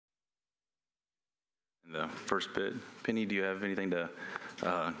The first bit. Penny, do you have anything to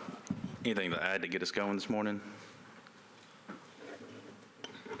add to get us going this morning?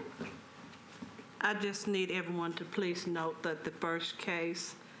 I just need everyone to please note that the first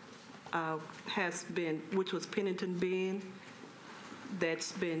case has been, which was Pennington Bend,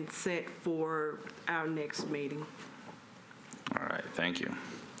 that's been set for our next meeting. All right, thank you.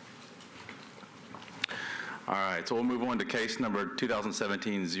 All right, so we'll move on to case number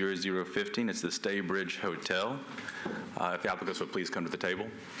 2017-0015. It's the Staybridge Hotel. If the applicants would please come to the table.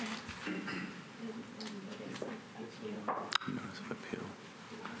 Notice of appeal.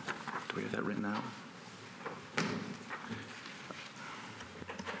 Do we have that written out?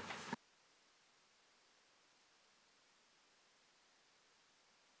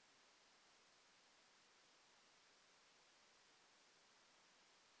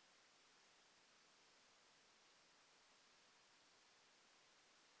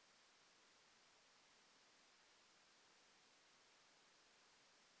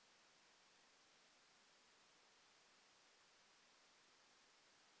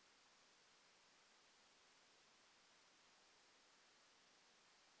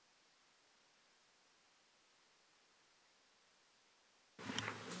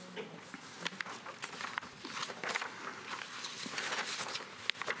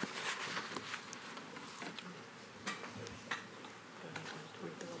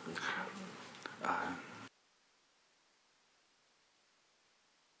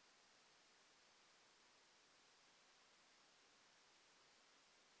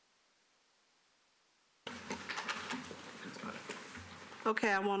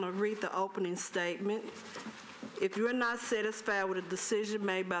 Okay, I want to read the opening statement. If you're not satisfied with a decision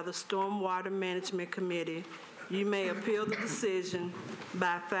made by the Stormwater Management Committee, you may appeal the decision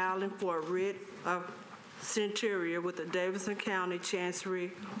by filing for a writ of certiorari with the Davidson County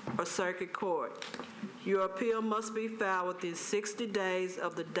Chancery or Circuit Court. Your appeal must be filed within 60 days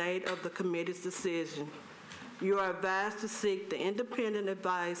of the date of the committee's decision. You are advised to seek the independent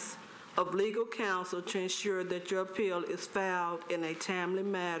advice of legal counsel to ensure that your appeal is filed in a timely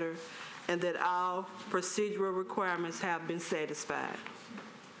manner and that all procedural requirements have been satisfied.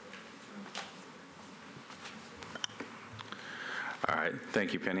 All right,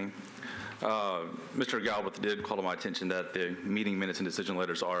 thank you, Penny. Mr. Galbraith did call to my attention that the meeting minutes and decision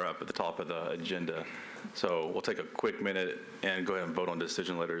letters are up at the top of the agenda. So we'll take a quick minute and go ahead and vote on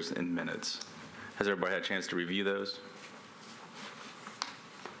decision letters and minutes. Has everybody had a chance to review those?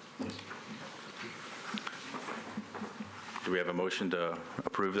 Do we have a motion to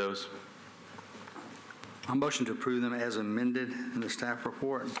approve those? I motion to approve them as amended in the staff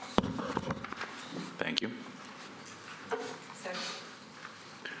report. Thank you. Second.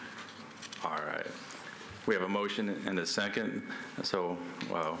 All right. We have a motion and a second. So,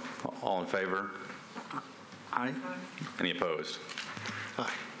 all in favor? Aye. Any opposed?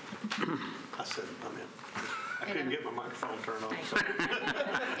 Aye. I said I'm in. I couldn't get my microphone turned on. So.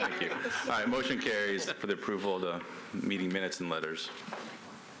 Thank you. All right, motion carries for the approval of the meeting minutes and letters.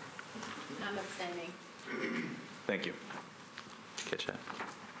 I'm abstaining. Thank you. Catch that.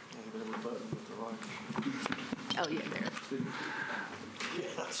 Oh, yeah, there. Yeah,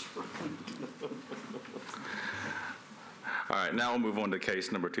 that's right. All right, now we'll move on to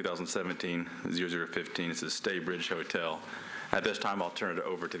case number 2017-0015. It's the Staybridge Hotel. At this time, I'll turn it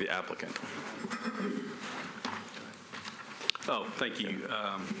over to the applicant. Oh, thank you,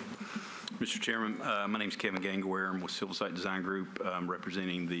 Mr. Chairman. My name is Kevin Gangaware. I'm with Civil Site Design Group,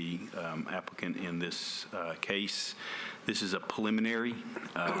 representing the applicant in this case. This is a preliminary,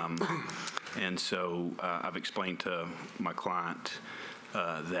 and so I've explained to my client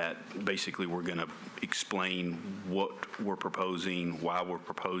that basically we're going to explain what we're proposing, why we're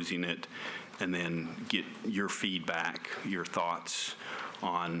proposing it, and then get your feedback, your thoughts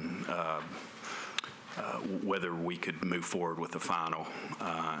on whether we could move forward with the final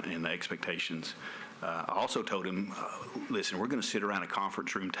and the expectations. I also told him, listen, we're going to sit around a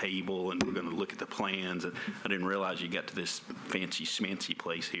conference room table and we're going to look at the plans. I didn't realize you got to this fancy schmancy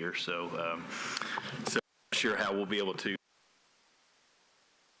place here, so so I'm not sure how we'll be able to.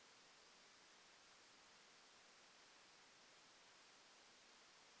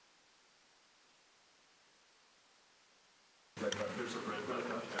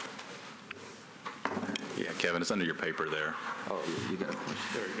 Yeah, Kevin, it's under your paper there. Oh, you got it.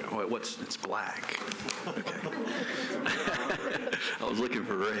 There you go. Wait, it's black. Okay. I was looking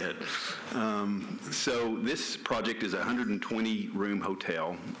for red. So this project is a 120-room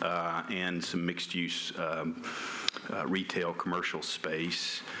hotel and some mixed-use retail commercial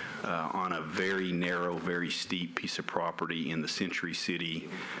space. on a very narrow, very steep piece of property in the Century City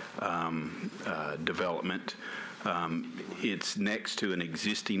development. It's next to an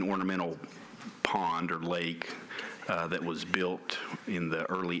existing ornamental pond or lake that was built in the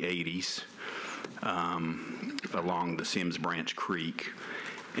early 80s along the Sims Branch Creek.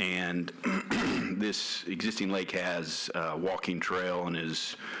 And this existing lake has a walking trail and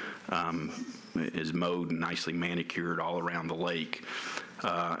is mowed and nicely manicured all around the lake.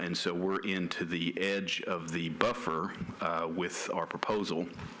 And so we're into the edge of the buffer with our proposal.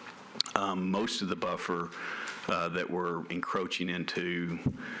 Most of the buffer that we're encroaching into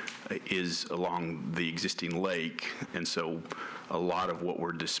is along the existing lake, and so a lot of what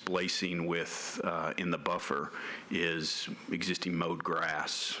we're displacing with in the buffer is existing mowed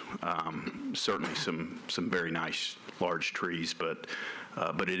grass. Certainly some very nice large trees, but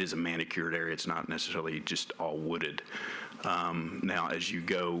it is a manicured area. It's not necessarily just all wooded. Now, as you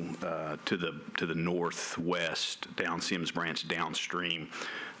go to the northwest, down Sims Branch downstream,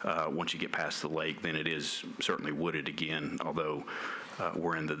 once you get past the lake, then it is certainly wooded again, although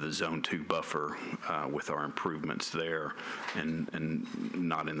we're in the Zone 2 buffer with our improvements there and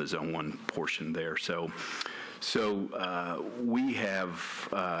not in the Zone 1 portion there. So we have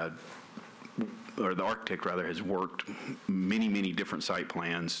or the architect rather has worked many different site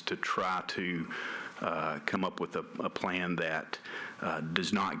plans to try to come up with a plan that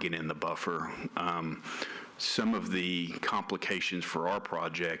does not get in the buffer. Some of the complications for our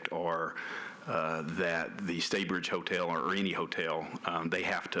project are that the Staybridge Hotel or any hotel, they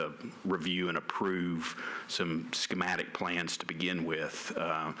have to review and approve some schematic plans to begin with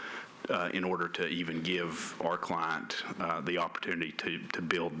in order to even give our client the opportunity to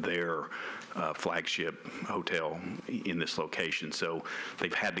build their flagship hotel in this location. So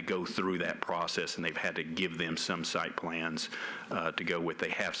they've had to go through that process, and they've had to give them some site plans to go with. They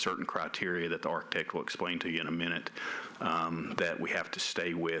have certain criteria that the architect will explain to you in a minute that we have to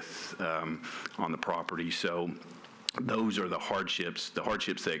stay with on the property. So those are the hardships. The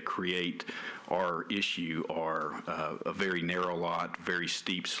hardships that create our issue are a very narrow lot, very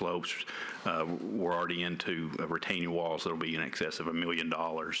steep slopes. We're already into retaining walls that will be in excess of $1 million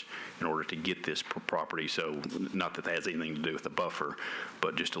in order to get this property. So not that has anything to do with the buffer,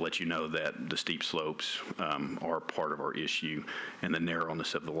 but just to let you know that the steep slopes are part of our issue and the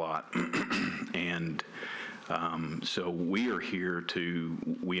narrowness of the lot. And so we are here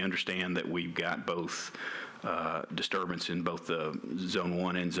we understand that we've got both disturbance in both the Zone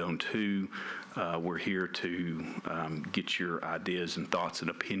 1 and Zone 2. We're here to get your ideas and thoughts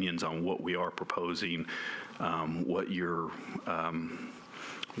and opinions on what we are proposing, what you're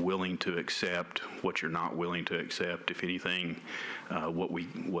willing to accept, what you're not willing to accept, if anything, what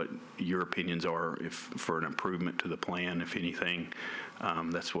your opinions are for an improvement to the plan, if anything.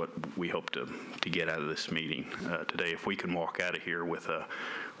 That's what we hope to get out of this meeting today. If we can walk out of here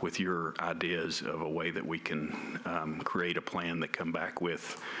with your ideas of a way that we can create a plan that come back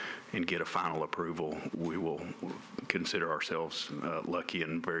with and get a final approval, we will consider ourselves lucky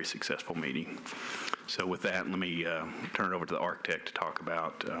and very successful meeting. So with that, let me turn it over to the architect to talk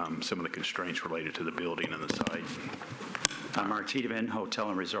about some of the constraints related to the building and the site. I'm Mark Tiedemann, Hotel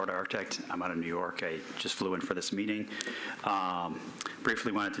and Resort Architect. I'm out of New York. I just flew in for this meeting.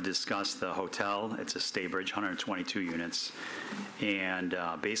 Briefly wanted to discuss the hotel. It's a Staybridge, 122 units. And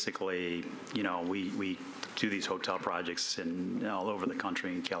basically, you know, we do these hotel projects all over the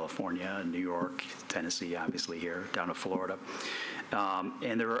country, in California, New York, Tennessee, obviously here, down to Florida.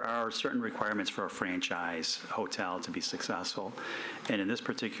 And there are certain requirements for a franchise hotel to be successful. And in this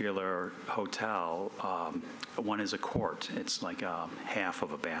particular hotel, one is a court. It's like half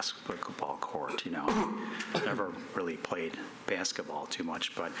of a basketball court, you know. Never really played basketball too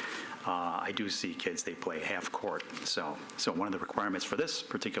much, but I do see kids, they play half court. So one of the requirements for this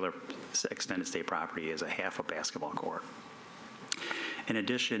particular extended stay property is a half a basketball court. In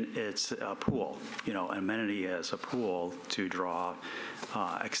addition, it's a pool. You know, an amenity is a pool to draw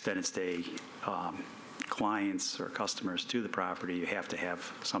extended stay clients or customers to the property. You have to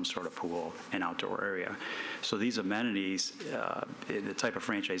have some sort of pool and outdoor area. So these amenities, the type of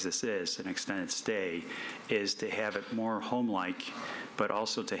franchise this is, an extended stay, is to have it more home-like, but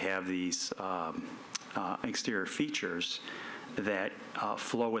also to have these exterior features that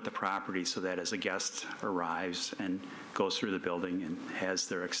flow with the property, so that as a guest arrives and goes through the building and has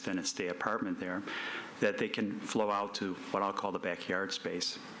their extended stay apartment there, that they can flow out to what I'll call the backyard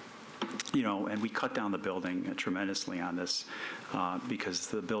space. You know, and we cut down the building tremendously on this because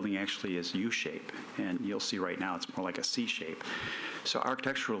the building actually is U-shape, and you'll see right now it's more like a C-shape. So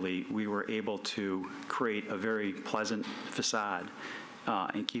architecturally, we were able to create a very pleasant facade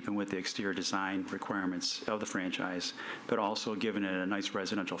in keeping with the exterior design requirements of the franchise, but also giving it a nice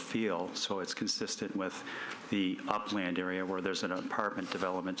residential feel so it's consistent with the upland area where there's an apartment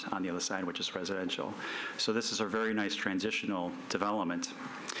development on the other side, which is residential. So this is a very nice transitional development.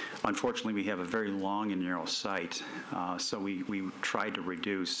 Unfortunately, we have a very long and narrow site, so we tried to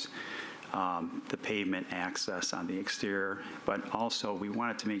reduce the pavement access on the exterior, but also we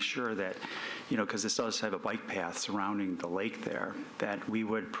wanted to make sure that, because this does have a bike path surrounding the lake there, that we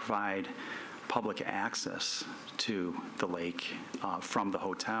would provide public access to the lake from the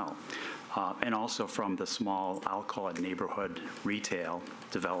hotel. And also from the small, I'll call it neighborhood retail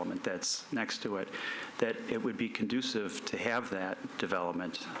development that's next to it, that it would be conducive to have that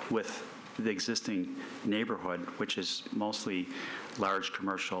development with the existing neighborhood, which is mostly large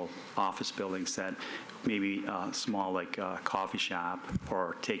commercial office buildings that maybe small like a coffee shop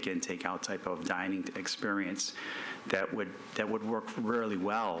or take-in, take-out type of dining experience that would work really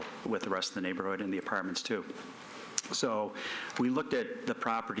well with the rest of the neighborhood and the apartments too. So we looked at the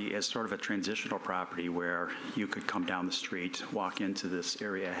property as sort of a transitional property where you could come down the street, walk into this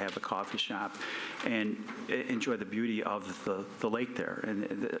area, have a coffee shop, and enjoy the beauty of the lake there.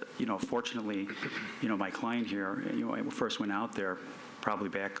 And, fortunately, my client here, I first went out there probably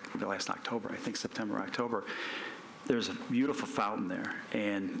back last October, I think September, October. There's a beautiful fountain there,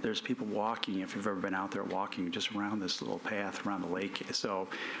 and there's people walking, if you've ever been out there walking, just around this little path around the lake. So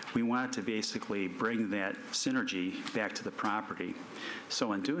we wanted to basically bring that synergy back to the property.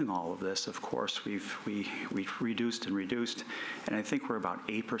 So in doing all of this, of course, we've reduced, and I think we're about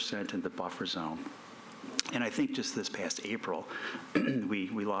 8% in the buffer zone. And I think just this past April, we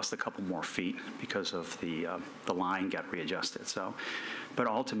lost a couple more feet because of the line got readjusted. So, but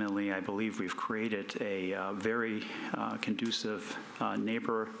ultimately, I believe we've created a very conducive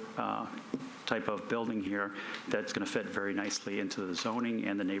neighbor type of building here that's going to fit very nicely into the zoning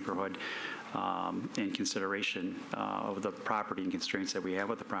and the neighborhood in consideration of the property and constraints that we have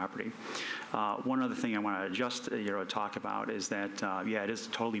with the property. One other thing I want to just talk about is that, it is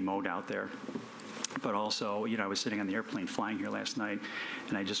totally mowed out there. But also, I was sitting on the airplane flying here last night,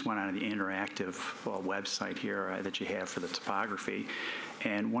 and I just went on the interactive website here that you have for the topography.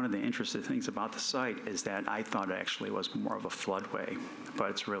 And one of the interesting things about the site is that I thought it actually was more of a floodway, but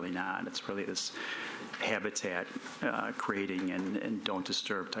it's really not. It's really this habitat creating and don't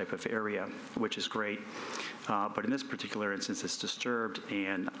disturb type of area, which is great. But in this particular instance, it's disturbed,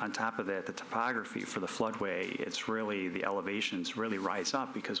 and on top of that, the topography for the floodway, it's really, the elevations really rise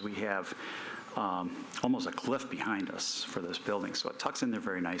up because we have almost a cliff behind us for this building. So it tucks in there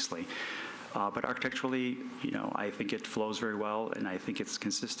very nicely. But architecturally, I think it flows very well, and I think it's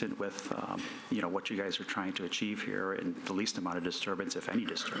consistent with, what you guys are trying to achieve here and the least amount of disturbance, if any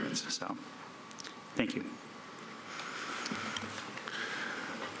disturbance. So, thank you.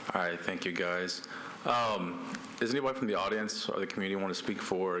 All right, thank you, guys. Does anybody from the audience or the community want to speak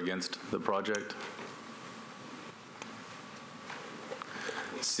for or against the project?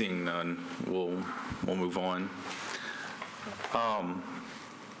 Seeing none, we'll move on.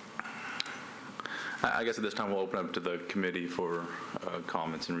 I guess at this time we'll open up to the committee for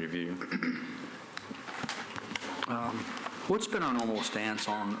comments and review. What's been our normal stance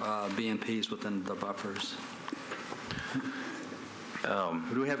on BMPs within the buffers?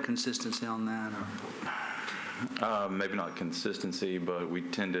 Do we have consistency on that? Or? Maybe not consistency, but we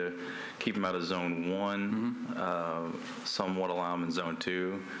tend to keep them out of Zone 1, somewhat allow them in Zone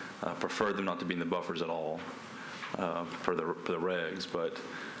 2. Prefer them not to be in the buffers at all for the regs, but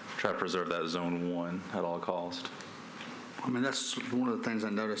try to preserve that Zone 1 at all cost. I mean, that's one of the things I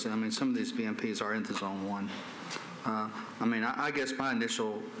noticed. I mean, some of these BMPs are into Zone 1. I guess my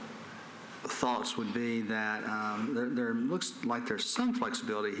initial thoughts would be that there looks like there's some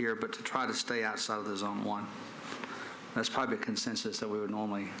flexibility here, but to try to stay outside of the Zone 1. That's probably a consensus that we would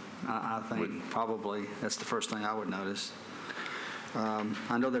normally, I think, probably, that's the first thing I would notice. I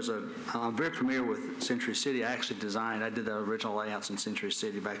know I'm very familiar with Century City. I did the original layouts in Century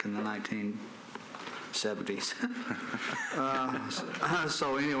City back in the 1970s.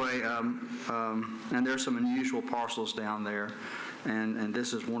 So anyway, and there's some unusual parcels down there. And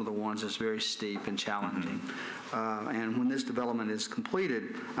this is one of the ones that's very steep and challenging. And when this development is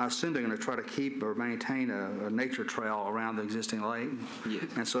completed, I assume they're going to try to keep or maintain a nature trail around the existing lake. Yes.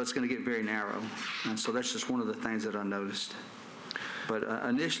 And so it's going to get very narrow. And so that's just one of the things that I noticed. But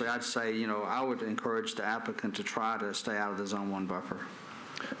initially, I'd say, I would encourage the applicant to try to stay out of the Zone 1 buffer.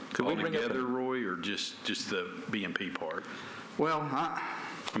 Could we bring together, Roy, or just the BMP part? Well,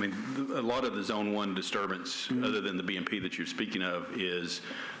 I mean, a lot of the Zone 1 disturbance, other than the BMP that you're speaking of, is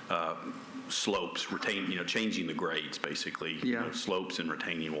slopes, changing the grades, basically. Yeah. Slopes and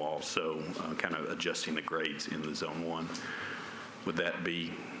retaining walls, so kind of adjusting the grades in the Zone 1. Would that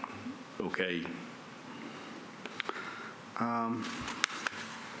be okay?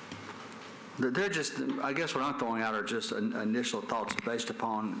 They're just, I guess what I'm throwing out are just initial thoughts based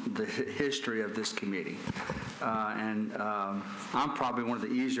upon the history of this committee. And I'm probably one of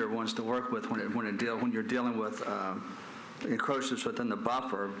the easier ones to work with when you're dealing with encroachments within the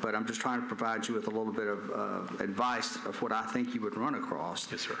buffer, but I'm just trying to provide you with a little bit of advice of what I think you would run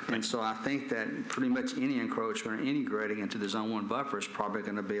across. Yes, sir. And so I think that pretty much any encroachment or any grading into the Zone 1 buffer is probably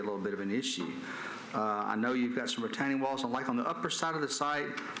going to be a little bit of an issue. I know you've got some retaining walls, and like on the upper side of the site,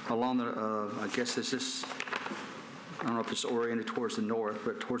 along the, I guess it's just, I don't know if it's oriented towards the north,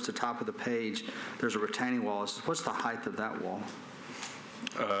 but towards the top of the page, there's a retaining wall. What's the height of that wall?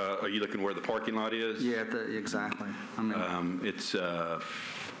 Are you looking where the parking lot is? Yeah, exactly. I mean, It's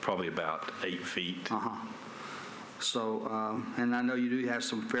probably about 8 feet. So, and I know you do have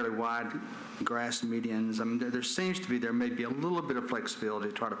some fairly wide grass medians. I mean, there may be a little bit of flexibility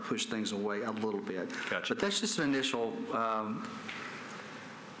to try to push things away a little bit. Gotcha. But that's just an initial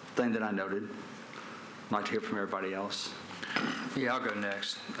thing that I noted. I'd like to hear from everybody else. Yeah, I'll go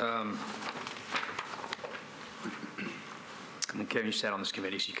next. And Kevin, you sat on this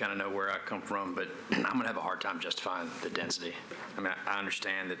committee, so you kind of know where I come from, but I'm going to have a hard time justifying the density. I mean, I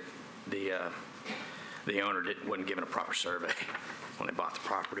understand that the owner wasn't given a proper survey when they bought the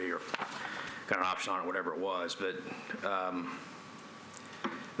property or got an option on it, whatever it was, but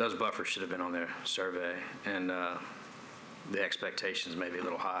those buffers should have been on their survey, and the expectations may be a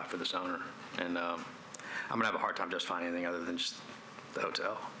little high for this owner. And I'm going to have a hard time justifying anything other than just the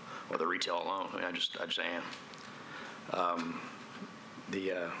hotel or the retail alone. I mean, I just am.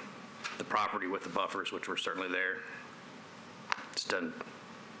 The property with the buffers, which were certainly there, just doesn't,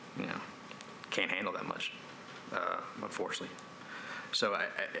 can't handle that much, unfortunately. So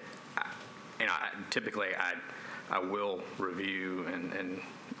typically I will review and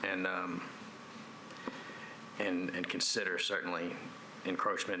consider certainly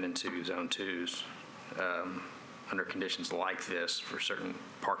encroachment into Zone 2s under conditions like this for certain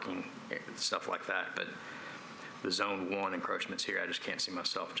parking stuff like that, but the Zone 1 encroachments here, I just can't see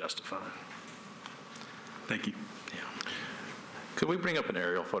myself justifying. Thank you. Could we bring up an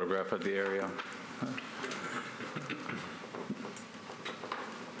aerial photograph of the area?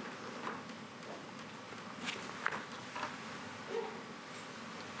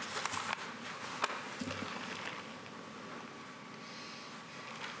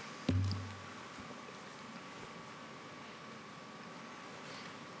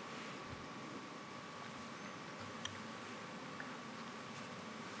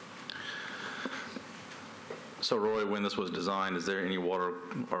 So Roy, when this was designed, is there any water,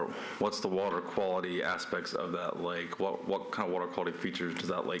 or what's the water quality aspects of that lake? What kind of water quality features does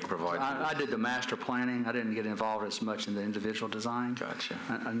that lake provide? I did the master planning. I didn't get involved as much in the individual design. Gotcha.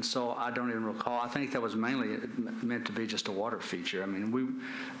 And so I don't even recall. I think that was mainly meant to be just a water feature. I mean,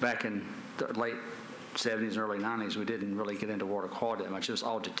 back in the late 70s and early 90s, we didn't really get into water quality that much. It was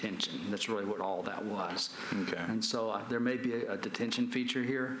all detention. That's really what all that was. Okay. And so there may be a detention feature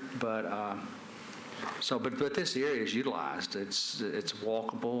here, but but this area is utilized. It's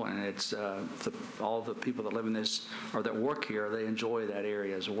walkable, and it's all the people that live in this or that work here, they enjoy that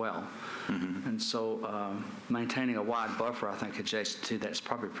area as well. Mm-hmm. And so maintaining a wide buffer, I think, adjacent to that's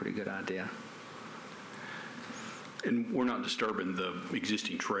probably a pretty good idea. And we're not disturbing the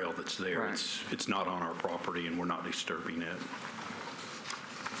existing trail that's there. Right. It's not on our property, and we're not disturbing it.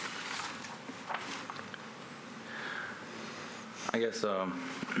 I guess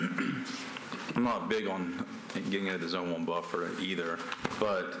I'm not big on getting into the Zone 1 buffer either,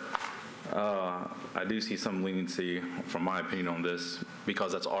 but I do see some leniency, from my opinion, on this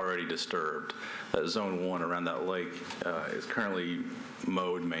because that's already disturbed. That Zone 1 around that lake is currently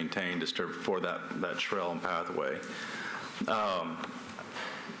mowed, maintained, disturbed for that trail and pathway. Now,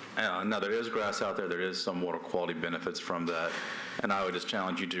 there is grass out there. There is some water quality benefits from that. And I would just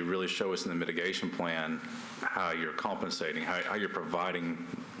challenge you to really show us in the mitigation plan how you're compensating, how you're providing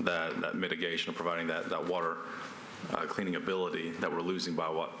that mitigation, or providing that water cleaning ability that we're losing by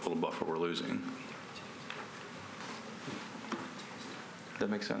what little buffer we're losing. That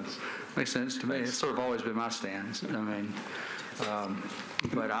makes sense? Makes sense to me. It's sort of always been my stance. I mean,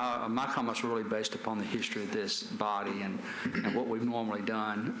 But my comments were really based upon the history of this body and what we've normally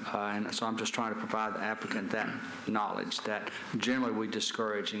done. And so I'm just trying to provide the applicant that knowledge that generally we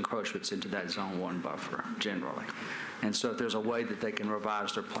discourage encroachments into that Zone 1 buffer, generally. And so if there's a way that they can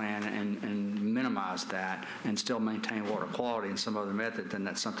revise their plan and minimize that and still maintain water quality in some other method, then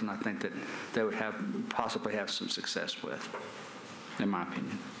that's something I think that they would possibly have some success with, in my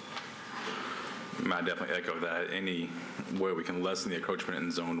opinion. I definitely echo that. Any way we can lessen the encroachment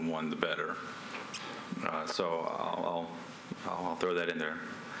in Zone 1, the better. So I'll throw that in there.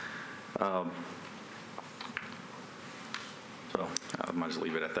 So I might just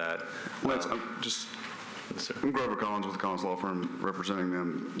leave it at that. I'm Grover Collins with the Collins Law Firm representing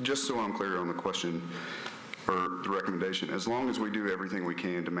them. Just so I'm clear on the question or the recommendation, as long as we do everything we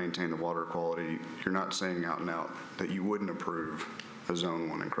can to maintain the water quality, you're not saying out and out that you wouldn't approve a Zone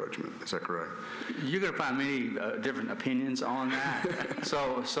 1 encroachment. Is that correct? You're going to find many different opinions on that.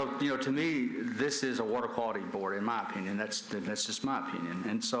 So to me, this is a water quality board, in my opinion. That's just my opinion.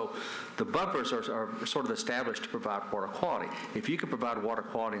 And so the buffers are sort of established to provide water quality. If you could provide water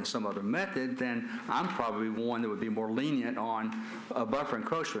quality in some other method, then I'm probably one that would be more lenient on a buffer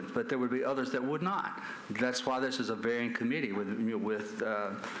encroachment, but there would be others that would not. That's why this is a varying committee with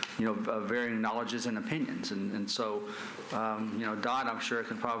varying knowledges and opinions. And so, Dodd, I'm sure,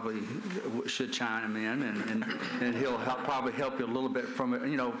 should chime in, and he'll probably help you a little bit from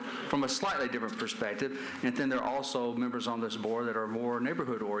a slightly different perspective. And then there are also members on this board that are more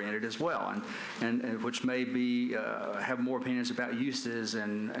neighborhood oriented as well, and which may be have more opinions about uses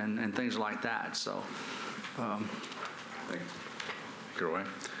and things like that. So, Go away.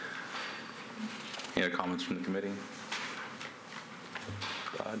 Any other comments from the committee?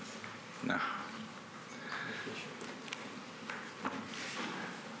 Dodd? No.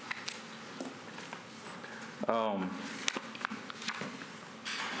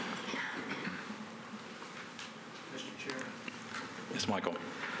 Mr. Chairman. Yes, Michael.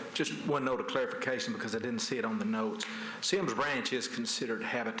 Just one note of clarification because I didn't see it on the notes. Sims Branch is considered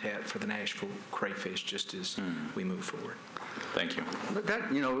habitat for the Nashville crayfish just as we move forward. Thank you. but that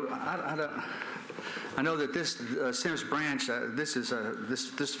I know that this Sims Branch,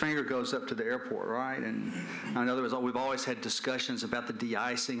 this finger goes up to the airport, right? And I know we've always had discussions about the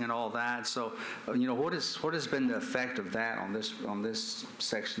de-icing and all that. So, what has been the effect of that on this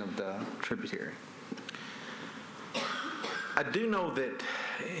section of the tributary? I do know that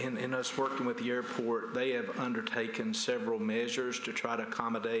in us working with the airport, they have undertaken several measures to try to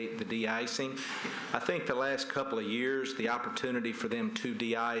accommodate the de-icing. I think the last couple of years, the opportunity for them to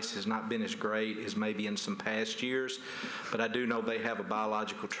de-ice has not been as great as maybe in some past years, but I do know they have a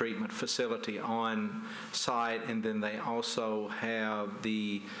biological treatment facility on site, and then they also have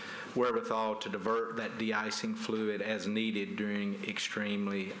the wherewithal to divert that de-icing fluid as needed during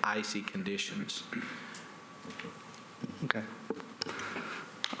extremely icy conditions. Okay.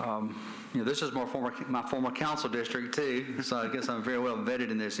 This is my former council district too, so I guess I'm very well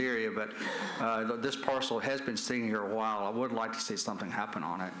vetted in this area, but this parcel has been sitting here a while. I would like to see something happen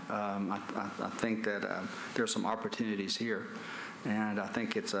on it. I think that there's some opportunities here, and I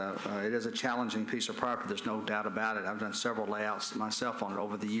think it is a challenging piece of property. There's no doubt about it. I've done several layouts myself on it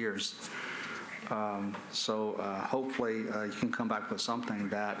over the years. So hopefully you can come back with something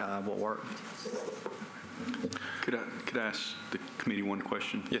that will work. Could I ask the committee one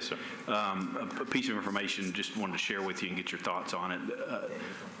question? Yes, sir. A piece of information, just wanted to share with you and get your thoughts on it.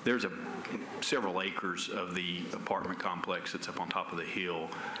 There's several acres of the apartment complex that's up on top of the hill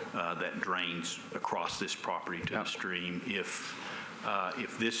that drains across this property to the stream. If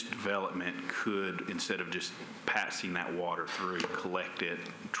this development could, instead of just passing that water through, collect it,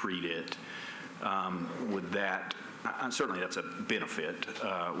 treat it, would that, certainly that's a benefit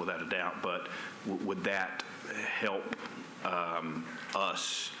without a doubt, but would that help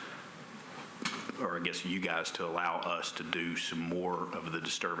us, or I guess you guys, to allow us to do some more of the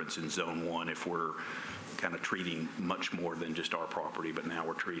disturbance in Zone 1 if we're kind of treating much more than just our property, but now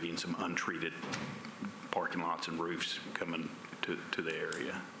we're treating some untreated parking lots and roofs coming to the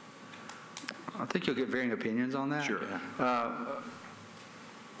area? I think you'll get varying opinions on that. Sure.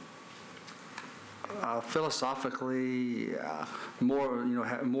 Philosophically, more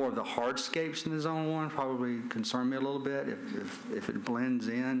of the hardscapes in the Zone 1 probably concern me a little bit. If it blends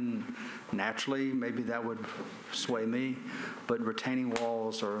in naturally, maybe that would sway me. But retaining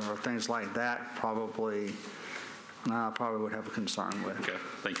walls or things like that, probably would have a concern with. Okay,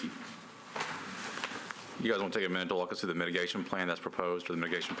 thank you. You guys want to take a minute to walk us through the mitigation plan that's proposed, or the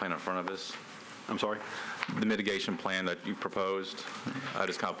mitigation plan in front of us? I'm sorry? The mitigation plan that you proposed,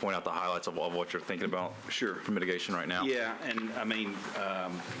 just kind of point out the highlights of what you're thinking about. Sure. For mitigation right now. Yeah, and I mean,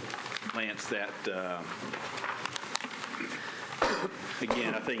 Lance, that,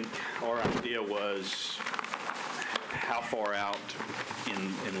 again, I think our idea was how far out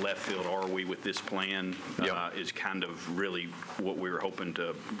in left field are we with this plan? Yep. Is kind of really what we were hoping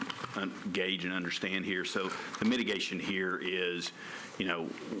to gauge and understand here. So the mitigation here is, you know,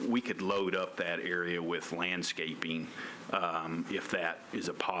 we could load up that area with landscaping if that is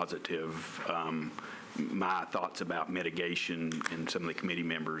a positive. My thoughts about mitigation and some of the committee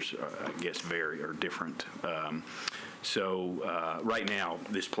members, I guess, are different. So right now,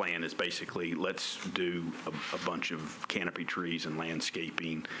 this plan is basically let's do a bunch of canopy trees and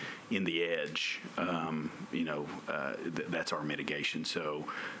landscaping in the edge. That's our mitigation. So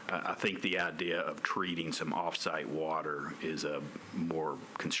I think the idea of treating some off-site water is a more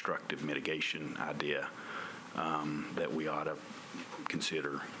constructive mitigation idea that we ought to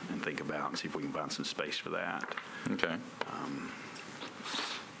consider and think about and see if we can find some space for that. Okay.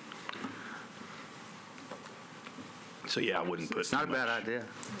 So yeah, I wouldn't put. It's not a bad idea.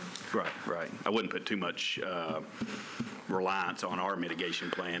 Right. I wouldn't put too much reliance on our mitigation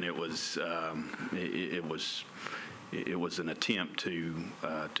plan. It was an attempt to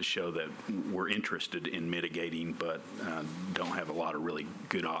show that we're interested in mitigating, but don't have a lot of really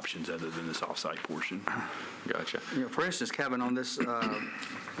good options other than this off-site portion. Gotcha. You know, for instance, Kevin, on this,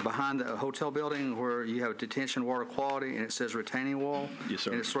 behind the hotel building where you have detention water quality and it says retaining wall. Yes,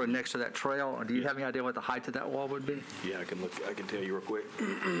 sir. And it's sort of next to that trail. Do you have any idea what the height of that wall would be? Yeah, I can tell you real quick. I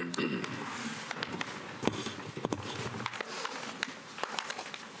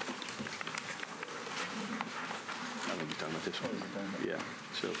think you're talking about this one. Yeah,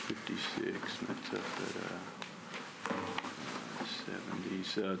 so 56, that's up at 70,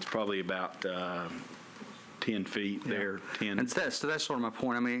 so it's probably about 10 feet there, 10. And that's sort of my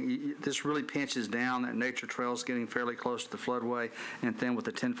point. I mean, this really pinches down. That nature trail is getting fairly close to the floodway. And then with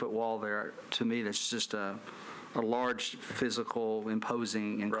the 10-foot wall there, to me, that's just a large physical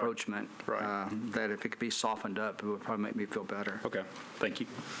imposing encroachment. Right. That if it could be softened up, it would probably make me feel better. Okay, thank you.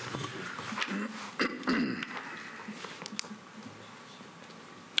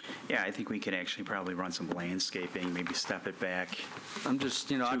 Yeah, I think we could actually probably run some landscaping, maybe step it back. I'm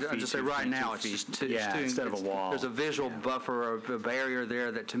just, I just say 2 right feet, now, 2 it's feet. just too. Yeah, instead of a wall. There's a visual buffer or a barrier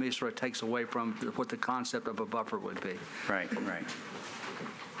there that to me sort of takes away from what the concept of a buffer would be. Right.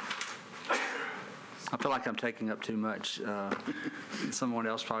 I feel like I'm taking up too much. Someone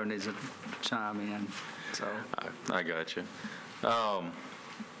else probably needs to chime in, so. I got you.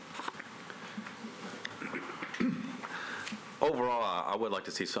 Overall, I would like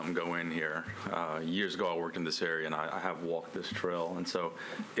to see something go in here. Years ago, I worked in this area, and I have walked this trail, and so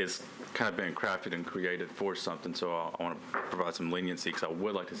it's kind of been crafted and created for something, so I want to provide some leniency because I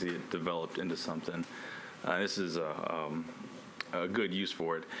would like to see it developed into something. This is a good use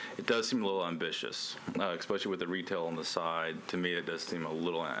for it. It does seem a little ambitious, especially with the retail on the side. To me, it does seem a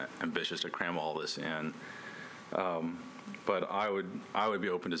little ambitious to cram all this in. But I would be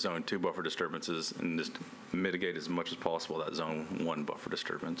open to Zone 2 buffer disturbances and just mitigate as much as possible that Zone 1 buffer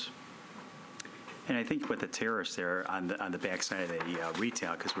disturbance. And I think with the terrace there on the backside of the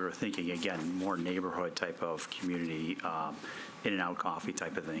retail, because we were thinking, again, more neighborhood type of community, in-and-out coffee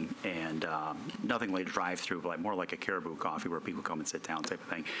type of thing, and nothing like drive-through, but more like a Caribou Coffee where people come and sit down type of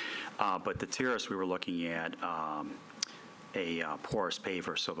thing. But the terrace, we were looking at a porous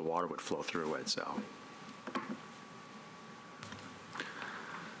paver so the water would flow through it, so.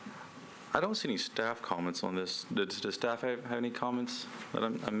 I don't see any staff comments on this. Does staff have any comments that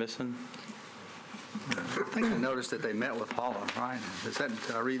I'm missing? I think I noticed that they met with Paula, right? Does that,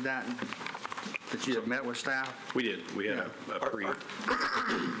 did I read that? That you have met with staff? We did. We had a pre.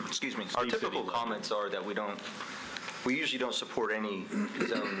 Excuse me. Our typical comments are that we usually don't support any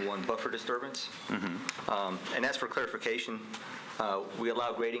Zone 1 buffer disturbance. And as for clarification, we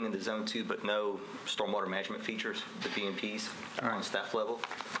allow grading in the Zone 2, but no stormwater management features, the BMPs, on staff level.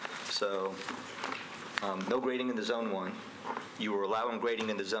 So no grading in the Zone 1. You were allowing grading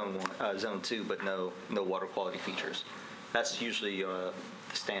in the Zone 2, but no water quality features. That's usually the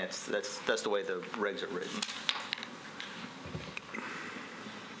stance. That's the way the regs are written.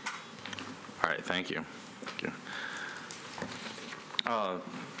 All right, thank you.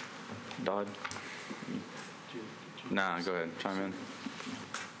 Dodd? Nah, go ahead, chime in.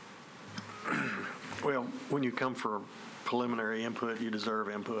 Well, when you come for preliminary input, you deserve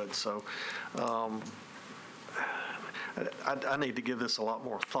input. So I need to give this a lot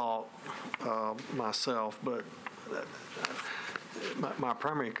more thought myself, but my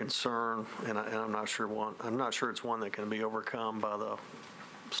primary concern, and I'm not sure it's one that can be overcome by the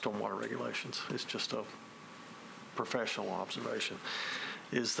stormwater regulations. It's just a professional observation,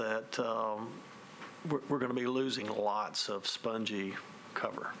 is that we're going to be losing lots of spongy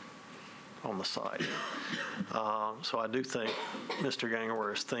cover on the site. So I do think Mr.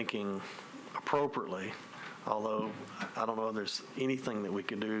 Gangaware is thinking appropriately, although I don't know if there's anything that we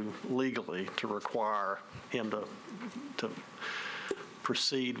could do legally to require him to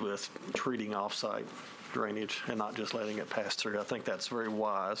proceed with treating off-site drainage and not just letting it pass through. I think that's very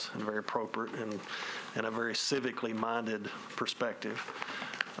wise and very appropriate and a very civically minded perspective.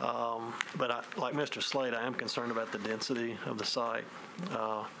 But like Mr. Slade, I am concerned about the density of the site.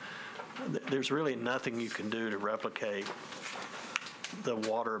 There's really nothing you can do to replicate the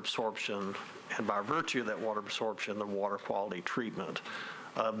water absorption, and by virtue of that water absorption, the water quality treatment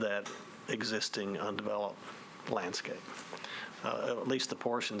of that existing undeveloped landscape, at least the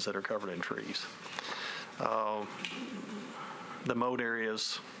portions that are covered in trees. The mowed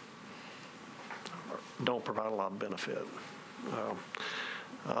areas don't provide a lot of benefit.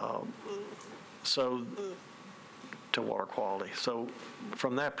 So to water quality. So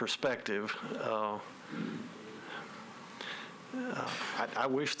from that perspective, I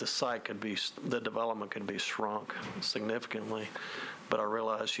wish the development could be shrunk significantly, but I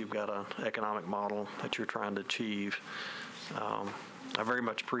realize you've got an economic model that you're trying to achieve. I very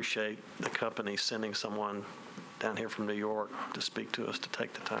much appreciate the company sending someone down here from New York to speak to us, to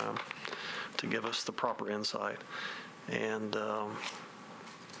take the time to give us the proper insight. And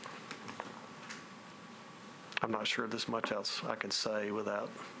I'm not sure there's much else I can say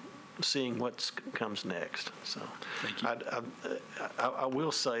without seeing what comes next. So Thank you. I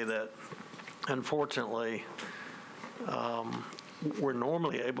will say that, unfortunately, we're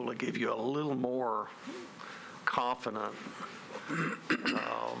normally able to give you a little more confident,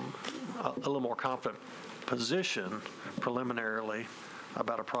 position preliminarily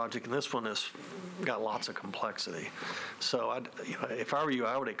about a project, and this one has got lots of complexity. So if I were you,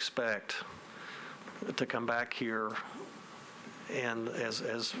 I would expect to come back here and, as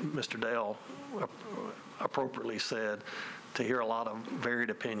Mr. Dale appropriately said, to hear a lot of varied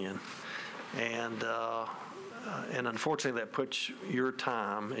opinion. And unfortunately, that puts your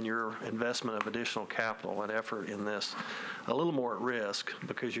time and your investment of additional capital and effort in this a little more at risk,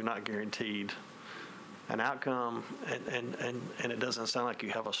 because you're not guaranteed an outcome, and it doesn't sound like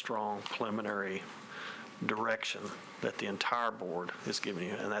you have a strong preliminary direction that the entire board is giving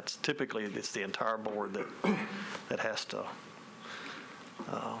you. And that's typically, it's the entire board that has to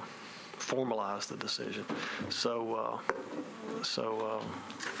formalize the decision.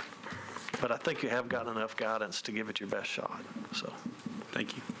 But I think you have got enough guidance to give it your best shot. So,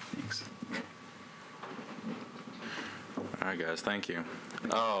 Thank you. Thanks. All right, guys, thank you.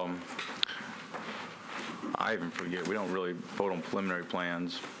 I even forget, we don't really vote on preliminary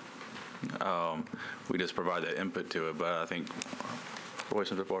plans. We just provide that input to it, but I think,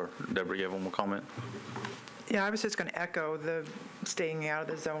 before Deborah, you have one more comment? Yeah, I was just going to echo the staying out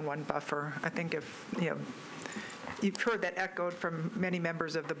of the Zone 1 buffer. I think if, you've heard that echoed from many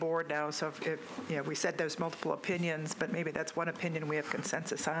members of the board now, so if we said there's multiple opinions, but maybe that's one opinion we have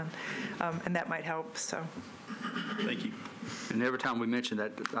consensus on, and that might help, so. Thank you. And every time we mention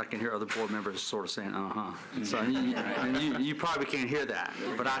that, I can hear other board members sort of saying, So you probably can't hear that,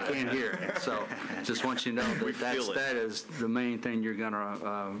 but I can hear it. So just want you to know that is the main thing you're going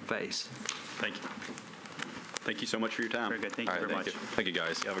to face. Thank you. Thank you so much for your time. Very good. Thank you very much. Thank you,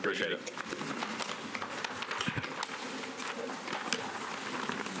 guys. Have a great day.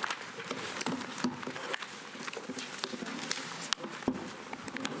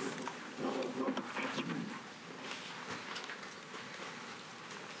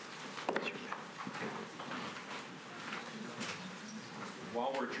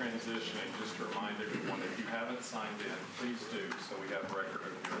 While we're transitioning, just to remind everyone, if you haven't signed in, please do, so we have record of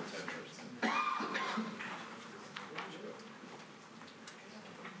your attendance.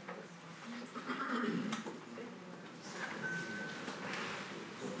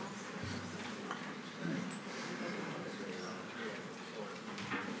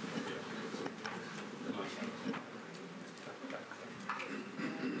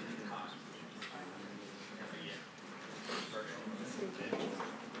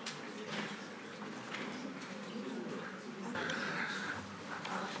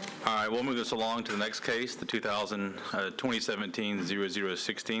 All right, we'll move this along to the next case, the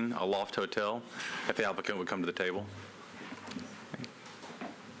 2017-0016, a loft hotel. If the applicant would come to the table.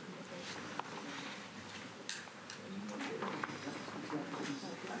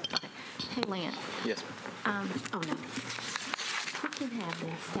 Hey, Lance. Yes. Oh, no. can have the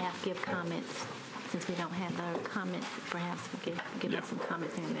staff give comments, since we don't have the comments, perhaps give us some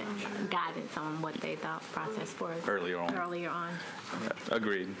comments and guidance on what they thought process was. Earlier on.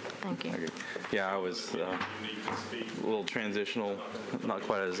 Agreed. Thank you. Agreed. Yeah, I was a little transitional, not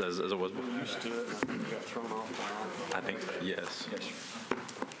quite as it was. Used to it, I think you got thrown off by all. I think, yes.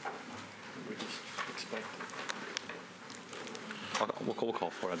 We just expect it. We'll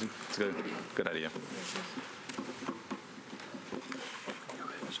call for it. I think it's a good idea.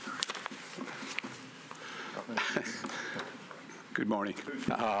 Good morning.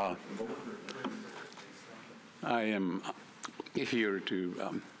 I am here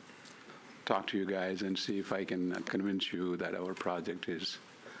to talk to you guys and see if I can convince you that our project is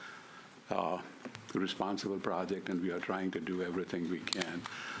a responsible project, and we are trying to do everything we can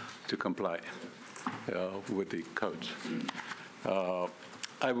to comply with the codes.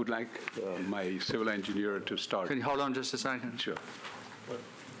 I would like my civil engineer to start. Can you hold on just a second? Sure.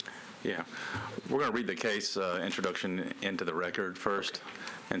 Yeah. We're going to read the case introduction into the record first.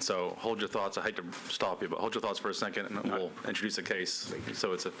 And so hold your thoughts. I hate to stop you, but hold your thoughts for a second, and then we'll introduce the case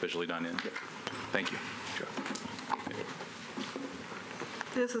so it's officially done in. Thank you. Sure.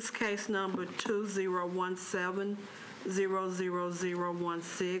 This is case number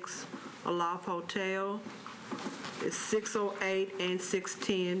 2017-00016, Aloft Hotel. It's 608 and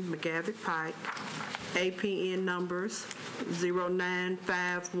 610 McGavick Pike. APN numbers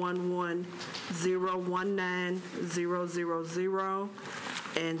 09511019000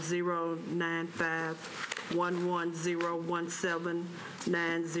 and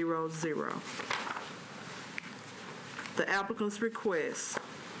 09511017900. The applicant's request.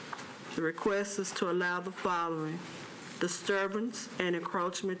 The request is to allow the following: disturbance and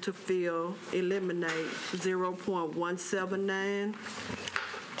encroachment to fill, eliminate 0.179,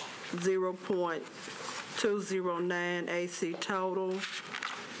 0.209 AC total,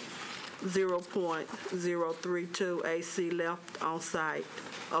 0.032 AC left on site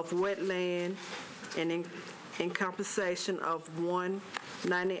of wetland, and in compensation of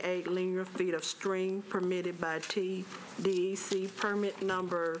 198 linear feet of stream permitted by TDEC permit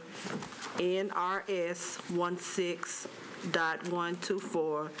number NRS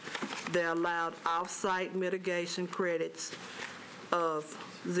 16.124, the allowed off-site mitigation credits of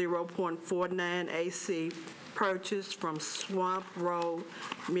 0.49 AC purchased from Swamp Road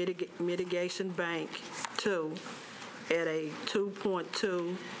Mitigation Bank 2 at a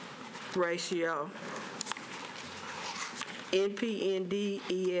 2.2 ratio.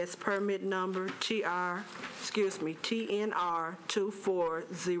 NPNDES permit number TNR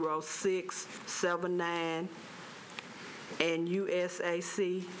 240679 and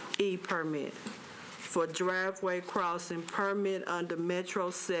USAC E permit for driveway crossing permit under Metro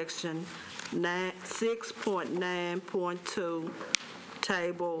Section 6.9.2,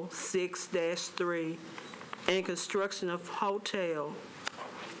 Table 6-3, and construction of hotel.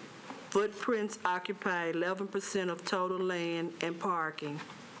 Footprints occupy 11% of total land and parking.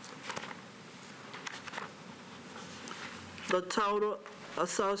 The total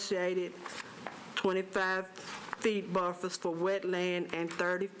associated 25 feet buffers for wetland and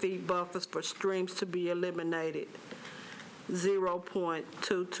 30 feet buffers for streams to be eliminated,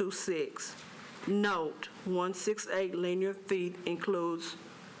 0.226. Note, 168 linear feet includes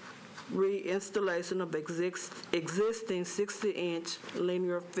reinstallation of existing 60-inch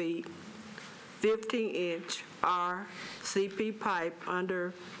linear feet, 15-inch RCP pipe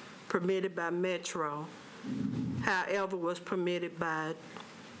under permitted by Metro, however was permitted by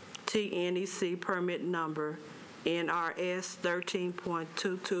TNEC permit number NRS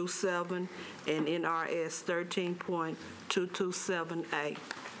 13.227 and NRS 13.227A.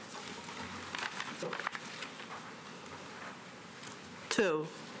 2,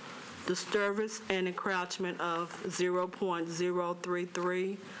 disturbance and encroachment of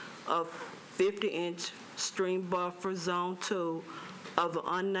 0.033 of 50-inch stream buffer zone 2 of the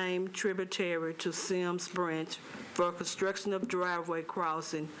unnamed tributary to Sims Branch for construction of driveway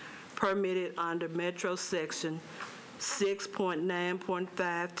crossing permitted under Metro Section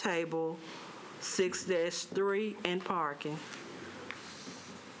 6.9.5, Table 6-3, and parking.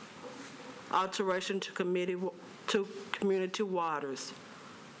 Alteration to community waters.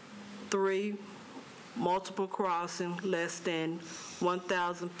 3, multiple crossing less than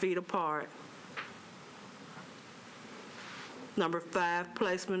 1,000 feet apart. Number 5,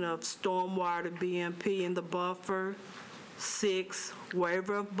 placement of stormwater BMP in the buffer. 6,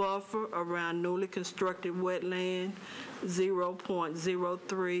 waiver of buffer around newly constructed wetland,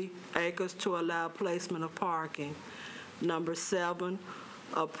 0.03 acres to allow placement of parking. Number 7,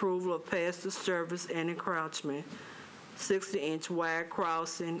 approval of past disturbance and encroachment. 60-inch wide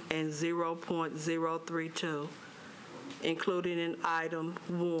crossing, and 0.032, including in item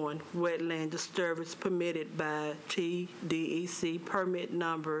 1, wetland disturbance permitted by TDEC permit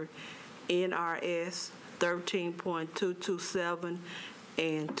number NRS 13.227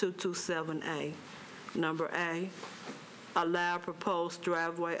 and 227A. Number A, allow proposed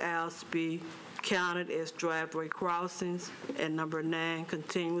driveway aisles to be counted as driveway crossings. And number 9,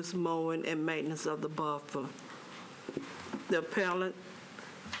 continuous mowing and maintenance of the buffer. The appellant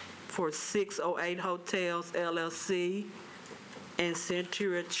for 608 Hotels LLC and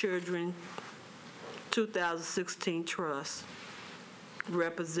Centuria Children 2016 Trust.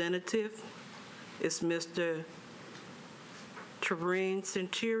 Representative is Mr. Terrene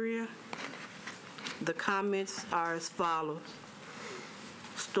Centuria. The comments are as follows.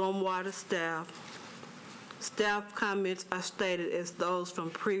 Stormwater staff. Staff comments are stated as those from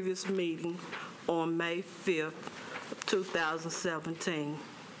previous meeting on May 5th, 2017,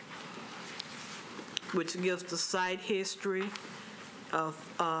 which gives the site history of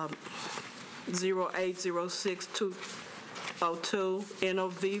 0806202,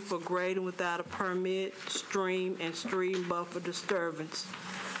 NOV for grading without a permit, stream and stream buffer disturbance.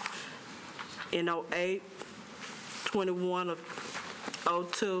 In 0821 of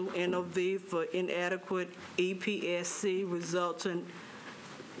 02, NOV for inadequate EPSC resulting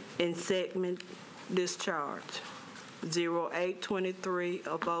in segment discharge. 0823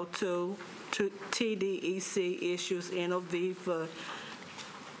 of 02, TDEC issues NOV for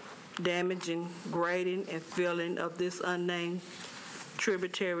damaging, grading, and filling of this unnamed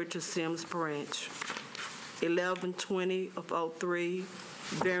tributary to Sims Branch. 1120 of 03,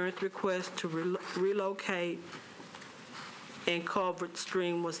 variance request to relocate and culvert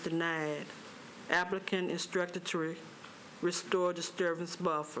stream was denied. Applicant instructed to restore disturbance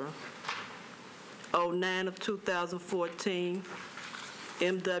buffer. 09 of 2014,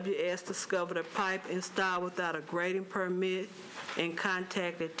 MWS discovered a pipe installed without a grading permit and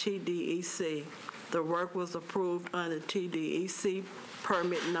contacted TDEC. The work was approved under TDEC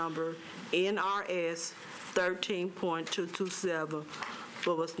permit number NRS 13.227,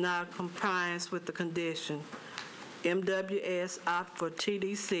 but was not in compliance with the condition. MWS opted for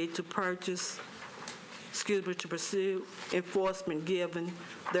TDC to pursue enforcement given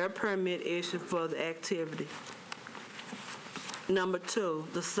their permit issued for the activity. Number 2,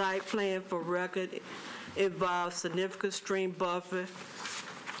 the site plan for record involves significant stream buffer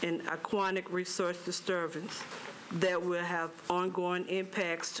and aquatic resource disturbance that will have ongoing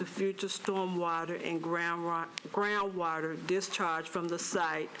impacts to future stormwater and groundwater discharge from the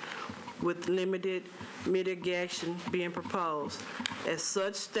site, with limited mitigation being proposed. As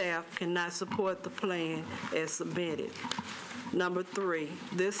such, staff cannot support the plan as submitted. Number 3,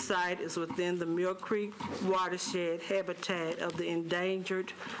 this site is within the Mill Creek watershed habitat of the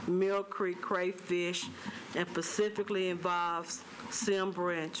endangered Mill Creek crayfish and specifically involves Sim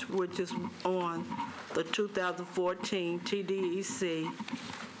Branch, which is on the 2014 TDEC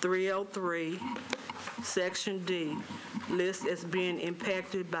 303, Section D, list as being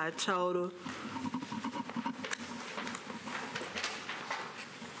impacted by total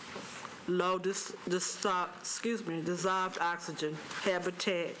low dissolved oxygen,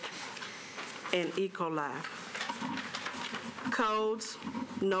 habitat, and E. coli. Codes,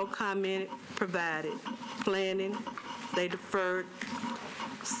 no comment provided. Planning, they deferred.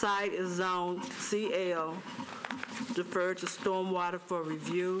 Site is zone CL, deferred to stormwater for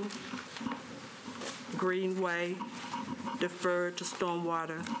review. Greenway, deferred to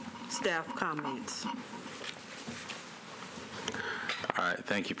stormwater. Staff comments. All right,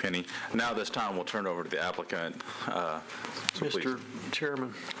 thank you, Penny. Now this time we'll turn over to the applicant. Mr.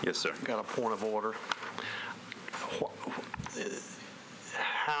 Chairman. Yes, sir. Got a point of order.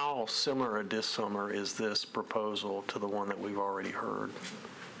 How similar or dissimilar is this proposal to the one that we've already heard?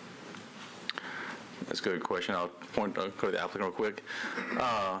 That's a good question. I'll go to the applicant real quick.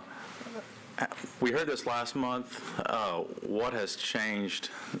 We heard this last month. What has changed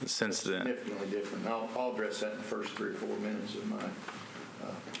since then? Significantly different. I'll address that in the first 3 or 4 minutes of my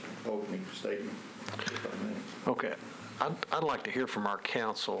opening statement. Okay. I'd like to hear from our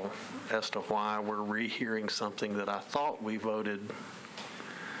council as to why we're rehearing something that I thought we voted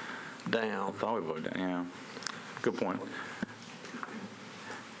down. I thought we voted down, yeah. Good point.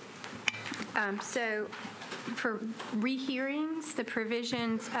 So for rehearings, the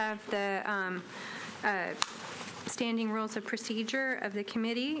provisions of the standing rules of procedure of the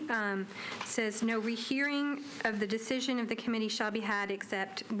committee. Says no rehearing of the decision of the committee shall be had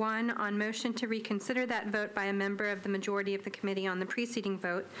except 1, on motion to reconsider that vote by a member of the majority of the committee on the preceding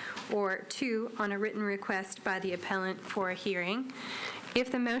vote, or 2, on a written request by the appellant for a hearing. If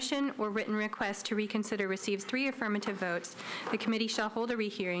the motion or written request to reconsider receives 3 affirmative votes, the committee shall hold a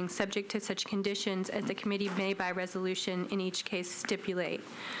rehearing subject to such conditions as the committee may by resolution in each case stipulate.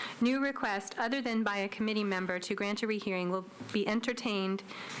 New request other than by a committee member to grant a rehearing will be entertained,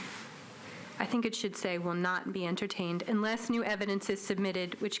 I think it should say will not be entertained, unless new evidence is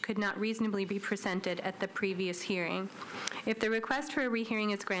submitted which could not reasonably be presented at the previous hearing. If the request for a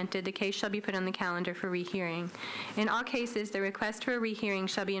rehearing is granted, the case shall be put on the calendar for rehearing. In all cases, the request for a rehearing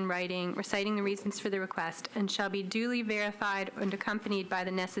shall be in writing, reciting the reasons for the request, and shall be duly verified and accompanied by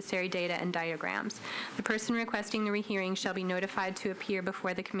the necessary data and diagrams. The person requesting the rehearing shall be notified to appear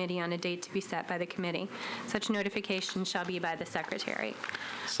before the committee on a date to be set by the committee. Such notification shall be by the secretary.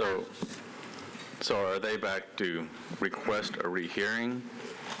 So are they back to request a rehearing?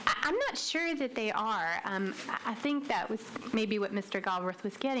 I'm not sure that they are. I think that was maybe what Mr. Galbraith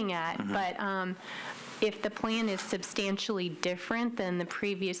was getting at, but if the plan is substantially different than the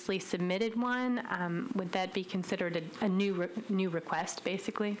previously submitted one, would that be considered a new request,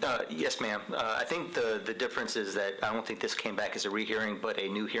 basically? Yes, ma'am. I think the difference is that I don't think this came back as a rehearing, but a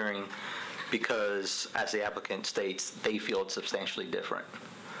new hearing because, as the applicant states, they feel it's substantially different.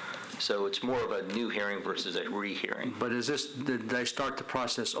 So it's more of a new hearing versus a rehearing. But did they start the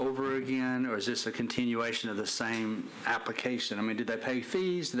process over again, or is this a continuation of the same application? I mean, did they pay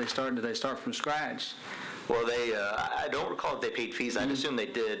fees? Did they start from scratch? Well, I don't recall if they paid fees. I'd assume they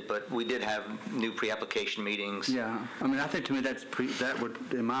did, but we did have new pre-application meetings. Yeah. I mean, I think to me that would,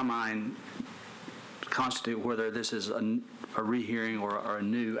 in my mind, constitute whether this is a rehearing or a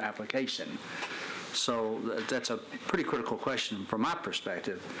new application. So that's a pretty critical question from my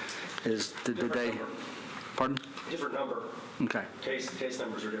perspective, is did they... Number. Pardon? Different number. Okay. Case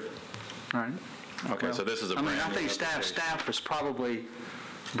numbers are different. All right. Okay, Well, so this is a I mean, brand I new think staff has probably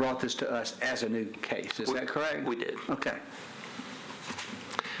brought this to us as a new case. Is that correct? We did. Okay.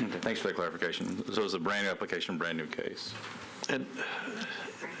 Okay, thanks for that clarification. So it's a brand new application, brand new case. And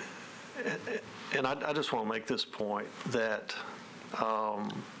I just want to make this point that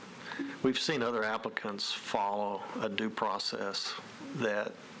we've seen other applicants follow a due process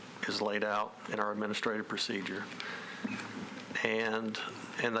that is laid out in our administrative procedure, and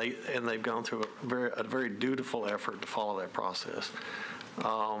they've gone through a very dutiful effort to follow that process.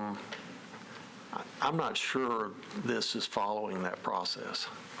 I'm not sure this is following that process,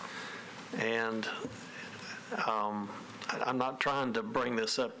 and I'm not trying to bring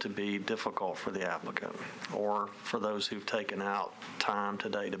this up to be difficult for the applicant or for those who've taken out time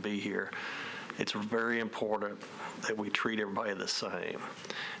today to be here. It's very important that we treat everybody the same.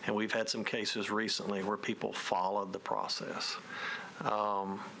 And we've had some cases recently where people followed the process.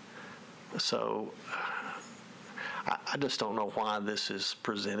 So I just don't know why this is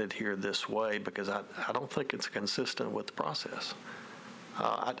presented here this way, because I don't think it's consistent with the process.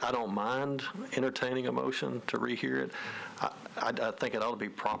 I don't mind entertaining a motion to rehear it. I think it ought to be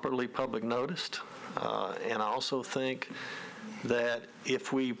properly public noticed. And I also think that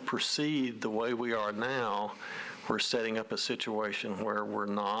if we proceed the way we are now, we're setting up a situation where we're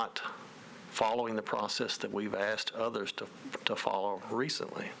not following the process that we've asked others to follow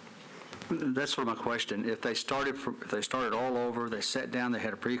recently. That's sort of my question. If they started all over, they sat down, they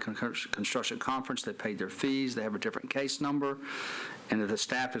had a pre-construction conference, they paid their fees, they have a different case number, and if the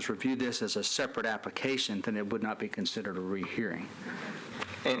staff has reviewed this as a separate application, then it would not be considered a rehearing.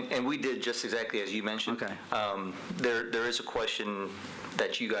 And we did just exactly as you mentioned. Okay. There is a question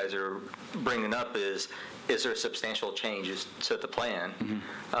that you guys are bringing up is there substantial changes to the plan?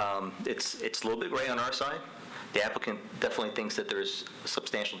 It's a little bit gray on our side. The applicant definitely thinks that there's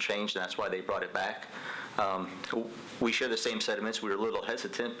substantial change, and that's why they brought it back. We share the same sentiments. We were a little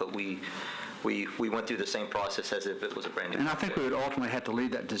hesitant, but we went through the same process as if it was a brand new And I think we would ultimately have to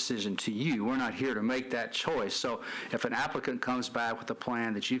leave that decision to you. We're not here to make that choice. So if an applicant comes back with a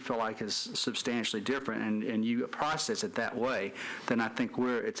plan that you feel like is substantially different and you process it that way, then I think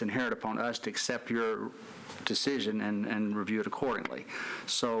it's inherent upon us to accept your decision and review it accordingly.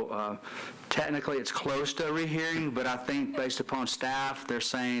 So technically it's close to a rehearing, but I think based upon staff, they're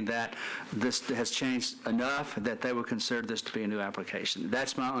saying that this has changed enough that they would consider this to be a new application.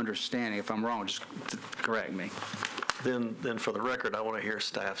 That's my understanding. If I'm wrong, just correct me. Then for the record, I want to hear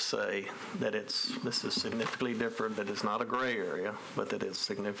staff say that this is significantly different, that it's not a gray area, but that it's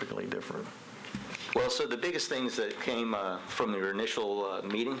significantly different. Well, so the biggest things that came from your initial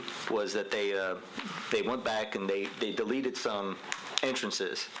meeting was that they went back and they deleted some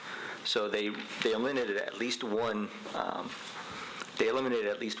entrances. So they eliminated at least one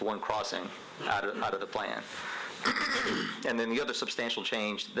crossing out of the plan. And then the other substantial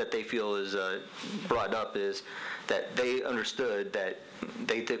change that they feel is brought up is that they understood that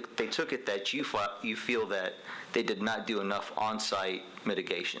they took it that you feel that they did not do enough on-site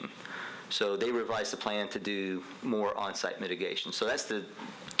mitigation. So they revised the plan to do more on-site mitigation. So that's the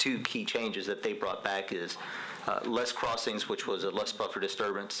two key changes that they brought back is less crossings, which was a less buffer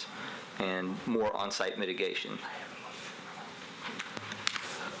disturbance, and more on-site mitigation.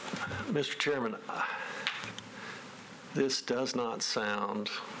 Mr. Chairman, this does not sound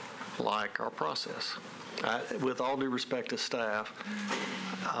like our process. With all due respect to staff,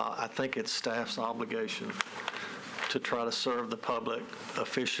 I think it's staff's obligation to try to serve the public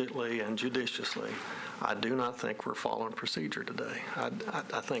efficiently and judiciously. I do not think we're following procedure today.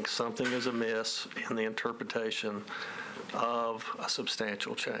 I think something is amiss in the interpretation of a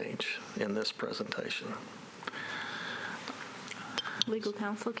substantial change in this presentation. Legal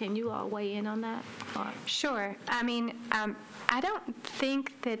counsel, can you all weigh in on that? Sure. I mean, I don't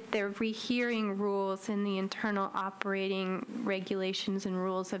think that the rehearing rules in the internal operating regulations and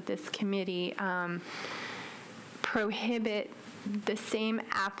rules of this committee prohibit the same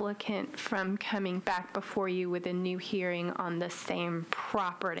applicant from coming back before you with a new hearing on the same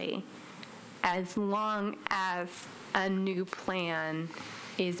property as long as a new plan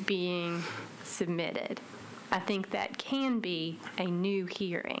is being submitted. I think that can be a new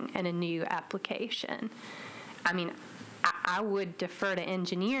hearing and a new application. I mean, I would defer to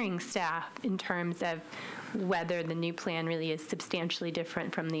engineering staff in terms of whether the new plan really is substantially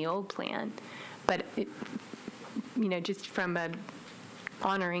different from the old plan. But, just from a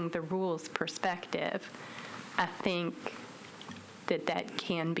honoring the rules perspective, I think that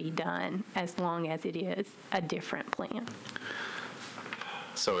can be done as long as it is a different plan.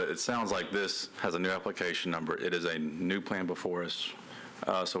 So it sounds like this has a new application number. It is a new plan before us,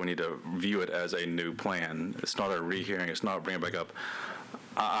 so we need to view it as a new plan. It's not a rehearing. It's not bringing it back up.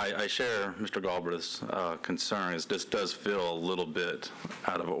 I share Mr. Galbraith's concerns. This does feel a little bit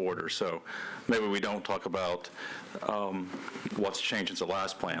out of order. So maybe we don't talk about what's changed since the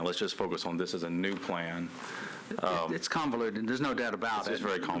last plan. Let's just focus on this as a new plan. It's convoluted. There's no doubt about it. It's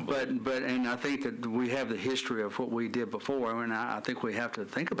very convoluted. But I think that we have the history of what we did before, and I think we have to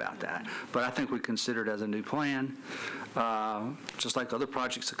think about that. But I think we consider it as a new plan, just like other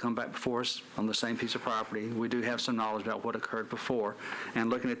projects that come back before us on the same piece of property. We do have some knowledge about what occurred before, and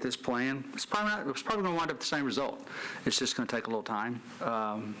looking at this plan, it's probably going to wind up the same result. It's just going to take a little time,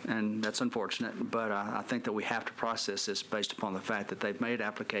 and that's unfortunate. But I think that we have to process this based upon the fact that they've made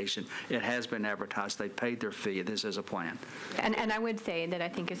application. It has been advertised. They paid their fee. This is a plan. And I would say that I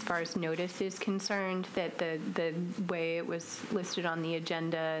think as far as notice is concerned, that the way it was listed on the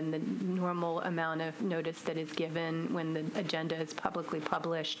agenda and the normal amount of notice that is given when the agenda is publicly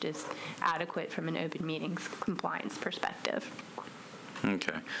published is adequate from an open meetings compliance perspective.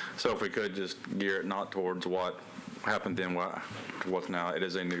 Okay. So if we could just gear it not towards what happened then, what's now. It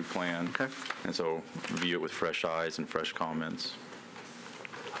is a new plan. Okay. And so view it with fresh eyes and fresh comments.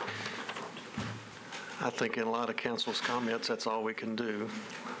 I think in a lot of council's comments, that's all we can do.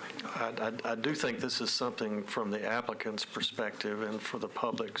 I do think this is something from the applicant's perspective and for the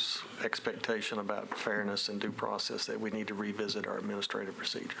public's expectation about fairness and due process that we need to revisit our administrative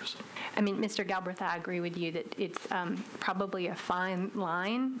procedures. I mean, Mr. Galbraith, I agree with you that it's probably a fine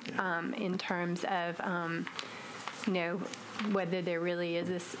line in terms of, whether there really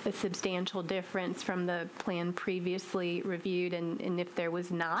is a substantial difference from the plan previously reviewed, and if there was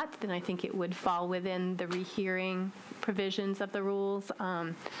not, then I think it would fall within the rehearing provisions of the rules.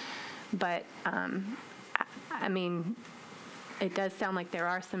 But I mean, it does sound like there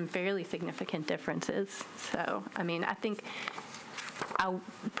are some fairly significant differences. So, I mean, I think I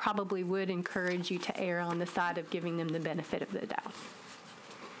probably would encourage you to err on the side of giving them the benefit of the doubt.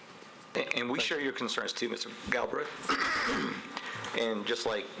 And we share your concerns too, Mr. Galbraith. And just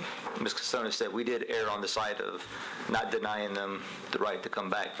like Ms. Cassona said, we did err on the side of not denying them the right to come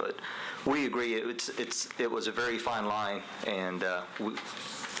back. But we agree it was a very fine line, and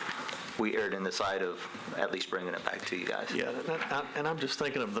we erred in the side of at least bringing it back to you guys. Yeah, and I'm just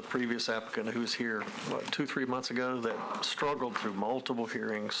thinking of the previous applicant who was here, 2-3 months ago, that struggled through multiple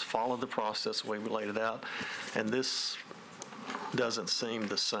hearings, followed the process the way we laid it out, and this doesn't seem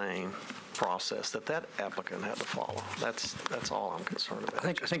the same process that applicant had to follow. That's all I'm concerned about.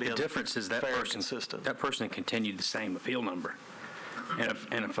 I think the difference is that person continued the same appeal number.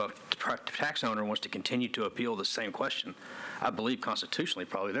 And if a tax owner wants to continue to appeal the same question, I believe constitutionally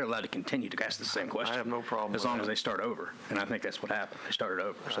probably they're allowed to continue to ask the same question. I have no problem as with long as that. they start over. And I think that's what happened. They started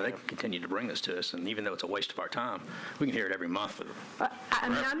over. So they can continue to bring this to us. And even though it's a waste of our time, we can hear it every month. I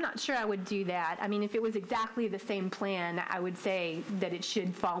mean, I'm not sure I would do that. I mean, if it was exactly the same plan, I would say that it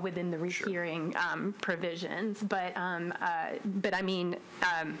should fall within the rehearing provisions. But I mean,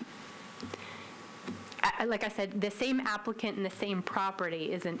 like I said, the same applicant and the same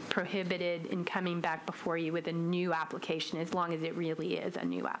property isn't prohibited in coming back before you with a new application as long as it really is a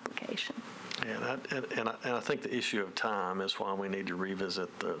new application. And I think the issue of time is why we need to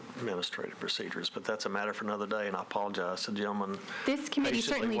revisit the administrative procedures, but that's a matter for another day, and I apologize to the gentleman. This committee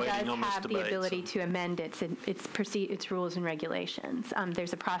certainly does have the debate, ability to amend its rules and regulations.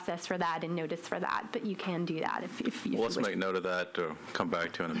 There's a process for that and notice for that, but you can do that if you Well, let's make note of that to come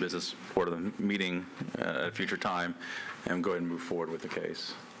back to in a business board of the meeting at a future time and go ahead and move forward with the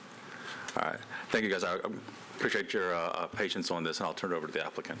case. All right. Thank you, guys. I appreciate your patience on this, and I'll turn it over to the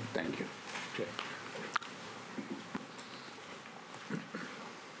applicant. Thank you. Okay.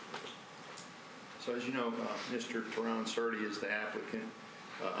 So as you know, Mr. Teron Surtee is the applicant.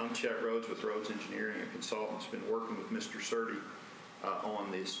 I'm Chet Rhodes with Rhodes Engineering, a consultant that's been working with Mr. Surtee on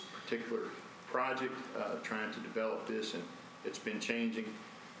this particular project, trying to develop this, and it's been changing.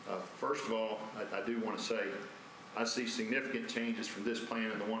 First of all, I do want to say I see significant changes from this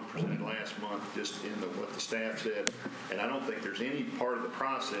plan and the one presented last month, just in what the staff said, and I don't think there's any part of the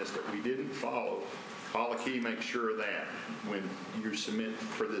process that we didn't follow. Paula Key makes sure of that when you submit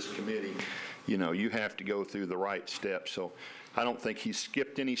for this committee. You know, you have to go through the right steps. So I don't think he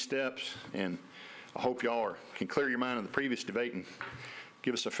skipped any steps, and I hope y'all can clear your mind in the previous debate and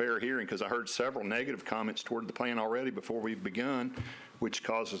give us a fair hearing, because I heard several negative comments toward the plan already before we've begun, which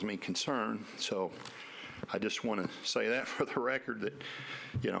causes me concern. So I just want to say that for the record, that,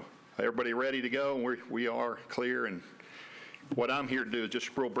 you know, everybody ready to go, and we are clear. And what I'm here to do is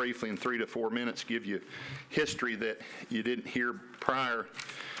just real briefly in 3 to 4 minutes give you history that you didn't hear prior,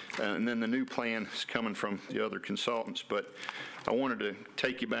 and then the new plan is coming from the other consultants. But I wanted to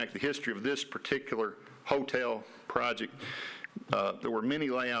take you back to the history of this particular hotel project. There were many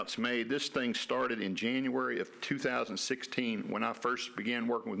layouts made. This thing started in January of 2016 when I first began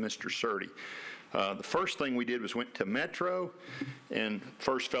working with Mr. Surtee. The first thing we did was went to Metro, and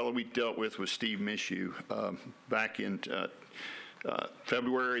first fellow we dealt with was Steve Mishu. Back in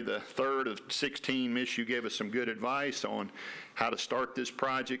February the 3rd of 16, Mishu gave us some good advice on how to start this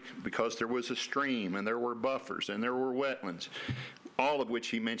project, because there was a stream and there were buffers and there were wetlands, all of which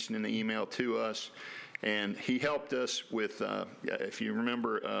he mentioned in the email to us. And he helped us with, if you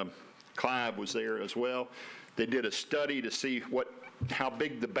remember, Clive was there as well. They did a study to see how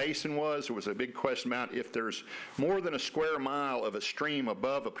big the basin was. There was a big question about if there's more than a square mile of a stream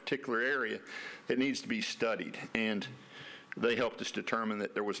above a particular area, it needs to be studied. And they helped us determine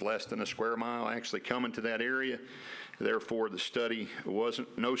that there was less than a square mile actually coming to that area. Therefore, the study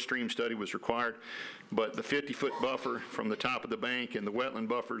no stream study was required. But the 50-foot buffer from the top of the bank and the wetland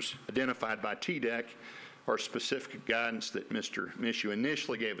buffers identified by TDEC are specific guidance that Mr. Mishu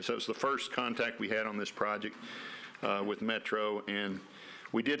initially gave us. That was the first contact we had on this project with Metro, and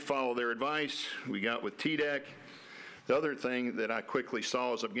we did follow their advice. We got with TDEC. The other thing that I quickly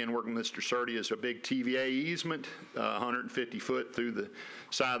saw as I began working with Mr. Surtee is a big TVA easement, 150 foot through the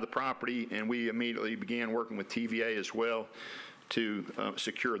side of the property, and we immediately began working with TVA as well to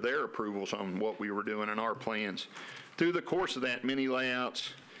secure their approvals on what we were doing in our plans. Through the course of that, many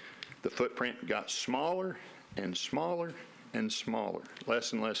layouts, the footprint got smaller and smaller and smaller,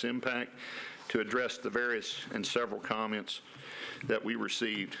 less and less impact, to address the various and several comments that we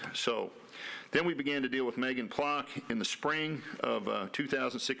received. So then we began to deal with Megan Plock in the spring of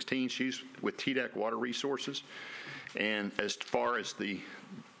 2016. She's with TDEC Water Resources. And as far as the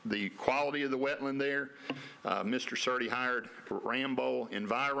quality of the wetland there, Mr. Surtee hired Rambo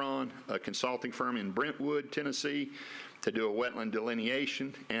Environ, a consulting firm in Brentwood, Tennessee, to do a wetland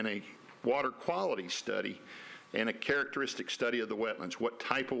delineation and a water quality study and a characteristic study of the wetlands. What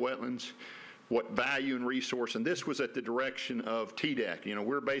type of wetlands, what value and resource, and this was at the direction of TDEC. You know,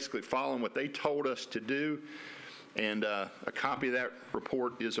 we're basically following what they told us to do, and a copy of that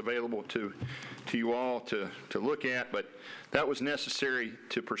report is available to you all to look at, but that was necessary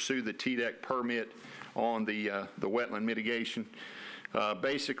to pursue the TDEC permit on the wetland mitigation.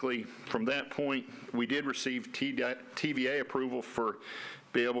 Basically, from that point, we did receive TVA approval for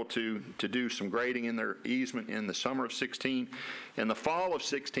be able to do some grading in their easement in the summer of 16. And the fall of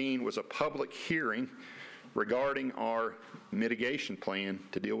 16 was a public hearing regarding our mitigation plan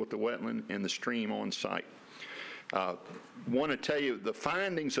to deal with the wetland and the stream on site. Want to tell you, the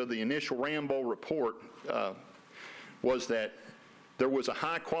findings of the initial Rambo report was that there was a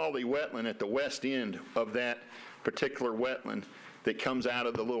high-quality wetland at the west end of that particular wetland that comes out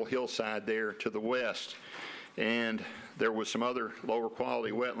of the little hillside there to the west. And there was some other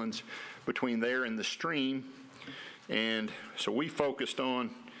lower-quality wetlands between there and the stream. And so we focused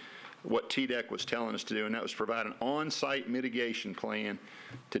on what TDEC was telling us to do, and that was provide an on-site mitigation plan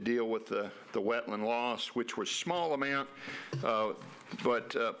to deal with the wetland loss, which was small amount, but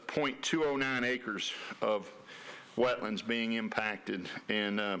 0.209 acres of wetlands being impacted,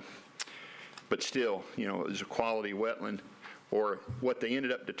 and but still, you know, it was a quality wetland, or what they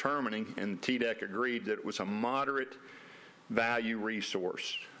ended up determining, and TDEC agreed that it was a moderate value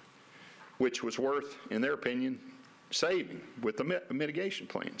resource, which was worth, in their opinion, saving with the mitigation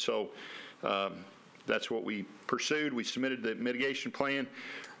plan. So that's what we pursued. We submitted the mitigation plan.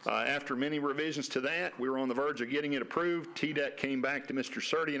 After many revisions to that, we were on the verge of getting it approved. TDEC came back to Mr.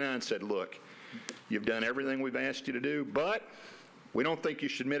 Surdy and I and said, look, you've done everything we've asked you to do, but we don't think you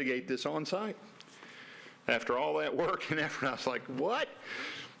should mitigate this on site. After all that work and effort, I was like, what?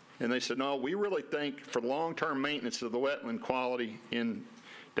 And they said, no, we really think for long-term maintenance of the wetland quality in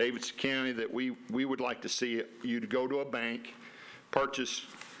Davidson County that we would like to see you to go to a bank, purchase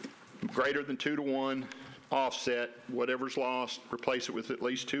greater than 2-to-1, offset whatever's lost, replace it with at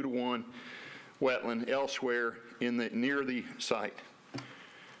least 2-to-1 wetland elsewhere near the site.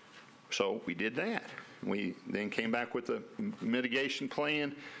 So we did that. We then came back with a mitigation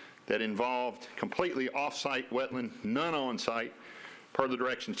plan that involved completely off-site wetland, none on-site, per the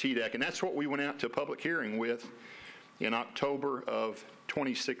direction of TDEC. And that's what we went out to a public hearing with in October of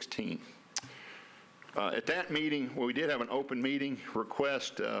 2016. At that meeting, well, we did have an open meeting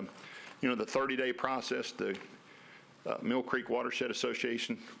request, the 30-day process. The Mill Creek Watershed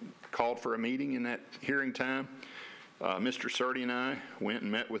Association called for a meeting in that hearing time. Mr. Surdy and I went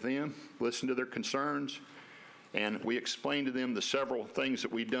and met with them, listened to their concerns, and we explained to them the several things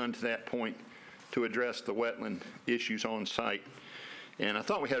that we'd done to that point to address the wetland issues on site. And I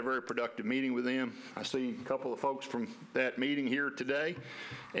thought we had a very productive meeting with them. I see a couple of folks from that meeting here today,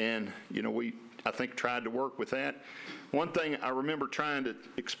 and we, I think, tried to work with that. One thing I remember trying to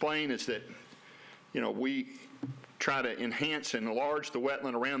explain is that, we try to enhance and enlarge the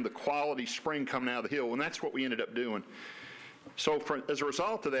wetland around the quality spring coming out of the hill, and that's what we ended up doing. So as a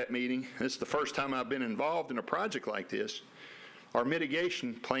result of that meeting, this is the first time I've been involved in a project like this, our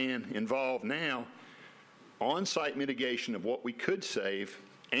mitigation plan involved now on-site mitigation of what we could save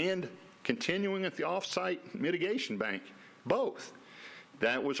and continuing at the off-site mitigation bank, both.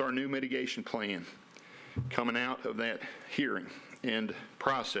 That was our new mitigation plan coming out of that hearing and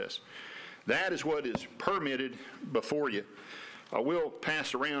process. That is what is permitted before you. I will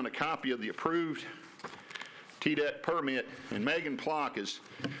pass around a copy of the approved TDEC permit, and Megan Plock is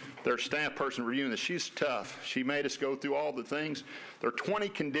their staff person reviewing this. She's tough. She made us go through all the things. There are 20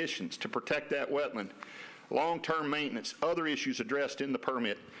 conditions to protect that wetland. Long-term maintenance, other issues addressed in the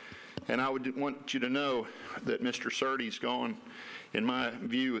permit. And I would want you to know that Mr. Surdy's gone, in my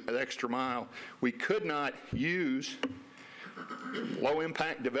view, an extra mile. We could not use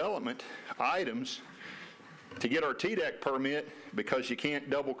low-impact development items to get our TDEC permit because you can't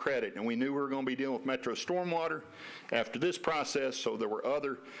double credit. And we knew we were going to be dealing with Metro Stormwater after this process, so there were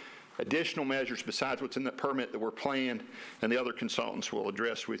other additional measures besides what's in the permit that were planned, and the other consultants will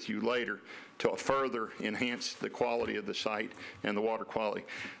address with you later to further enhance the quality of the site and the water quality.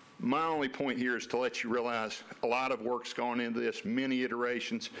 My only point here is to let you realize a lot of work's gone into this, many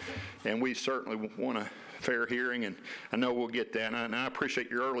iterations, and we certainly want a fair hearing, and I know we'll get that. And I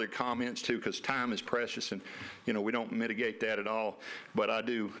appreciate your earlier comments too, because time is precious, and we don't mitigate that at all, but I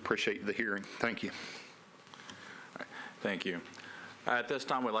do appreciate the hearing. Thank you. All right. Thank you. At this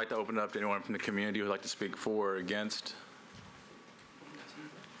time, we'd like to open it up to anyone from the community who would like to speak for or against.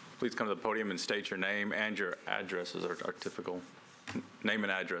 Please come to the podium and state your name and your address as our typical name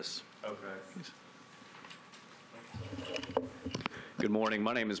and address. Okay. Good morning.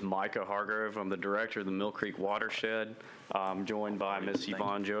 My name is Micah Hargrove. I'm the director of the Mill Creek Watershed. I'm joined by Ms.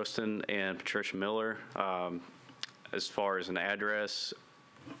 Yvonne Jostin and Patricia Miller. As far as an address,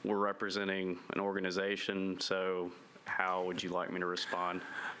 we're representing an organization, so how would you like me to respond?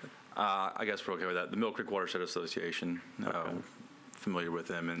 I guess we're okay with that. The Mill Creek Watershed Association, familiar with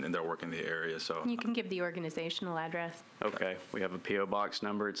them, and they're working in the area. So You can give the organizational address. Okay. We have a P.O. box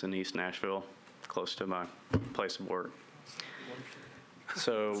number. It's in East Nashville, close to my place of work.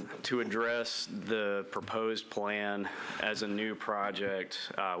 So to address the proposed plan as a new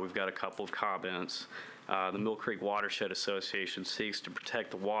project, we've got a couple of comments. The Mill Creek Watershed Association seeks to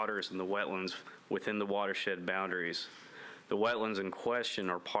protect the waters and the wetlands within the watershed boundaries. The wetlands in question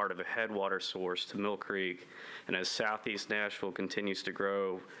are part of a headwater source to Mill Creek, and as Southeast Nashville continues to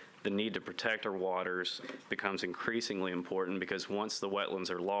grow, the need to protect our waters becomes increasingly important because once the wetlands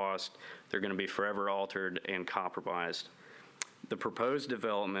are lost, they're going to be forever altered and compromised. The proposed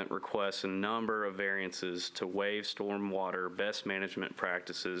development requests a number of variances to waive stormwater best management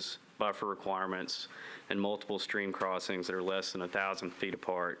practices, buffer requirements, and multiple stream crossings that are less than 1,000 feet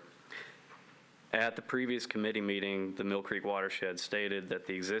apart. At the previous committee meeting, the Mill Creek Watershed stated that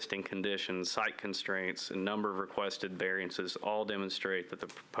the existing conditions, site constraints, and number of requested variances all demonstrate that the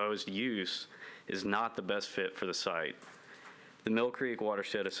proposed use is not the best fit for the site. The Mill Creek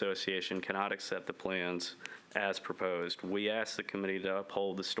Watershed Association cannot accept the plans as proposed. We ask the committee to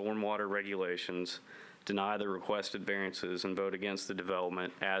uphold the stormwater regulations, deny the requested variances, and vote against the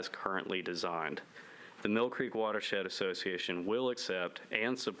development as currently designed. The Mill Creek Watershed Association will accept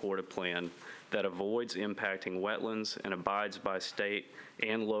and support a plan that avoids impacting wetlands and abides by state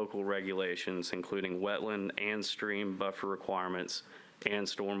and local regulations, including wetland and stream buffer requirements and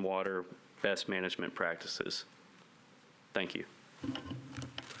stormwater best management practices. Thank you.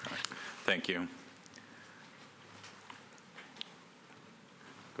 Thank you.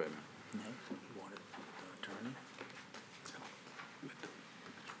 Go ahead, ma'am.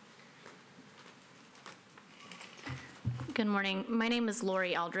 Good morning. My name is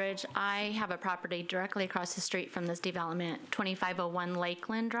Lori Eldridge. I have a property directly across the street from this development, 2501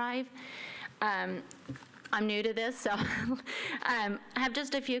 Lakeland Drive. I'm new to this, so I have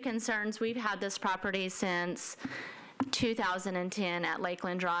just a few concerns. We've had this property since 2010 at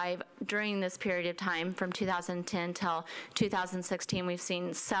Lakeland Drive. During this period of time, from 2010 till 2016, we've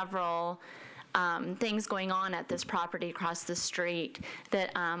seen several things going on at this property across the street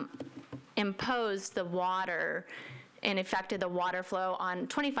that imposed the water and affected the water flow on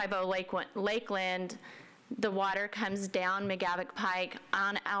 250 Lakeland. The water comes down McGavock Pike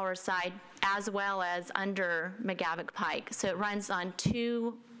on our side as well as under McGavock Pike. So it runs on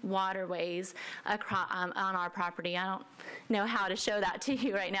two waterways across, on our property. I don't know how to show that to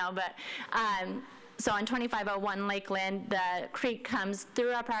you right now, but so on 2501 Lakeland, the creek comes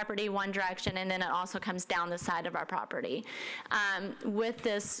through our property one direction, and then it also comes down the side of our property. With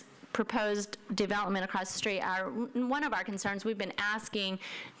this proposed development across the street, one of our concerns, we've been asking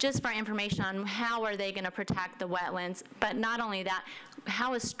just for information on how are they going to protect the wetlands, but not only that,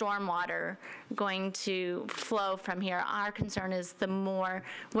 how is stormwater going to flow from here? Our concern is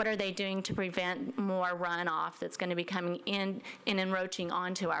what are they doing to prevent more runoff that's going to be coming in and encroaching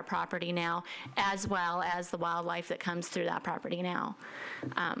onto our property now, as well as the wildlife that comes through that property now.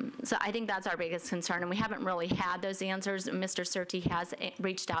 So I think that's our biggest concern, and we haven't really had those answers. Mr. Surtees has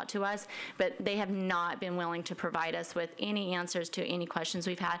reached out to us, but they have not been willing to provide us with any answers to any questions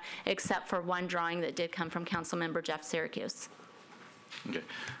we've had, except for one drawing that did come from Councilmember Jeff Syracuse. Okay,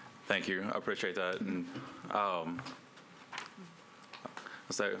 thank you. I appreciate that. And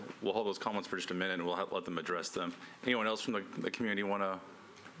so we'll hold those comments for just a minute, and we'll let them address them. Anyone else from the community want to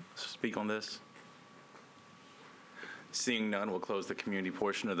speak on this? Seeing none, we'll close the community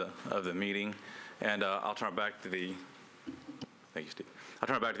portion of the meeting, and I'll turn it back to the. Thank you, Steve. I'll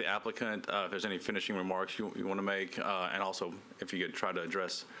turn it back to the applicant if there's any finishing remarks you want to make, and also if you could try to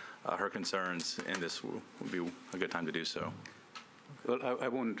address her concerns, and this would be a good time to do so. Well, I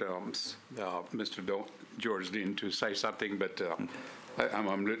want Mr. George Dean to say something, but I'm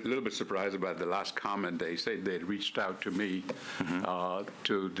a little bit surprised about the last comment. They said they reached out to me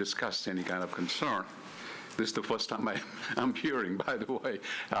to discuss any kind of concern. This is the first time I'm hearing, by the way.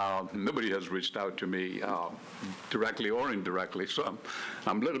 Nobody has reached out to me directly or indirectly, so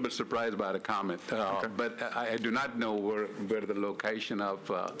I'm a little bit surprised by the comment. But I do not know where the location of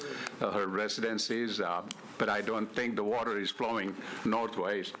her residence is, but I don't think the water is flowing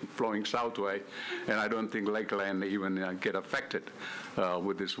northway, it's flowing southway, and I don't think Lakeland even get affected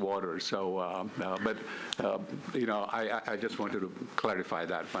with this water. So, I just wanted to clarify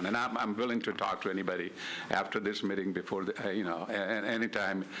that one. And I'm willing to talk to anybody after this meeting, before, and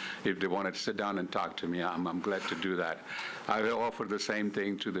anytime if they want to sit down and talk to me, I'm glad to do that. I will offer the same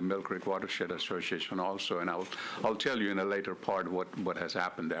thing to the Mill Creek Watershed Association also, and I'll tell you in a later part what has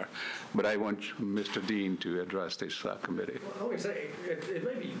happened there. But I want Mr. Dean to address this committee. Well, let me say, it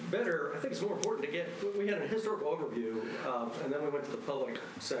may be better, I think it's more important to we had a historical overview, and then we went to the public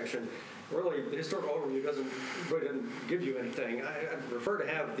section. Really, the historical overview doesn't give you anything. I prefer to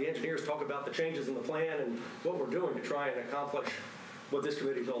have the engineers talk about the changes in the plan and what we're doing to try and accomplish what this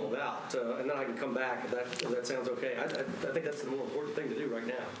committee is all about, and then I can come back if that sounds okay. I think that's the more important thing to do right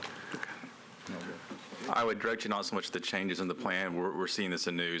now. I would direct you not so much the changes in the plan. We're seeing this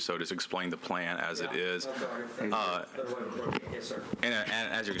in news, so just explain the plan as it is. I'm sorry. Yes, sir. And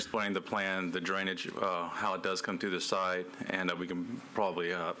as you're explaining the plan, the drainage, how it does come through the site, and we can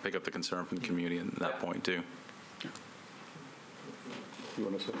probably pick up the concern from the community at that point too. You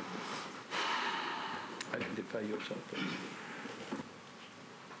want to say? Identify yourself, please.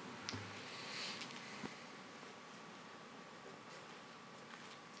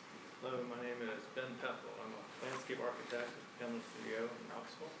 Hello, my name is Ben Peffel. I'm a landscape architect at the Penland Studio in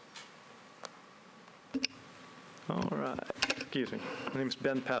Knoxville. All right. Excuse me. My name is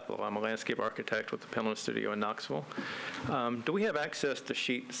Ben Peffel. I'm a landscape architect with the Penland Studio in Knoxville. Do we have access to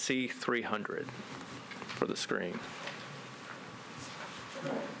sheet C300 for the screen?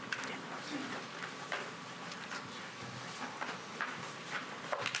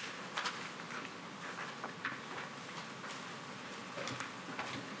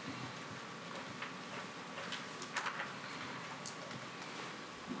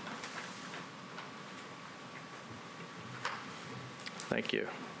 Thank you.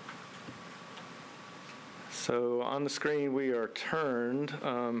 So on the screen we are turned,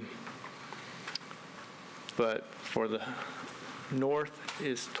 but for the north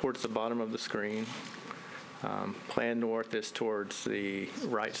is towards the bottom of the screen. Plan north is towards the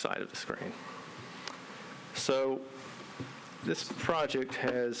right side of the screen. So this project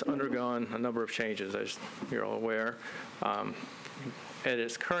has undergone a number of changes, as you're all aware. At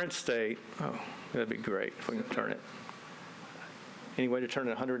its current state, that'd be great if we can turn it. Any way to turn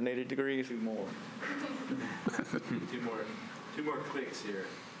it 180 degrees? Two more. Two more clicks here.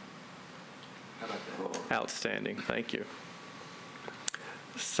 How about that? Outstanding, thank you.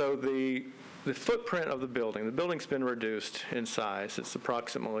 So the footprint of the building's been reduced in size. It's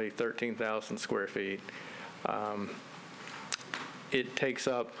approximately 13,000 square feet. It takes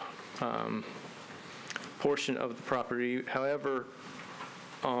up a portion of the property. However,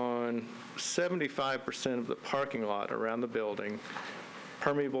 on 75% of the parking lot around the building,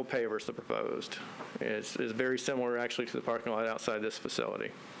 permeable pavers are proposed. It's very similar actually to the parking lot outside this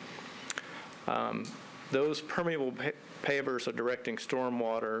facility. Those permeable pavers are directing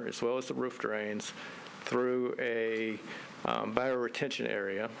stormwater as well as the roof drains through a bioretention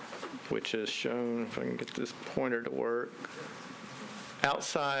area, which is shown, if I can get this pointer to work,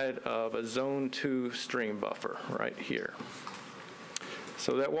 outside of a Zone 2 stream buffer right here.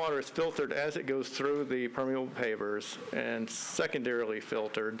 So that water is filtered as it goes through the permeable pavers and secondarily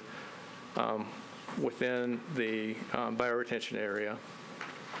filtered within the bioretention area.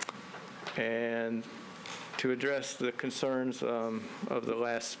 And to address the concerns of the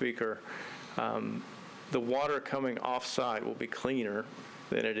last speaker, the water coming off-site will be cleaner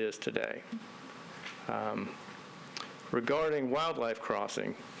than it is today. Regarding wildlife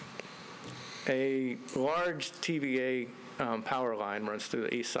crossing, a large TVA power line runs through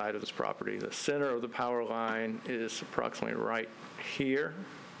the east side of this property. The center of the power line is approximately right here.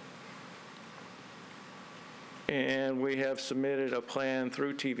 And we have submitted a plan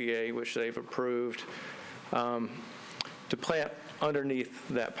through TVA, which they've approved, to plant underneath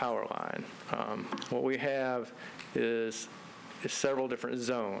that power line. What we have is several different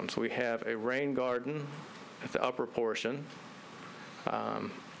zones. We have a rain garden at the upper portion.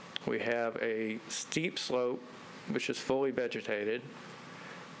 We have a steep slope, which is fully vegetated,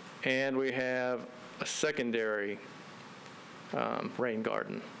 and we have a secondary rain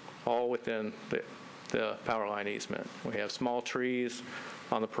garden, all within the power line easement. We have small trees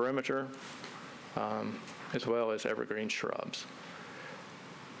on the perimeter, as well as evergreen shrubs.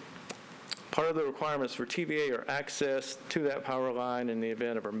 Part of the requirements for TVA are access to that power line in the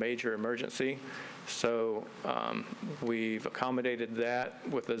event of a major emergency. So we've accommodated that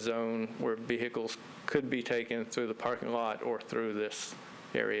with a zone where vehicles could be taken through the parking lot or through this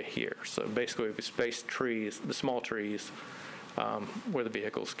area here. So basically we've spaced trees, the small trees, where the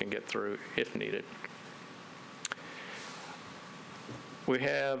vehicles can get through if needed. We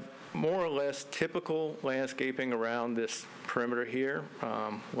have more or less typical landscaping around this perimeter here.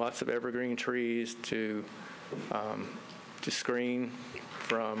 Lots of evergreen trees to screen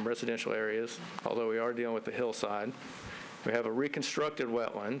from residential areas, although we are dealing with the hillside. We have a reconstructed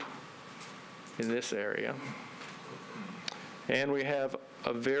wetland in this area. And we have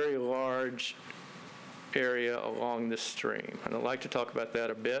a very large area along this stream. And I'd like to talk about that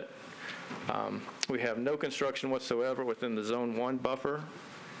a bit. We have no construction whatsoever within the Zone 1 buffer.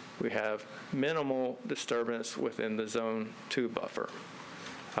 We have minimal disturbance within the Zone 2 buffer.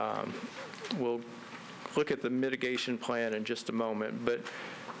 We'll look at the mitigation plan in just a moment, but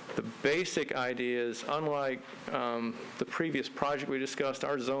the basic idea is, unlike the previous project we discussed,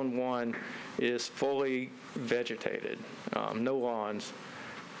 our Zone 1 is fully vegetated, no lawns.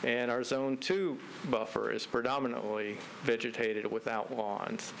 And our Zone 2 buffer is predominantly vegetated without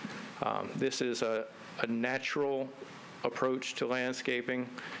lawns. This is a natural approach to landscaping.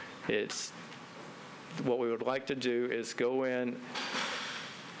 It's what we would like to do is go in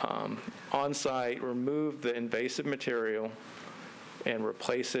on-site, remove the invasive material, and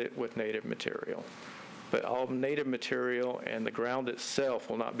replace it with native material. But all native material and the ground itself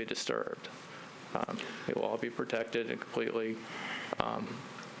will not be disturbed. It will all be protected and completely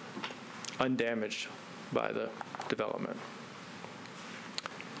undamaged by the development.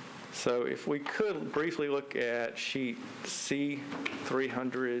 So if we could briefly look at sheet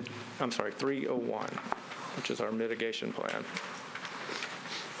C301, which is our mitigation plan.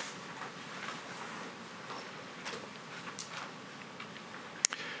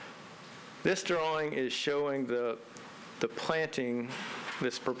 This drawing is showing the planting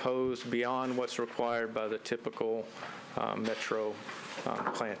that's proposed beyond what's required by the typical metro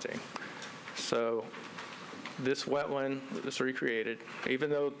planting. So this wetland that's recreated, even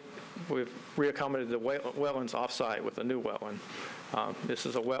though we've reaccommodated the wetlands off-site with a new wetland, this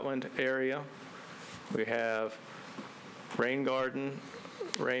is a wetland area. We have rain garden,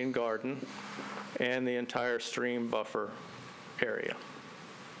 and the entire stream buffer area.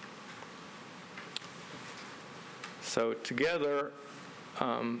 So together,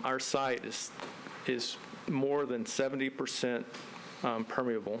 our site is more than 70%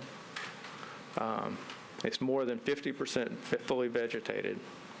 permeable. It's more than 50% fully vegetated,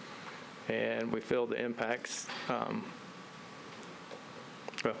 and we feel the impacts.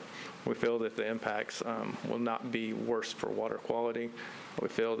 We feel that the impacts will not be worse for water quality. We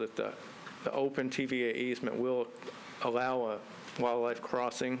feel that the open TVA easement will allow a wildlife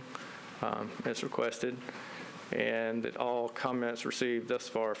crossing as requested, and that all comments received thus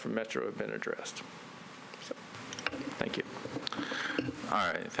far from Metro have been addressed. So, thank you. All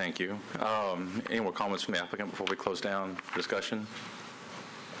right, thank you. Any more comments from the applicant before we close down discussion?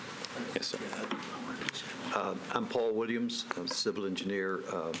 Yes, sir. I'm Paul Williams. I'm a civil engineer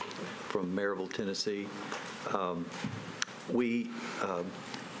from Maryville, Tennessee. We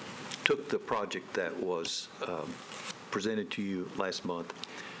took the project that was presented to you last month.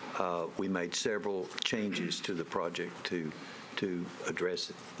 We made several changes to the project to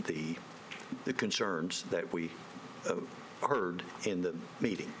address the concerns that we heard in the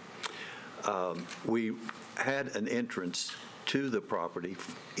meeting. We had an entrance to the property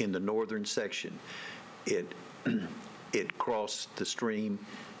in the northern section. It crossed the stream,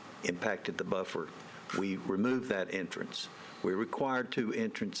 impacted the buffer. We removed that entrance. We required 2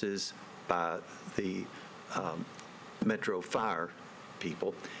 entrances by the Metro Fire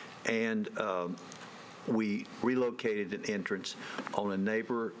people, and we relocated an entrance on a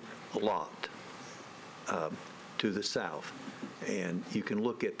neighbor lot to the south. And you can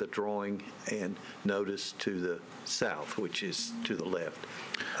look at the drawing and notice to the south, which is to the left,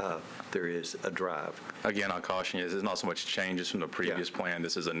 there is a drive. Again, I'll caution you, this is not so much changes from the previous plan.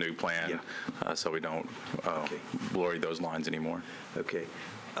 This is a new plan, so we don't blurry those lines anymore. Okay.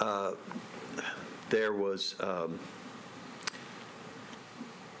 There was,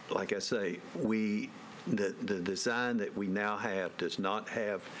 like I say, the design that we now have does not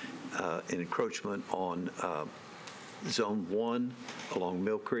have an encroachment on Zone 1 along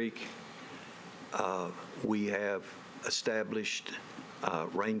Mill Creek. We have established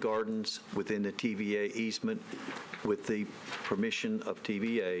rain gardens within the TVA easement with the permission of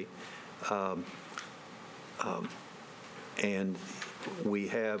TVA. And we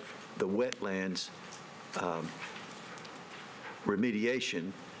have the wetlands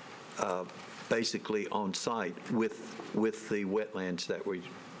remediation basically on site with the wetlands that we,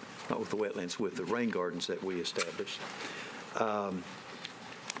 not with the wetlands, with the rain gardens that we established.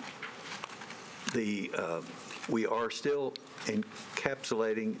 We are still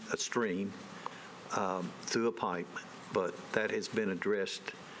encapsulating a stream through a pipe, but that has been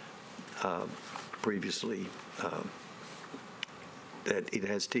addressed previously. That it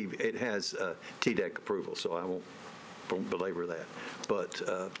has TDEC approval, so I won't belabor that. But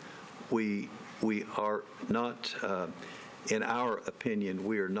we are not, in our opinion,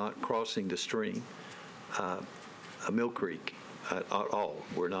 we are not crossing the stream, Mill Creek at all.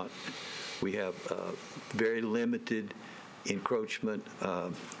 We're not. We have very limited encroachment.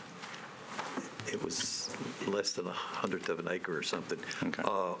 It was less than 1/100 of an acre or something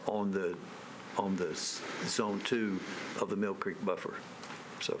on the Zone 2 of the Mill Creek buffer.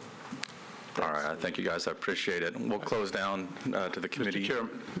 So. All right, thank you, guys. I appreciate it. We'll close down to the committee. Mr.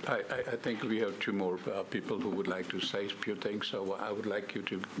 Chairman, I think we have two more people who would like to say a few things, so I would like you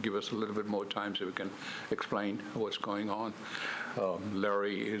to give us a little bit more time so we can explain what's going on.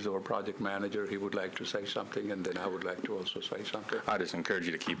 Larry is our project manager. He would like to say something, and then I would like to also say something. I just encourage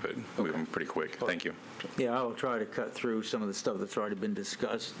you to keep it moving pretty quick. Thank you. Yeah, I will try to cut through some of the stuff that's already been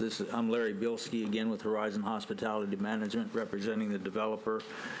discussed. I'm Larry Bielski, again with Horizon Hospitality Management, representing the developer.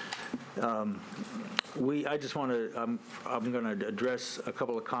 I just want to, I'm going to address a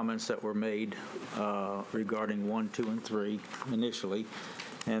couple of comments that were made regarding 1, 2, and 3 initially.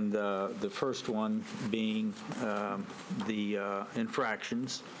 And the first one being the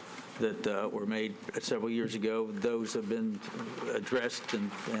infractions that were made several years ago. Those have been addressed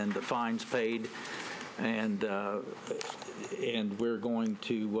and the fines paid. And we're going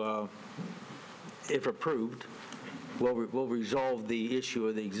to, if approved, we'll resolve the issue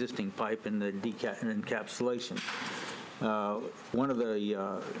of the existing pipe and the encapsulation. One of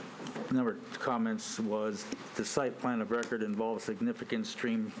the number of comments was the site plan of record involves significant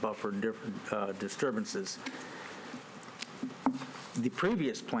stream buffer disturbances. The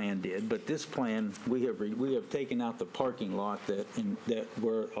previous plan did, but this plan, we have taken out the parking lot that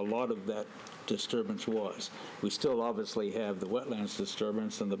where a lot of that disturbance was. We still obviously have the wetlands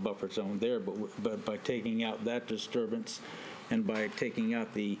disturbance and the buffer zone there, but by taking out that disturbance and by taking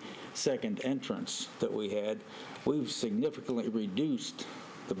out the second entrance that we had, we've significantly reduced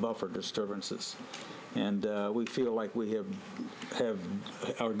the buffer disturbances. And we feel like we are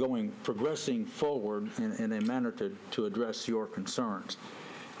progressing forward in a manner to address your concerns.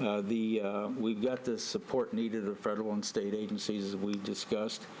 We've got the support needed of federal and state agencies, as we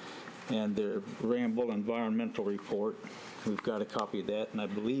discussed, and the Ramble environmental report. We've got a copy of that, and I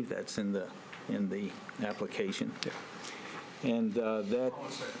believe that's in the application. Yeah. And that.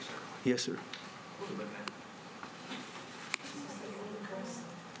 Yes, sir.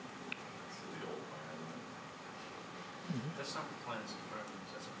 That's not the plans in front of us.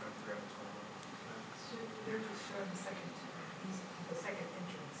 That's in front of the ground. They're just showing the second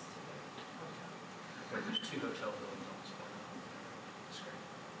entrance to the hotel. There's 2 hotel buildings on this plan. That's great.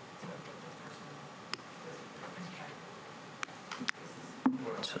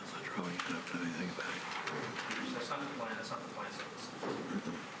 So the drawing, I don't know anything about it. That's not the plan. That's not the plan.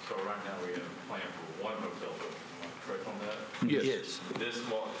 So right now we have a plan for 1 hotel building. Am I correct on that? Yes. This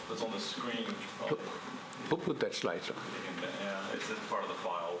one that's on the screen. Put that slide on. Yeah, it's part of the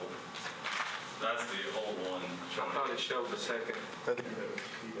file. That's the old one. I thought it showed the second.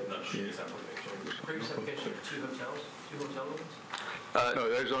 Previous application, 2 hotels? 2 hotel buildings? No,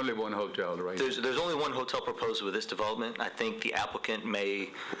 there's only 1 hotel, right? There's only 1 hotel proposed with this development. I think the applicant may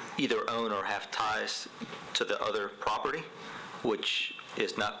either own or have ties to the other property, which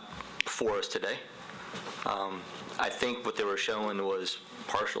is not before us today. I think what they were showing was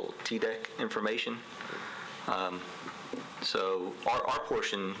partial T-deck information. So our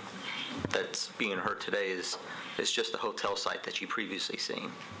portion that's being heard today is just the hotel site that you previously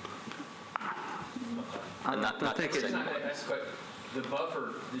seen. The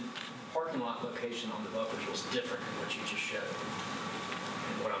buffer, the parking lot location on the buffers was different than what you just showed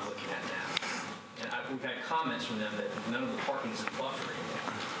and what I'm looking at now. And we've had comments from them that none of the parking is in the buffer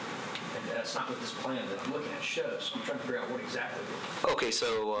anymore. And that's not what this plan that I'm looking at shows. So I'm trying to figure out what exactly. Okay,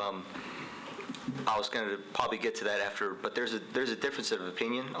 so I was going to probably get to that after, but there's a difference of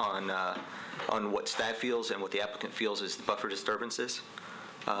opinion on what staff feels and what the applicant feels is the buffer disturbances.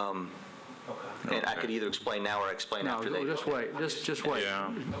 And I could either explain now or explain after they. No, just wait. Just wait.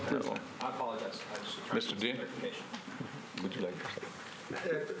 Yeah. Okay. I apologize. Mr. Dean, would you like to say?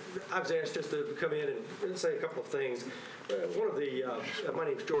 I was asked just to come in and say a couple of things. One of the, my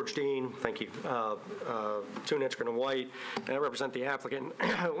name's George Dean, thank you, Tune Inchkin and White, and I represent the applicant.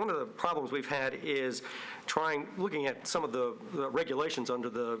 One of the problems we've had is looking at some of the regulations under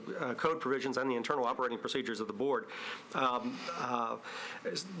the code provisions and the internal operating procedures of the board.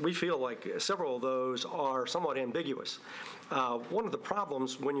 We feel like several of those are somewhat ambiguous. One of the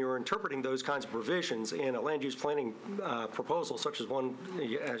problems when you're interpreting those kinds of provisions in a land use planning proposal, such as one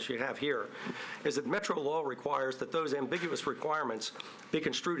as you have here, is that Metro law requires that those ambiguous requirements be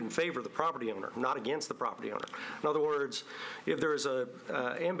construed in favor of the property owner, not against the property owner. In other words, if there is a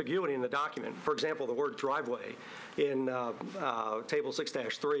ambiguity in the document, for example, the word driveway in Table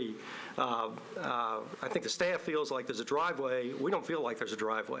 6-3. I think the staff feels like there's a driveway. We don't feel like there's a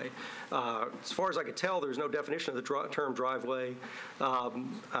driveway. As far as I could tell, there's no definition of the term driveway. There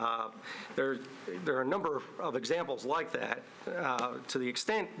are a number of examples like that. To the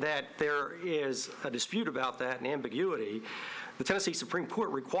extent that there is a dispute about that and ambiguity, the Tennessee Supreme Court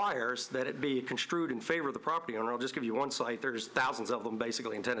requires that it be construed in favor of the property owner. I'll just give you one site. There's thousands of them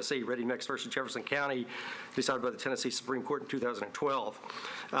basically in Tennessee. Ready Mix versus Jefferson County, decided by the Tennessee Supreme Court in 2012.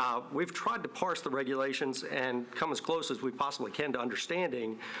 We've tried to parse the regulations and come as close as we possibly can to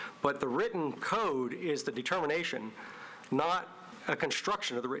understanding, but the written code is the determination, not a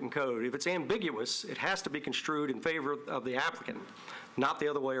construction of the written code. If it's ambiguous, it has to be construed in favor of the applicant, not the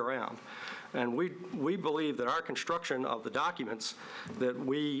other way around. And we believe that our construction of the documents, that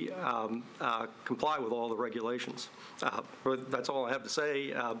we comply with all the regulations. But that's all I have to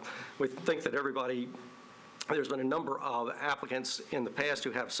say. We think that there's been a number of applicants in the past who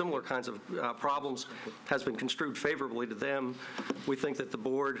have similar kinds of problems, has been construed favorably to them. We think that the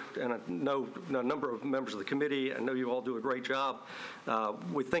board, and I know a number of members of the committee, I know you all do a great job.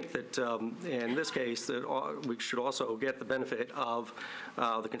 We think that in this case that we should also get the benefit of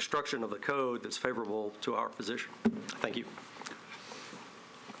the construction of the code that's favorable to our position. Thank you.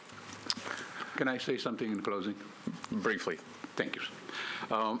 Can I say something in closing? Briefly. Thank you.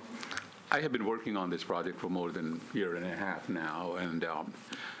 I have been working on this project for more than a year and a half now, and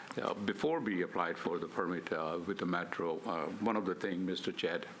before we applied for the permit with the Metro, one of the things Mr.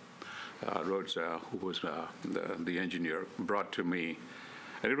 Chad Rhodes, who was the engineer, brought to me,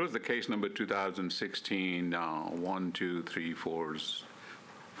 and it was the case number 2016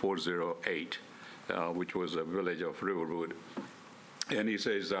 1234408, which was a village of Riverwood, and he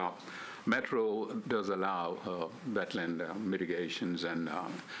says, Metro does allow wetland mitigations, and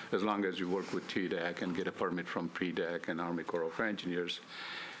as long as you work with TDEC and get a permit from PDEC and Army Corps of Engineers,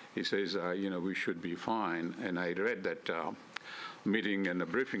 he says, we should be fine. And I read that meeting and the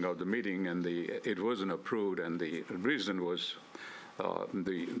briefing of the meeting, and it wasn't approved, and the reason was,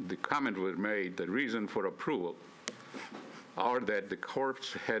 the comment was made, the reason for approval or that the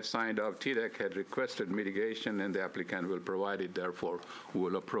courts had signed off, TDEC had requested mitigation, and the applicant will provide it, therefore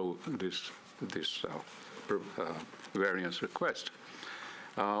will approve this variance request.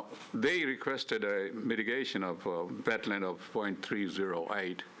 They requested a mitigation of wetland of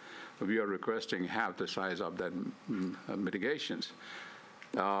 0.308. We are requesting half the size of that mitigations.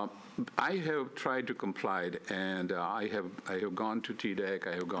 I have tried to comply, and I have gone to TDEC,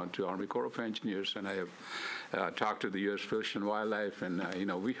 I have gone to Army Corps of Engineers, and I have talked to the U.S. Fish and Wildlife, and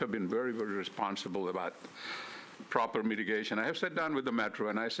we have been very, very responsible about proper mitigation. I have sat down with the Metro,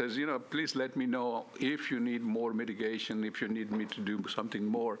 and I says, please let me know if you need more mitigation, if you need me to do something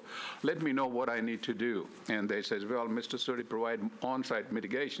more, let me know what I need to do. And they says, well, Mr. Suri, provide on-site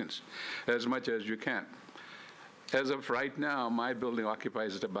mitigations as much as you can. As of right now, my building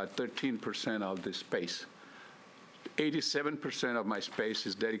occupies about 13% of the space. 87% of my space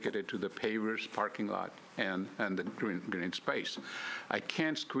is dedicated to the pavers, parking lot, and the green space. I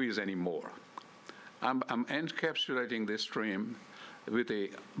can't squeeze any more. I'm encapsulating this stream with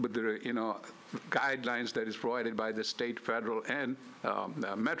the guidelines that is provided by the state, federal, and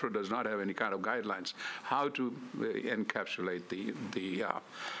Metro does not have any kind of guidelines how to encapsulate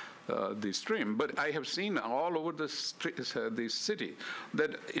the stream. But I have seen all over the city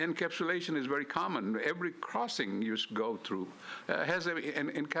that encapsulation is very common. Every crossing you go through has an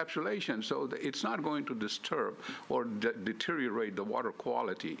encapsulation, so it's not going to disturb or deteriorate the water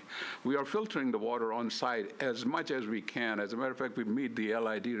quality. We are filtering the water on site as much as we can. As a matter of fact, we meet the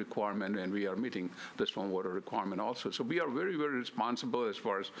LID requirement, and we are meeting the stormwater requirement also. So we are very, very responsible as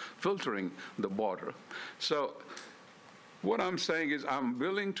far as filtering the water. So what I'm saying is I'm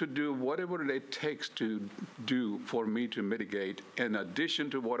willing to do whatever it takes to do for me to mitigate in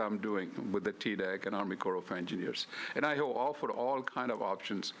addition to what I'm doing with the TDEC and Army Corps of Engineers. And I have offered all kind of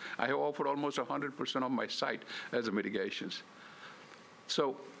options. I have offered almost 100% of my site as a mitigations.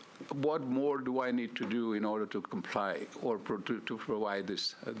 So what more do I need to do in order to comply or to provide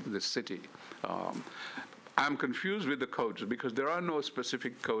this city? I'm confused with the codes because there are no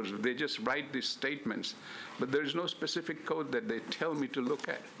specific codes. They just write these statements, but there's no specific code that they tell me to look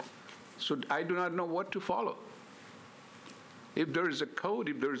at. So I do not know what to follow. If there is a code,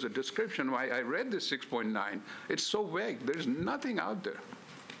 if there is a description, I read this 6.9, it's so vague. There's nothing out there.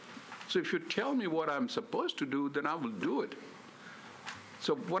 So if you tell me what I'm supposed to do, then I will do it.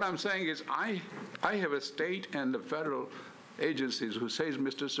 So what I'm saying is I have a state and the federal agencies who says,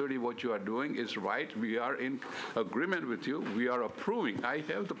 Mr. Suri, what you are doing is right. We are in agreement with you. We are approving. I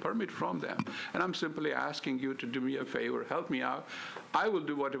have the permit from them. And I'm simply asking you to do me a favor, help me out. I will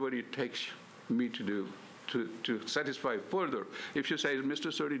do whatever it takes me to do to satisfy further. If you say, Mr.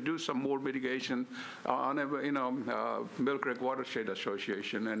 Suri, do some more mitigation on Mill Creek Watershed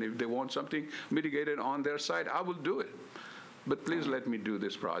Association, and if they want something mitigated on their side, I will do it. But please let me do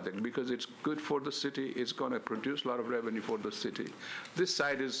this project because it's good for the city. It's going to produce a lot of revenue for the city. This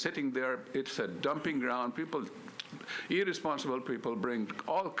site is sitting there. It's a dumping ground. People, irresponsible people, bring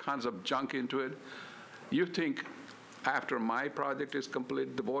all kinds of junk into it. You think after my project is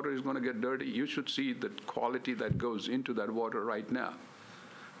complete, the water is going to get dirty? You should see the quality that goes into that water right now.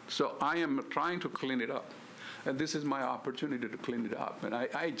 So I am trying to clean it up. And this is my opportunity to clean it up. And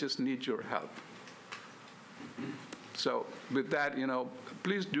I just need your help. So with that,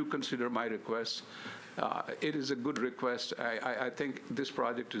 please do consider my request. It is a good request. I think this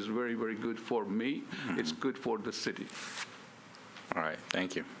project is very, very good for me. It's good for the city. All right,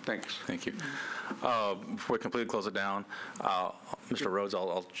 thank you. Thanks. Thank you. Before we completely close it down, Mr. Rhodes,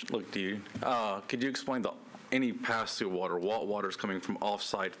 I'll look to you. Could you explain any pass-through water, what water is coming from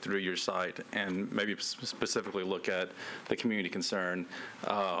off-site through your site, and maybe specifically look at the community concern?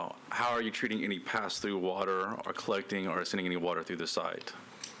 How are you treating any pass-through water or collecting or sending any water through the site?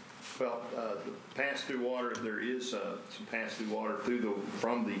 Well, the pass-through water, there is some pass-through water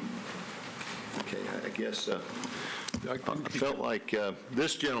I guess I felt like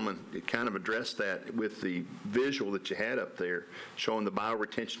this gentleman kind of addressed that with the visual that you had up there showing the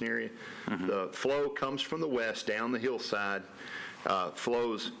bioretention area. The flow comes from the west down the hillside,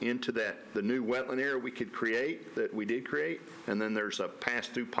 flows into the new wetland area we did create, and then there's a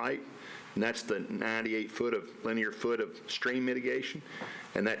pass-through pipe, and that's the 98 linear foot of stream mitigation,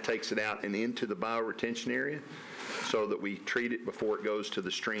 and that takes it out and into the bioretention area so that we treat it before it goes to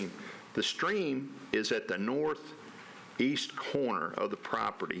the stream. The stream is at the northeast corner of the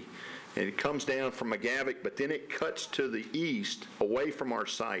property, and it comes down from McGavick, but then it cuts to the east away from our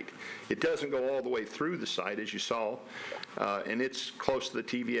site. It doesn't go all the way through the site, as you saw, and it's close to the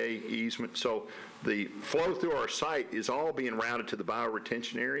TVA easement. So the flow through our site is all being routed to the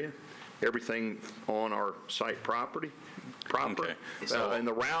bioretention area, everything on our site property. Okay. And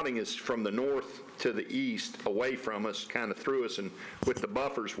the routing is from the north to the east, away from us, kind of through us, and with the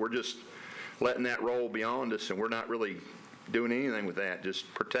buffers, we're just letting that roll beyond us, and we're not really doing anything with that,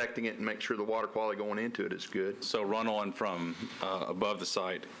 just protecting it and make sure the water quality going into it is good. So run-on from above the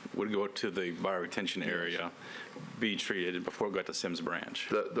site would go to the bioretention area, be treated before it got to Sims Branch.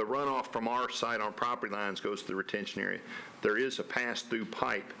 The runoff from our site on property lines goes to the retention area. There is a pass-through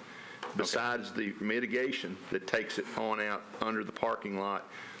pipe besides the mitigation that takes it on out under the parking lot,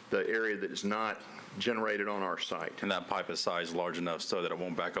 the area that is not generated on our site. And that pipe is sized large enough so that it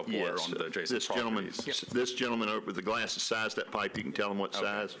won't back up water onto the adjacent properties? This gentleman over with the glasses sized that pipe. You can tell him what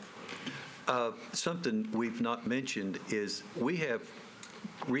size. Something we've not mentioned is we have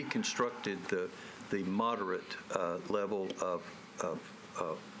reconstructed the moderate level of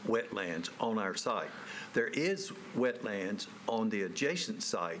wetlands on our site. There is wetlands on the adjacent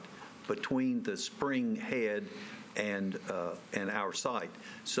site between the spring head and our site.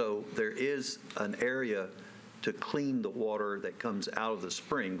 So there is an area to clean the water that comes out of the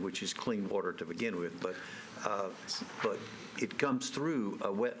spring, which is clean water to begin with, but it comes through a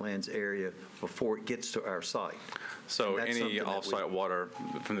wetlands area before it gets to our site. So any off-site water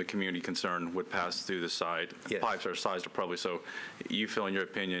from the community concern would pass through the site. Yes. Pipes are sized appropriately, so you feel, in your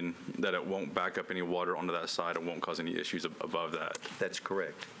opinion, that it won't back up any water onto that side, it won't cause any issues above that? That's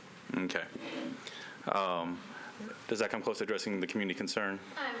correct. Okay. Does that come close to addressing the community concern?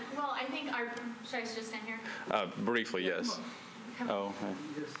 Well, I think should I just stand here? Briefly, yes. Oh,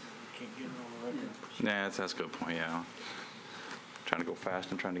 nah, that's a good point, yeah. Trying to go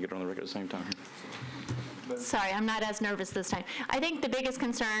fast and trying to get it on the record at the same time. Sorry, I'm not as nervous this time. I think the biggest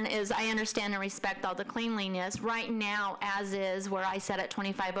concern is I understand and respect all the cleanliness. Right now, as is, where I sat at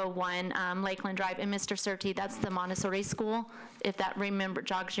 2501 Lakeland Drive, and Mr. Surtees, that's the Montessori school, if that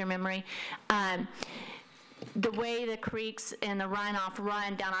jogs your memory. The way the creeks and the runoff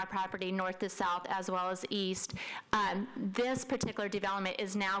run down our property north to south as well as east, this particular development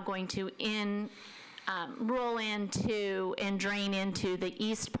is now going to roll into and drain into the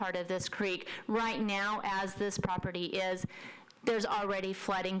east part of this creek. Right now, as this property is, there's already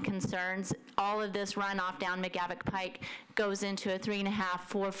flooding concerns. All of this runoff down McGavick Pike goes into a 3.5,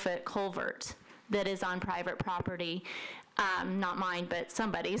 4 foot culvert that is on private property, not mine, but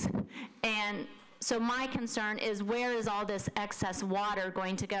somebody's. And So my concern is, where is all this excess water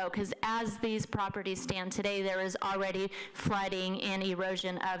going to go? Because as these properties stand today, there is already flooding and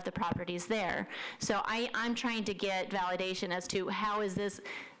erosion of the properties there. So I'm trying to get validation as to how is this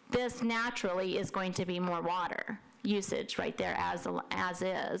naturally is going to be more water usage right there as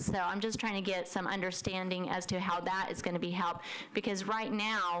is. So I'm just trying to get some understanding as to how that is going to be helped, because right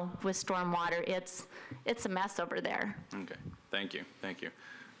now with stormwater, it's a mess over there. Okay, thank you.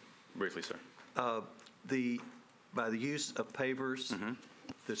 Briefly, sir. By the use of pavers,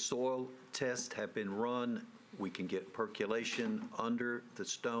 the soil tests have been run. We can get percolation under the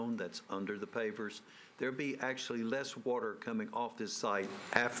stone that's under the pavers. There'll be actually less water coming off this site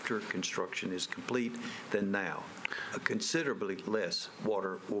after construction is complete than now. Considerably less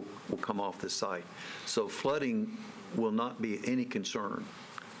water will come off the site. So flooding will not be any concern.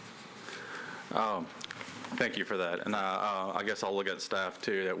 Thank you for that. And I guess I'll look at staff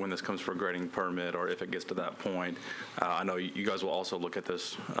too, that when this comes for a grading permit, or if it gets to that point, I know you guys will also look at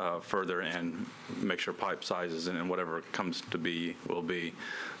this further and make sure pipe sizes and whatever comes to be will be.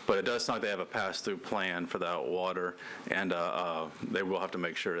 But it does sound like they have a pass-through plan for that water, and they will have to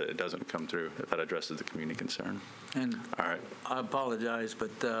make sure that it doesn't come through if that addresses the community concern. And all right, I apologize, but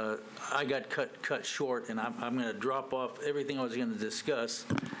I got cut short, and I'm going to drop off everything I was going to discuss,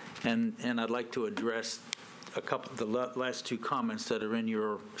 and I'd like to address the last two comments that are in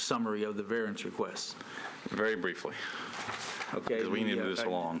your summary of the variance requests. Very briefly. Okay. Because we need to move this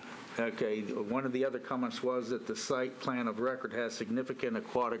along. Okay, one of the other comments was that the site plan of record has significant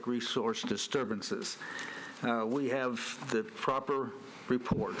aquatic resource disturbances. We have the proper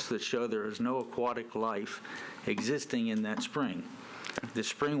reports that show there is no aquatic life existing in that spring. The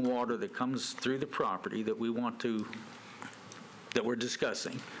spring water that comes through the property that we're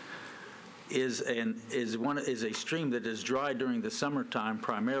discussing is a stream that is dry during the summertime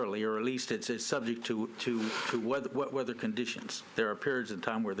primarily, or at least it's subject to wet weather conditions. There are periods of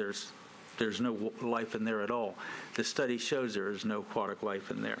time where there's no life in there at all. The study shows there is no aquatic life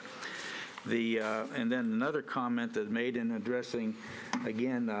in there. And then another comment that made in addressing,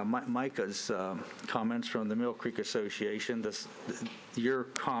 again, Micah's comments from the Mill Creek Association. Your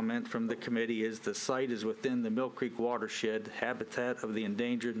comment from the committee is the site is within the Mill Creek watershed, habitat of the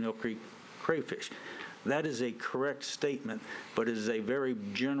endangered Mill Creek crayfish. That is a correct statement, but it is a very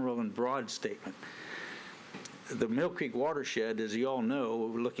general and broad statement. The Mill Creek watershed, as you all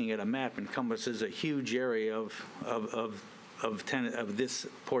know, looking at a map, encompasses a huge area of this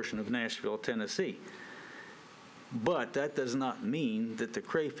portion of Nashville, Tennessee. But that does not mean that the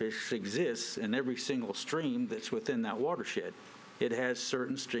crayfish exists in every single stream that's within that watershed. It has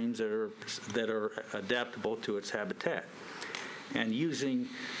certain streams that are adaptable to its habitat. And using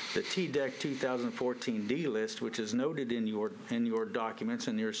the TDEC 2014 D list, which is noted in your documents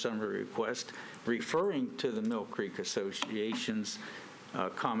and your summary request, referring to the Mill Creek Association's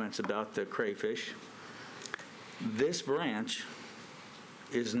comments about the crayfish, this branch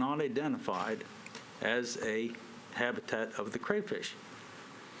is not identified as a habitat of the crayfish.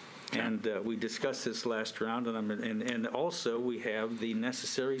 And we discussed this last round, and also we have the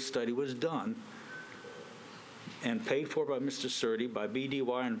necessary study was done and paid for by Mr. Surdy, by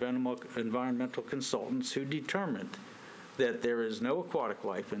BDY Environmental Consultants, who determined that there is no aquatic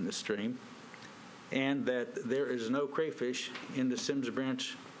life in the stream and that there is no crayfish in the Sims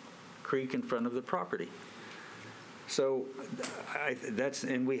Branch Creek in front of the property. So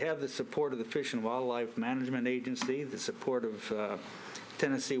and we have the support of the Fish and Wildlife Management Agency, the support of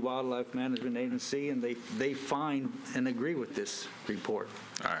Tennessee Wildlife Management Agency, and they find and agree with this report.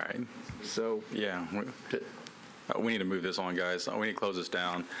 All right. So yeah. We need to move this on, guys. We need to close this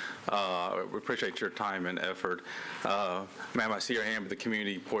down. We appreciate your time and effort. Ma'am, I see your hand, but the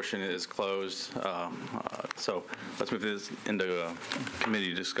community portion is closed. So let's move this into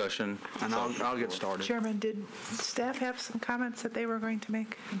committee discussion. And I'll get started. Chairman, did staff have some comments that they were going to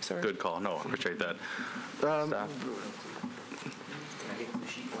make? I'm sorry. Good call. No, I appreciate that. Staff?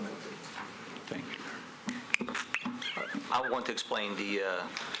 Thank you. I want to explain the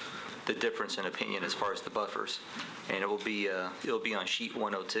difference in opinion as far as the buffers, and it'll be on sheet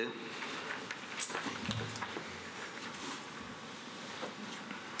 102.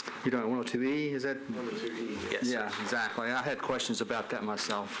 You're doing 102E, is that? 102E. Yes. Yeah, exactly. I had questions about that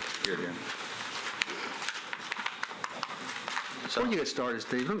myself. Here. Before you get started,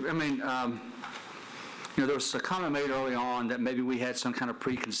 Steve, I mean, there was a comment made early on that maybe we had some kind of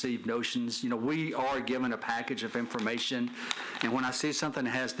preconceived notions. We are given a package of information, and when I see something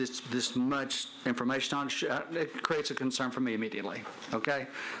that has this much information on it, it creates a concern for me immediately, okay?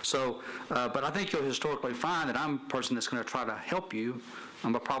 So, but I think you'll historically find that I'm a person that's going to try to help you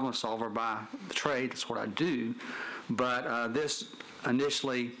I'm a problem solver by trade, that's what I do, but this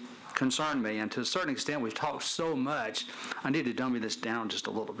initially concerned me, and to a certain extent, we've talked so much, I need to dummy this down just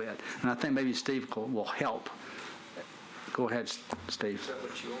a little bit, and I think maybe Steve will help. Go ahead, Steve.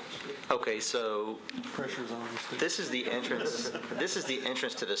 Okay, so Pressure's on, Steve. this is the entrance. This is the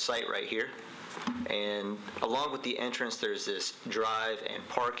entrance to the site right here. And along with the entrance, there's this drive and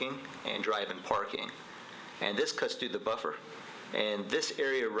parking and drive and parking. And this cuts through the buffer. And this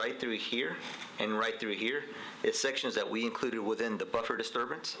area right through here and right through here is sections that we included within the buffer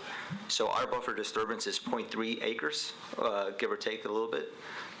disturbance. So our buffer disturbance is 0.3 acres, give or take a little bit.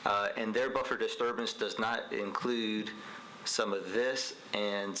 And their buffer disturbance does not include some of this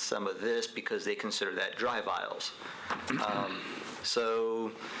and some of this because they consider that drive aisles.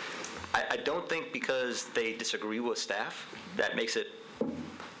 So I don't think because they disagree with staff, that makes it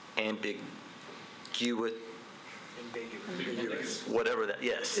ambiguous. Whatever that,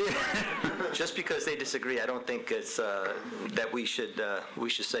 yes. Just because they disagree, I don't think it's that we should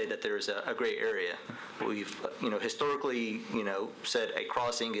say that there's a gray area. We've historically said a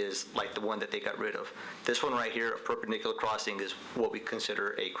crossing is like the one that they got rid of. This one right here, a perpendicular crossing, is what we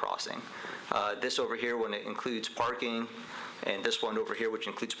consider a crossing. This over here, when it includes parking, and this one over here, which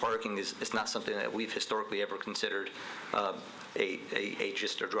includes parking, is not something that we've historically ever considered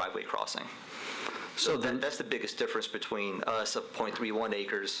just a driveway crossing. So that's the biggest difference between us of 0.31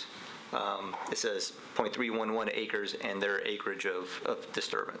 acres. It says 0.311 acres and their acreage of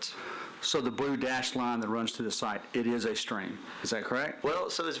disturbance. So the blue dashed line that runs through the site, it is a stream. Is that correct? Well,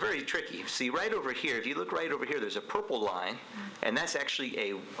 so it's very tricky. See, right over here, if you look right over here, there's a purple line, and that's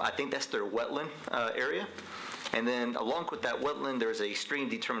actually I think that's their wetland area. And then along with that wetland, there's a stream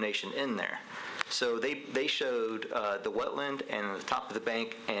determination in there. So they showed the wetland and the top of the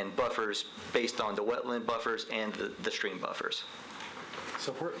bank and buffers based on the wetland buffers and the stream buffers.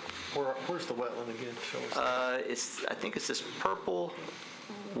 So where's the wetland again? Show us. I think it's this purple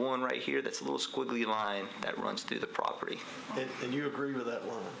one right here that's a little squiggly line that runs through the property. And you agree with that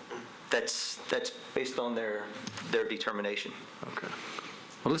line? That's based on their determination. Okay.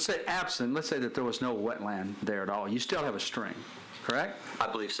 Well, let's say that there was no wetland there at all. You still have a stream, correct? I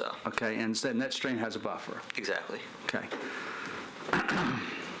believe so. Okay, and that stream has a buffer. Exactly. Okay.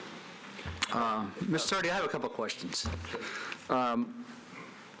 Mr. Sturdy, I have a couple of questions.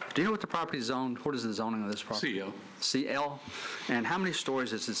 Do you know what the property is zoned? What is the zoning of this property? CL. CL? And how many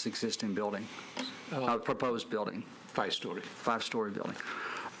stories is this existing building, proposed building? 5-story. 5-story building.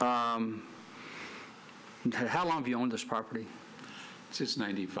 How long have you owned this property? Since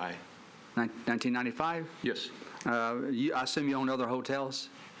 95. 1995? Yes. I assume you own other hotels?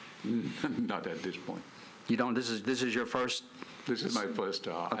 Not at this point. You don't? This is your first? This is my first.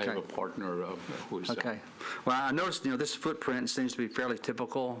 I have a partner who is. Okay. Well, I noticed this footprint seems to be fairly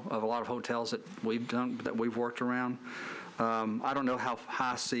typical of a lot of hotels that we've worked around. I don't know how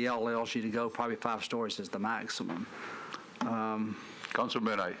high CL allows you to go. Probably 5 stories is the maximum.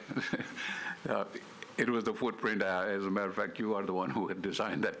 Councilman, it was the footprint. As a matter of fact, you are the one who had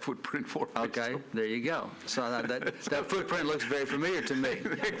designed that footprint for me. Okay, so. There you go. So that footprint looks very familiar to me.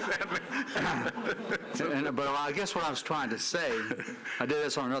 Exactly. But I guess what I was trying to say, I did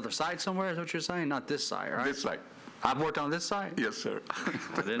this on another site somewhere, is what you're saying? Not this site, right? This site. I've worked on this site? Yes, sir.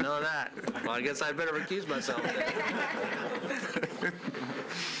 I didn't know that. Well, I guess I better recuse myself.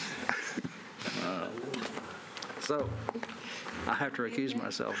 So, I have to recuse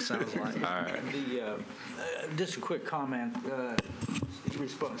myself, it sounds like. All right. Just a quick comment.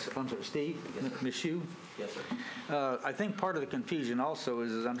 Response. I'm sorry, Steve? Ms. Hsu? Yes, sir. I think part of the confusion also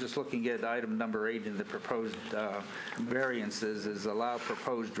is I'm just looking at item number 8 in the proposed variances is allow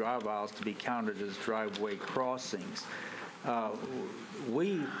proposed drive aisles to be counted as driveway crossings.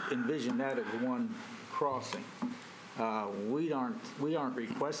 We envision that as one crossing. We aren't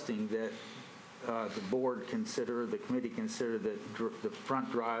requesting that the board consider, the committee consider that the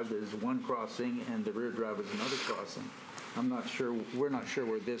front drive is one crossing and the rear drive is another crossing. I'm not sure, we're not sure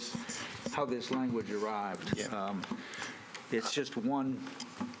how this language arrived. Yeah. It's just one,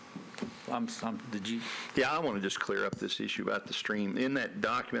 did you? Yeah, I want to just clear up this issue about the stream. In that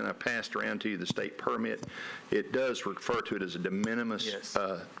document I passed around to you, the state permit, it does refer to it as a de minimis Yes.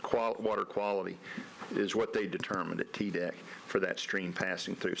 water quality is what they determined at TDEC for that stream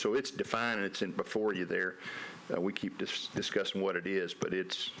passing through. So it's defined and it's in before you there. We keep discussing what it is, but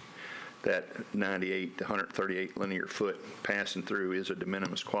it's that 98 to 138 linear foot passing through is a de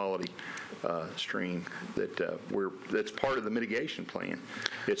minimis quality stream that's part of the mitigation plan.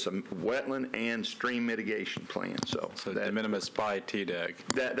 It's a wetland and stream mitigation plan. So de minimis by TDEC.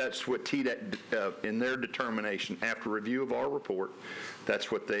 That's what TDEC, in their determination, after review of our report,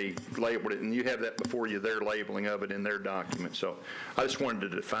 that's what they labeled it. And you have that before you, their labeling of it in their document. So I just wanted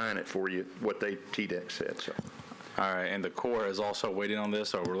to define it for you, what TDEC said. So. All right, and the Corps is also waiting on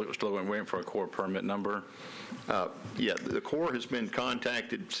this, or we're still waiting for a Corps permit number? Yeah, the Corps has been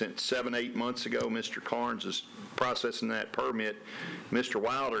contacted since 7-8 months ago. Mr. Carnes is processing that permit. Mr.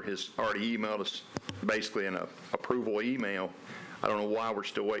 Wilder has already emailed us basically an approval email. I don't know why we're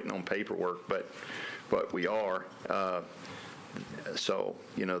still waiting on paperwork, but we are. So,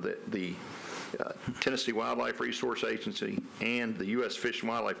 you know, the Tennessee Wildlife Resource Agency and the U.S. Fish and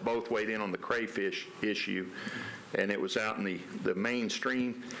Wildlife both weighed in on the crayfish issue, and it was out in the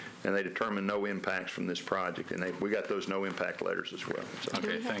mainstream, and they determined no impacts from this project, and we got those no impact letters as well. So.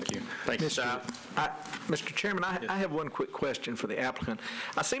 Okay, thank you. Thank you, Mr. Chairman, I have one quick question for the applicant.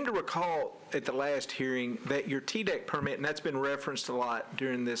 I seem to recall at the last hearing that your TDEC permit, and that's been referenced a lot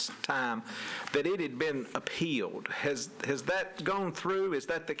during this time, that it had been appealed. Has that gone through? Is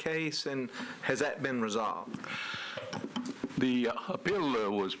that the case, and has that been resolved? The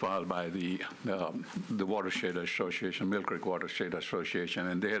appeal was filed by the Watershed Association, Mill Creek Watershed Association,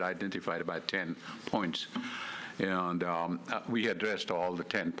 and they had identified about 10 points. And we addressed all the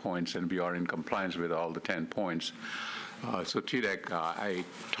 10 points, and we are in compliance with all the 10 points. So TDEC, I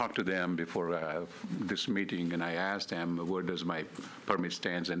talked to them before this meeting, and I asked them, where does my permit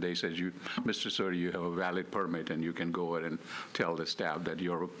stand? And they said, Mr. Sir, you have a valid permit, and you can go ahead and tell the staff that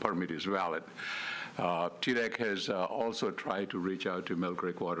your permit is valid. TDEC has also tried to reach out to Mill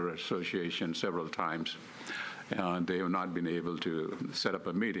Creek Water Association several times, and they have not been able to set up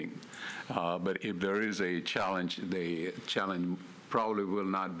a meeting. But if there is a challenge, the challenge probably will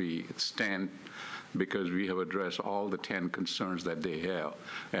not be stand, because we have addressed all the 10 concerns that they have,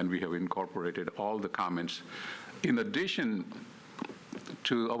 and we have incorporated all the comments. In addition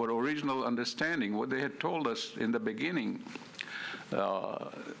to our original understanding, what they had told us in the beginning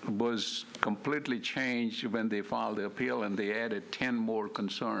was completely changed when they filed the appeal, and they added 10 more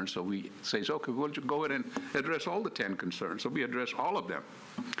concerns. So we say, okay, we'll go ahead and address all the 10 concerns. So we address all of them.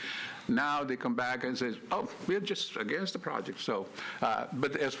 Now they come back and say, oh, we're just against the project. So,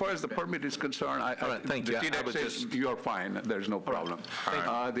 but as far as the permit is concerned, thank the you. TDEC says you're fine. There's no problem.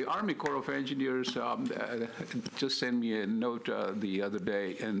 The Army Corps of Engineers just sent me a note the other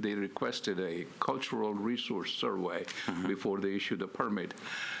day, and they requested a cultural resource survey before they issued the permit.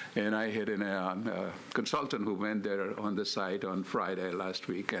 And I had a consultant who went there on the site on Friday last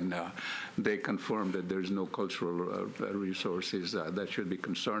week, and they confirmed that there's no cultural resources that should be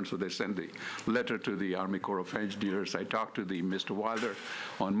concerned. So they sent the letter to the Army Corps of Engineers. I talked to Mr. Wilder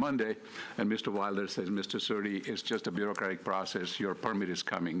on Monday, and Mr. Wilder says, Mr. Surdy, it's just a bureaucratic process. Your permit is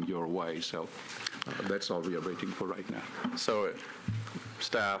coming your way. So that's all we are waiting for right now. So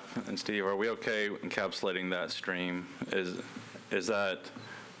staff and Steve, are we okay encapsulating that stream? Is that...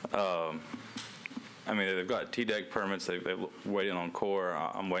 I mean, they've got TDEC permits, they're waiting on Corps.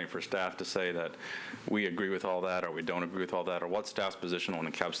 I'm waiting for staff to say that we agree with all that, or we don't agree with all that, or what's staff's position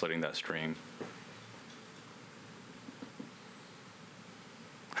on encapsulating that stream?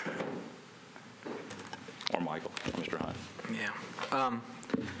 Or Michael, Mr. Hunt. Yeah.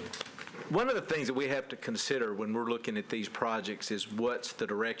 One of the things that we have to consider when we're looking at these projects is what's the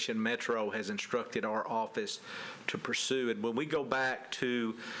direction Metro has instructed our office to pursue. And when we go back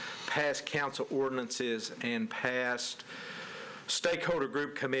to past council ordinances and past stakeholder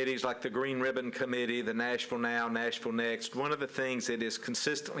group committees like the Green Ribbon Committee, the Nashville Now, Nashville Next, one of the things that is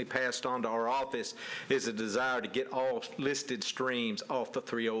consistently passed on to our office is a desire to get all listed streams off the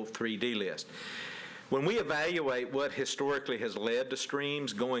 303D list. When we evaluate what historically has led to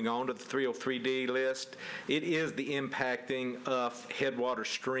streams going on to the 303D list, it is the impacting of headwater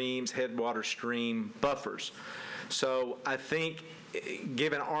streams, headwater stream buffers. So I think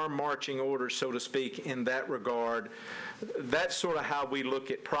given our marching orders, so to speak, in that regard, that's sort of how we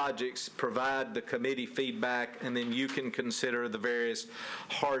look at projects, provide the committee feedback, and then you can consider the various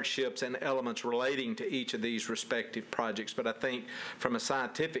hardships and elements relating to each of these respective projects. But I think from a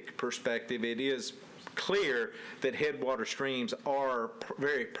scientific perspective, it is clear that headwater streams are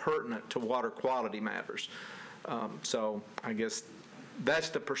very pertinent to water quality matters. So I guess that's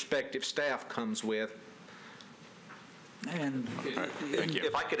the perspective staff comes with. And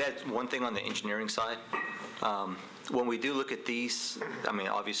if I could add one thing on the engineering side, when we do look at these, I mean,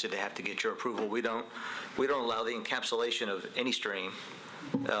 obviously they have to get your approval. We don't allow the encapsulation of any stream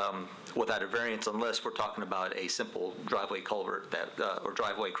without a variance unless we're talking about a simple driveway culvert or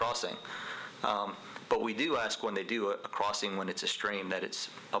driveway crossing. But we do ask when they do a crossing, when it's a stream, that it's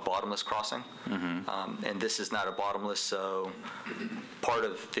a bottomless crossing. And this is not a bottomless, so part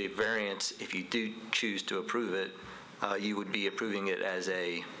of the variance, if you do choose to approve it, you would be approving it as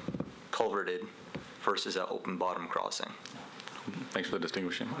a culverted versus an open bottom crossing. Thanks for the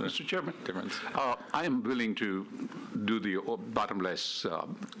distinguishing. Mr. Chairman, difference. I am willing to do the bottomless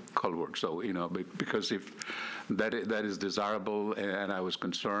culvert, so, because if that is desirable, and I was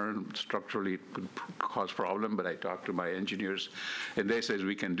concerned structurally it could cause problem, but I talked to my engineers, and they says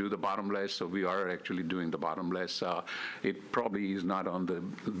we can do the bottomless, so we are actually doing the bottomless. It probably is not on the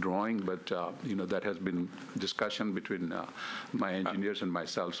drawing, but, that has been discussion between my engineers and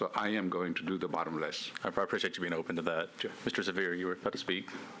myself, so I am going to do the bottomless. I appreciate you being open to that. Sure. Mr. Zavir, you were about to speak.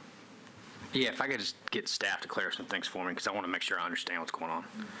 Yeah, if I could just get staff to clear some things for me, because I want to make sure I understand what's going on.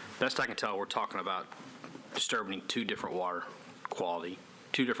 Best I can tell, we're talking about disturbing two different water quality,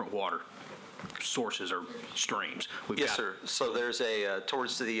 two different water sources or streams. Yes, sir. So there's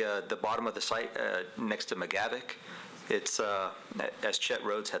towards the bottom of the site next to McGavick. It's, as Chet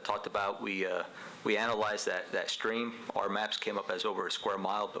Rhodes had talked about, we analyzed that stream. Our maps came up as over a square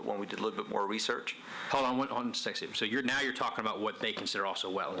mile, but when we did a little bit more research. Hold on one second. So you're talking about what they consider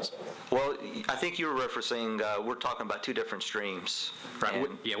also wetlands. Well, I think you were referencing, we're talking about two different streams. Right.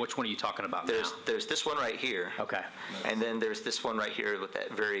 Yeah, which one are you talking about now? There's this one right here. Okay. And then there's this one right here with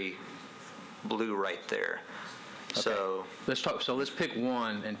that very blue right there. Okay. So let's pick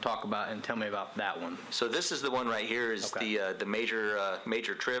one and talk about and tell me about that one. So this is the one right here is okay. the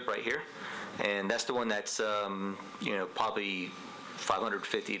major trib right here, and that's the one that's probably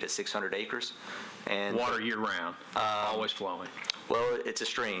 550 to 600 acres. And water year round, always flowing. Well, it's a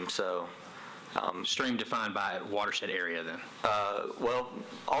stream, so. Stream defined by watershed area then? Well,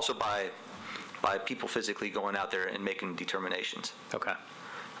 also by people physically going out there and making determinations. Okay.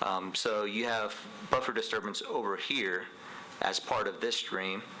 So you have buffer disturbance over here as part of this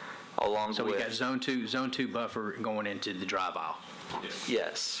stream, along with. So we got zone two buffer going into the drive aisle.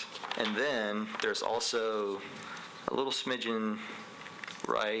 Yes, and then there's also a little smidgen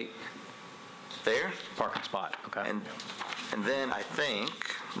right there. Parking spot. Okay. And then I think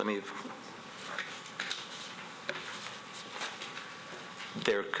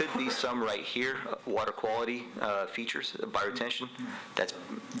there could be some right here, water quality features, bioretention.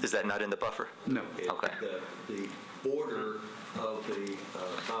 Is that not in the buffer? No. Okay. The border of the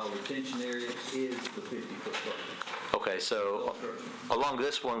bioretention area is the 50-foot buffer. Okay, so along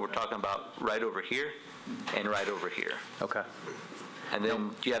this one, we're talking about right over here and right over here. Okay. And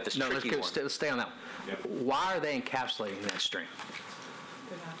then you have this tricky one. Let's stay on that one. Yeah. Why are they encapsulating that stream?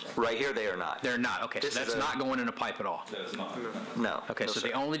 Right here, they are not. They're not. Okay, so that's not going in a pipe at all. That's not. No. Okay, no, so sir.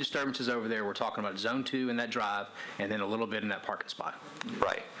 the only disturbances over there, we're talking about zone 2 in that drive, and then a little bit in that parking spot.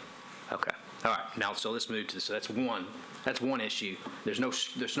 Right. Okay. All right. Now, so let's move to this. So that's one. That's one issue. There's no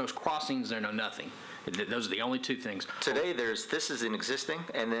crossings. There's no nothing. Those are the only two things. Today, this is an existing,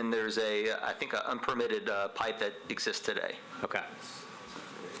 and then there's I think, an unpermitted pipe that exists today. Okay.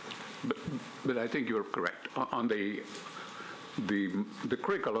 But I think you're correct. On the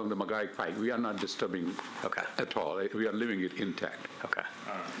creek along the Magai Pike, we are not disturbing at all. We are leaving it intact. Okay.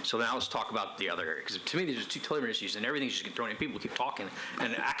 So now let's talk about the other area, because to me, there's two totally different issues, and everything's just getting thrown in. People keep talking,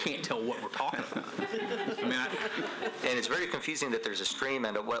 and I can't tell what we're talking about. And it's very confusing that there's a stream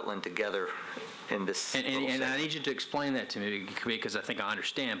and a wetland together in this. And I need you to explain that to me, because I think I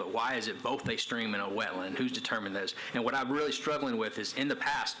understand, but why is it both a stream and a wetland? Who's determined those? And what I'm really struggling with is, in the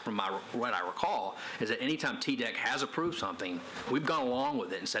past, from what I recall, is that anytime TDEC has approved something, we've gone along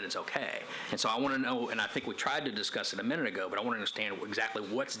with it and said it's okay. And so I want to know, and I think we tried to discuss it a minute ago, but I want to understand exactly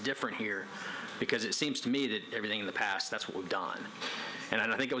what's different here, because it seems to me that everything in the past, that's what we've done. And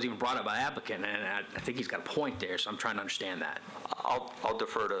I think it was even brought up by the applicant, and I think he's got a point there, so I'm trying to understand that. I'll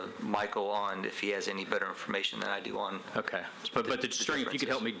defer to Michael on if he has any better information than I do on. Okay, but the stream, if you could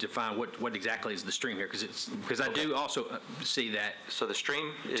help me define what exactly is the stream here, because I do also see that. So the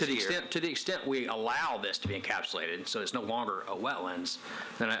stream is to the extent we allow this to be encapsulated, so it's no longer a wetlands,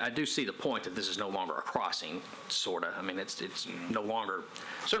 then I do see the point that this is no longer a crossing, sort of. I mean, it's no longer,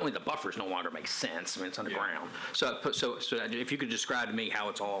 certainly the buffers no longer make sense. I mean, it's underground. Yeah. So if you could describe to me how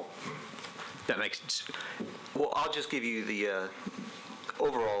it's all. That makes sense. Well, I'll just give you the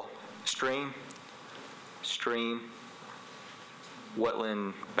overall stream,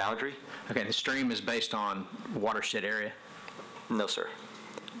 wetland boundary. Okay, the stream is based on watershed area? No, sir.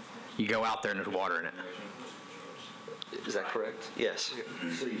 You go out there and there's water in it? Is that correct? Yes.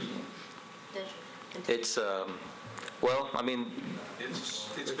 It's Well, I mean,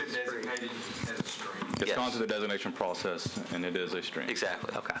 It's been designated as a stream. It's gone through the designation process, and it is a stream.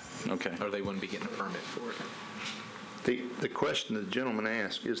 exactly. Okay. Okay. Or they wouldn't be getting a permit for it. The question the gentleman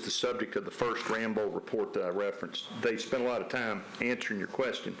asked is the subject of the first Rambo report that I referenced. They spent a lot of time answering your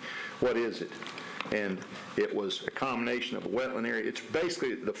question, what is it? And it was a combination of a wetland area. It's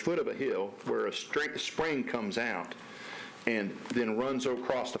basically the foot of a hill where a spring comes out and then runs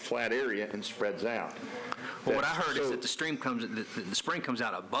across the flat area and spreads out. Well, what I heard is that the spring comes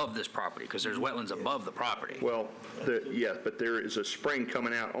out above this property, because there's wetlands above the property. Well, yes, but there is a spring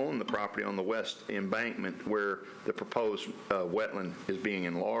coming out on the property on the west embankment where the proposed wetland is being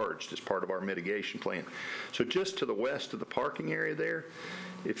enlarged as part of our mitigation plan. So just to the west of the parking area there,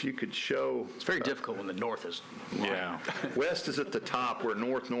 if you could show... It's very difficult when the north is... Yeah. West is at the top where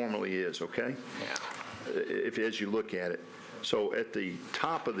north normally is, okay? Yeah. As you look at it. So at the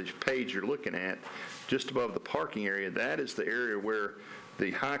top of the page you're looking at, just above the parking area, that is the area where the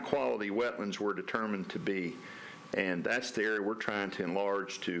high-quality wetlands were determined to be. And that's the area we're trying to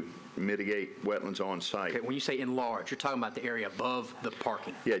enlarge to mitigate wetlands on site. Okay, when you say enlarge, you're talking about the area above the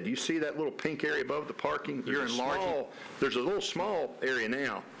parking. Yeah, do you see that little pink area above the parking? You're enlarging. There's a little small area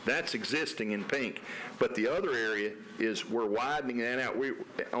now. That's existing in pink. But the other area is we're widening that out.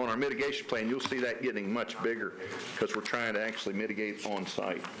 On our mitigation plan, you'll see that getting much bigger because we're trying to actually mitigate on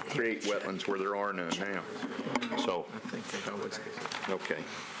site, create wetlands where there are none now. So, okay.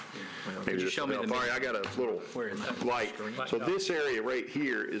 Maybe this will help. All right, I got a little light. So this area right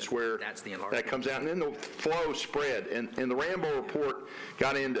here is where that comes out, and then the flow spread. And the Rambo report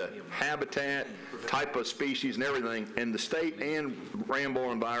got into habitat, type of species, and everything. And the state and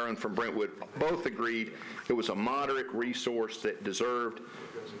Rambo and Byron from Brentwood both agreed it was a moderate resource that deserved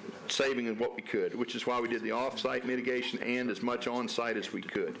saving in what we could, which is why we did the off-site mitigation and as much on-site as we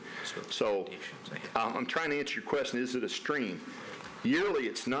could. So I'm trying to answer your question, is it a stream? Yearly,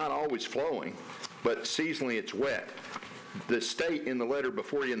 it's not always flowing, but seasonally it's wet. The state, in the letter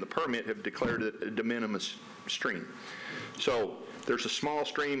before you in the permit, have declared it a de minimis stream. So there's a small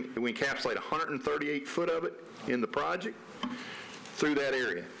stream. We encapsulate 138 foot of it in the project through that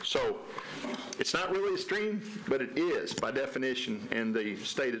area. So it's not really a stream, but it is by definition, and the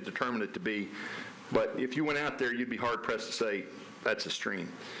state has determined it to be. But if you went out there, you'd be hard-pressed to say that's a stream.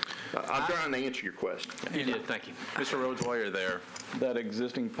 I'm trying to answer your question. You did, thank you. Mr. Rhodes, while you're there, that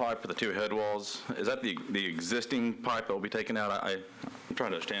existing pipe for the two head walls, is that the existing pipe that will be taken out? I'm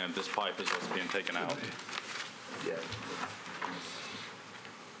trying to understand if this pipe is what's being taken out. Yeah.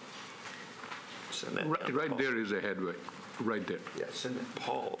 Right there is a headway, right there. Yeah, send it.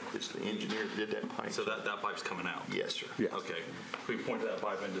 Paul is the engineer that did that pipe. So that pipe's coming out? Yes, sir. Yes. Okay. Can we point to that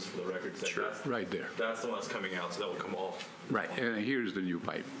pipe in just for the record? Sure. Right there. That's the one that's coming out, so that will come off. Right, and here's the new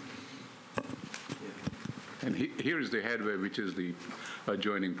pipe. And here is the headway, which is the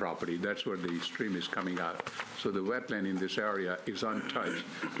adjoining property. That's where the stream is coming out. So the wetland in this area is untouched,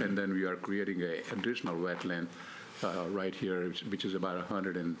 and then we are creating an additional wetland right here, which is about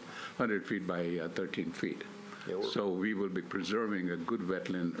 100 feet by 13 feet. Yeah, so we will be preserving a good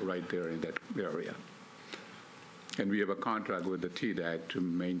wetland right there in that area. And we have a contract with the TDAC to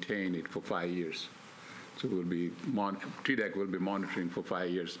maintain it for 5 years. So TDAC will be monitoring for 5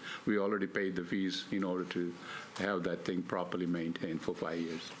 years. We already paid the fees in order to have that thing properly maintained for 5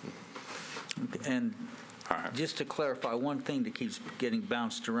 years. And just to clarify, one thing that keeps getting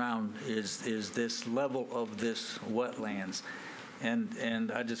bounced around is this level of this wetlands.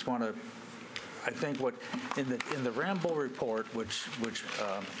 And I just want to, I think what, in the Rambo report, which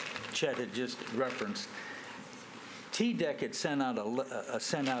Chet had just referenced, TDEC had sent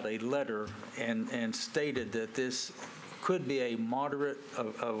out a letter and stated that this could be a moderate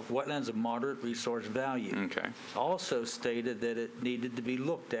of wetlands of moderate resource value. Okay. Also stated that it needed to be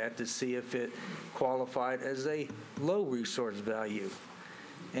looked at to see if it qualified as a low resource value.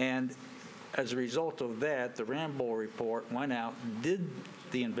 And as a result of that, the Rambo report went out, did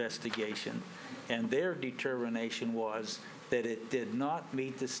the investigation, and their determination was that it did not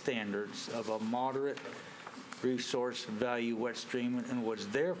meet the standards of a moderate resource value wet stream and was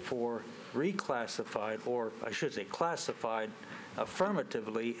therefore reclassified, or I should say classified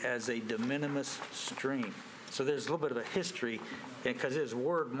affirmatively as a de minimis stream. So there's a little bit of a history, because this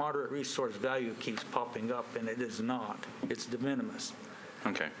word moderate resource value keeps popping up, and it is not. It's de minimis.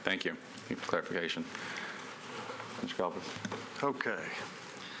 Okay, thank you. Thank you for clarification. Mr. Galbraith. Okay.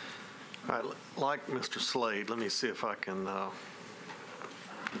 All right, like Mr. Slade, let me see if I can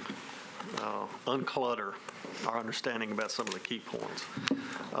unclutter our understanding about some of the key points.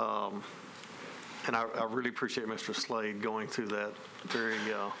 And I really appreciate Mr. Slade going through that very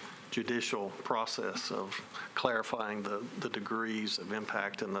judicial process of clarifying the degrees of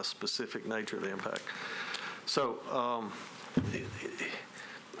impact and the specific nature of the impact. So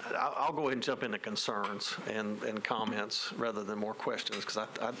I'll go ahead and jump into concerns and comments rather than more questions, because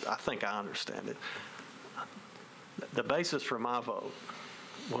I think I understand it. The basis for my vote,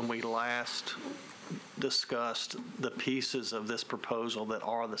 when we last discussed the pieces of this proposal that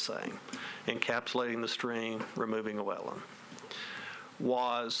are the same, encapsulating the stream, removing a wetland,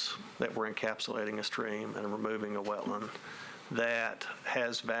 was that we're encapsulating a stream and removing a wetland that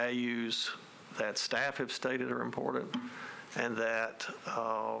has values that staff have stated are important and that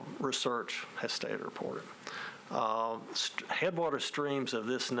research has stated are important. Headwater streams of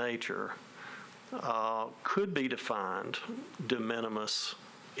this nature could be defined de minimis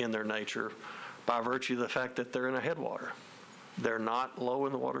in their nature by virtue of the fact that they're in a headwater. They're not low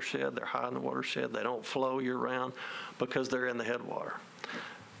in the watershed, they're high in the watershed, they don't flow year-round because they're in the headwater.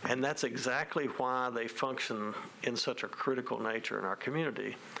 And that's exactly why they function in such a critical nature in our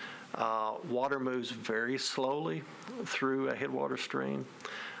community. Water moves very slowly through a headwater stream,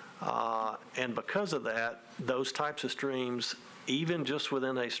 and because of that, those types of streams, even just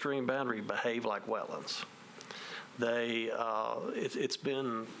within a stream boundary, behave like wetlands. There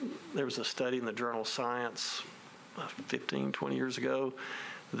was a study in the journal Science 15, 20 years ago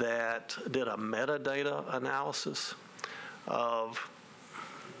that did a metadata analysis of,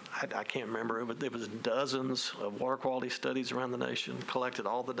 I can't remember, but there was dozens of water quality studies around the nation, collected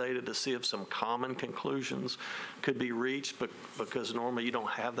all the data to see if some common conclusions could be reached, but because normally you don't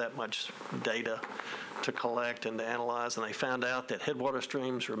have that much data to collect and to analyze, and they found out that headwater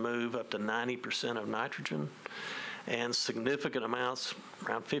streams remove up to 90% of nitrogen and significant amounts,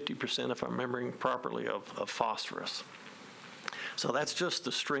 around 50% if I'm remembering properly, of phosphorus. So that's just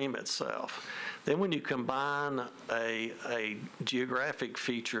the stream itself. Then when you combine a geographic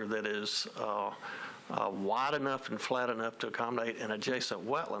feature that is wide enough and flat enough to accommodate an adjacent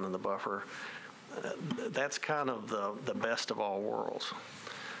wetland in the buffer, that's kind of the best of all worlds.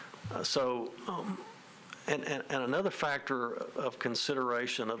 And another factor of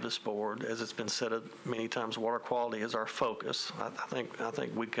consideration of this board, as it's been said many times, water quality is our focus. I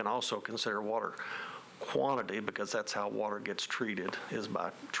think we can also consider water quantity, because that's how water gets treated, is by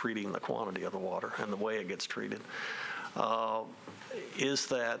treating the quantity of the water and the way it gets treated. Is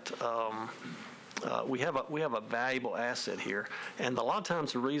that we have a valuable asset here, and a lot of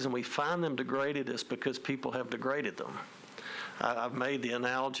times the reason we find them degraded is because people have degraded them. I've made the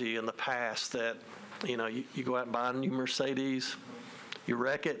analogy in the past that you go out and buy a new Mercedes, you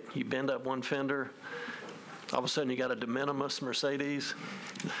wreck it, you bend up one fender, all of a sudden you got a de minimis Mercedes.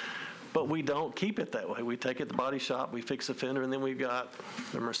 But we don't keep it that way. We take it to the body shop, we fix the fender, and then we've got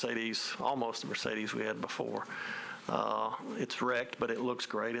the Mercedes, almost the Mercedes we had before. It's wrecked, but it looks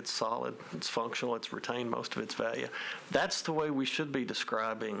great. It's solid. It's functional. It's retained most of its value. That's the way we should be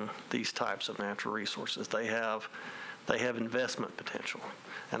describing these types of natural resources. They have investment potential.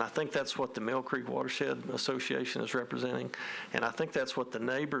 And I think that's what the Mill Creek Watershed Association is representing. And I think that's what the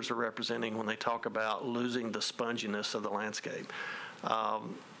neighbors are representing when they talk about losing the sponginess of the landscape.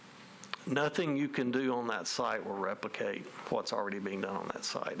 Nothing you can do on that site will replicate what's already being done on that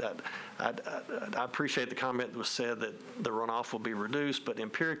site. I appreciate the comment that was said that the runoff will be reduced, but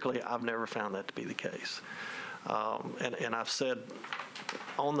empirically, I've never found that to be the case. And I've said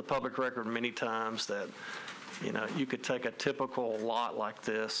on the public record many times that, you could take a typical lot like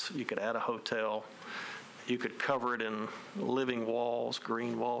this, you could add a hotel, you could cover it in living walls,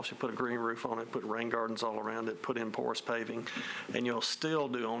 green walls. You put a green roof on it, put rain gardens all around it, put in porous paving, and you'll still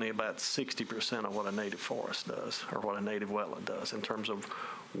do only about 60% of what a native forest does or what a native wetland does in terms of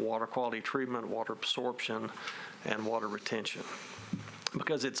water quality treatment, water absorption, and water retention.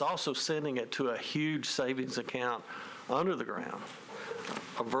 Because it's also sending it to a huge savings account under the ground,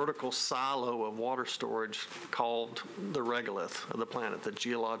 a vertical silo of water storage called the regolith of the planet, the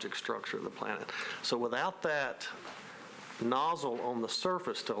geologic structure of the planet. So without that nozzle on the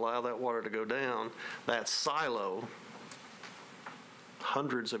surface to allow that water to go down, that silo,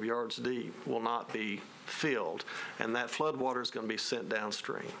 hundreds of yards deep, will not be filled, and that flood water is going to be sent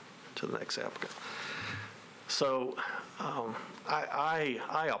downstream to the next applicant. So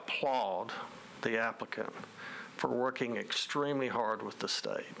I applaud the applicant for working extremely hard with the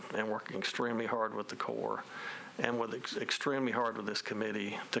state and working extremely hard with the Corps and extremely hard with this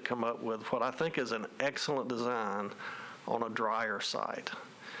committee to come up with what I think is an excellent design on a drier site.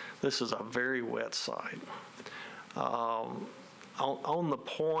 This is a very wet site. On the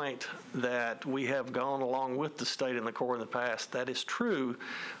point that we have gone along with the state and the Corps in the past, that is true,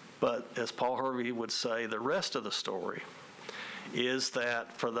 but as Paul Harvey would say, the rest of the story is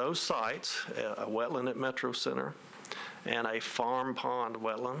that for those sites, a wetland at Metro Center and a farm pond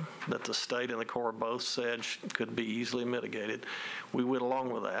wetland that the state and the Corps both said could be easily mitigated, we went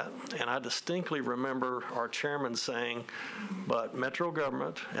along with that. And I distinctly remember our chairman saying, but Metro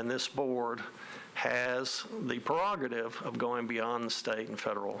government and this board has the prerogative of going beyond the state and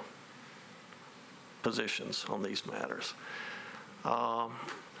federal positions on these matters. Our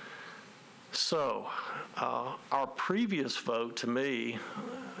previous vote, to me,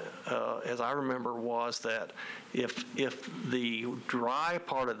 as I remember, was that if the dry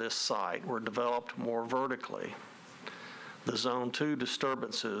part of this site were developed more vertically, the Zone 2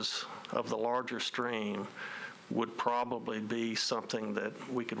 disturbances of the larger stream would probably be something that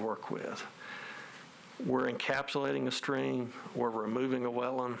we could work with. We're encapsulating a stream, we're removing a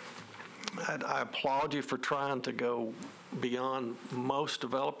wetland. I applaud you for trying to go beyond most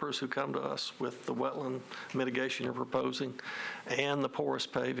developers who come to us with the wetland mitigation you're proposing and the porous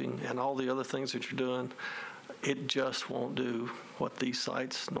paving and all the other things that you're doing. It just won't do what these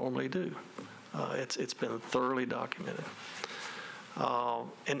sites normally do. It's been thoroughly documented.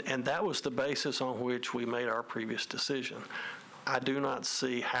 And that was the basis on which we made our previous decision. I do not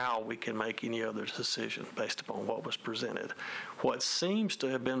see how we can make any other decision based upon what was presented. What seems to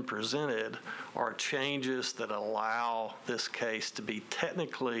have been presented are changes that allow this case to be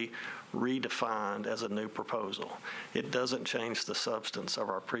technically redefined as a new proposal. It doesn't change the substance of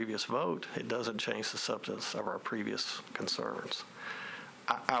our previous vote. It doesn't change the substance of our previous concerns.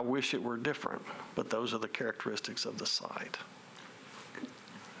 I wish it were different, but those are the characteristics of the site.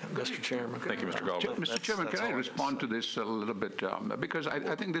 Mr. Chairman. Thank you, Mr. Galbraith. Mr. Chairman, can I respond to this a little bit? Because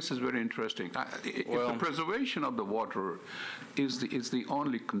I think this is very interesting. If the preservation of the water is the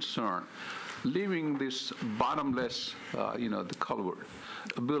only concern, leaving this bottomless, the culvert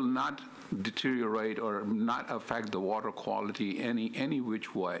will not deteriorate or not affect the water quality any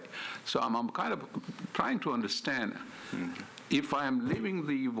which way. So I'm kind of trying to understand if I am leaving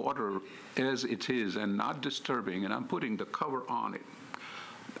the water as it is and not disturbing, and I'm putting the cover on it,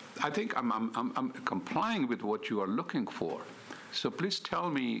 I think I'm complying with what you are looking for. So please tell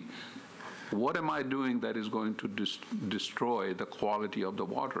me, what am I doing that is going to destroy the quality of the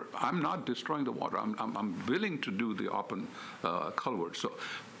water? I'm not destroying the water. I'm willing to do the open culvert. So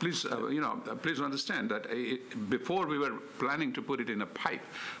please, please understand that before we were planning to put it in a pipe,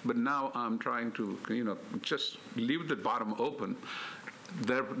 but now I'm trying to, just leave the bottom open.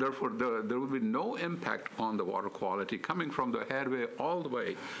 Therefore, there will be no impact on the water quality coming from the headway all the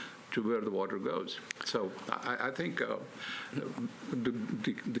way to where the water goes. So I think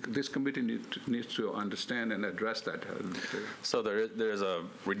this committee needs to understand and address that. So there is a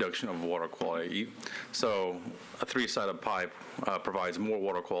reduction of water quality. So a three-sided pipe provides more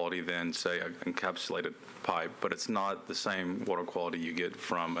water quality than, say, an encapsulated pipe, but it's not the same water quality you get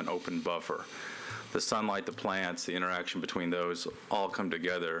from an open buffer. The sunlight, the plants, the interaction between those all come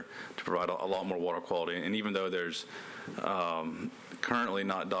together to provide a lot more water quality. And even though there's currently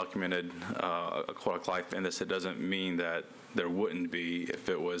not documented aquatic life in this, it doesn't mean that there wouldn't be if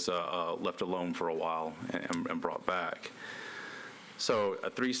it was left alone for a while and brought back. So a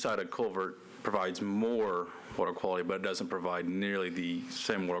three-sided culvert provides more water quality, but it doesn't provide nearly the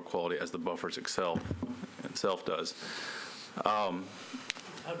same water quality as the buffers itself does.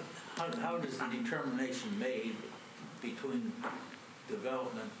 How does the determination made between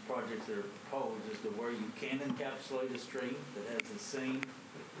development projects that are proposed as to where you can encapsulate a stream that has the same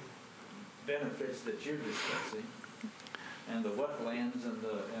benefits that you're discussing, and the wetlands and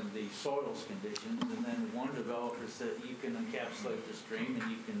the soils conditions, and then one developer said you can encapsulate the stream and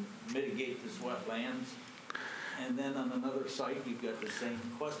you can mitigate this wetlands, and then on another site you've got the same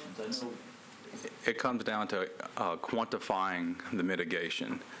questions? I know it comes down to quantifying the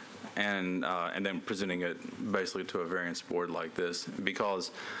mitigation. And then presenting it basically to a variance board like this,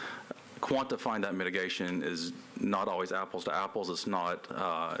 because quantifying that mitigation is not always apples to apples. It's not,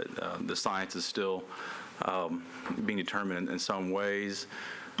 the science is still being determined in some ways.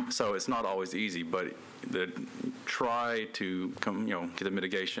 So it's not always easy, but try to get the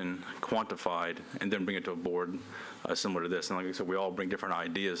mitigation quantified and then bring it to a board similar to this. And like I said, we all bring different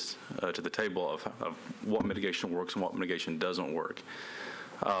ideas to the table of what mitigation works and what mitigation doesn't work.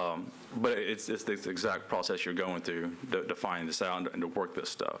 But it's the exact process you're going through to find this out and to work this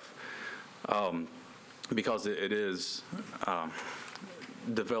stuff. Because it is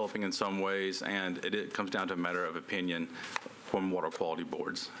developing in some ways, and it comes down to a matter of opinion from water quality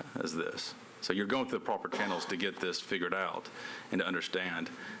boards as this. So you're going through the proper channels to get this figured out and to understand,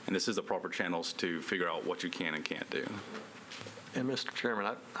 and this is the proper channels to figure out what you can and can't do. And Mr.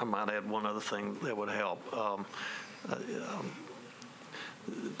 Chairman, I might add one other thing that would help.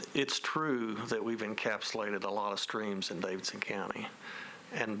 it's true that we've encapsulated a lot of streams in Davidson County.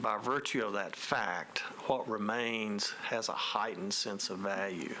 And by virtue of that fact, what remains has a heightened sense of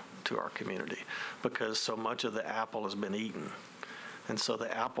value to our community because so much of the apple has been eaten. And so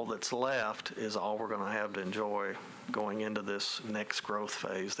the apple that's left is all we're going to have to enjoy going into this next growth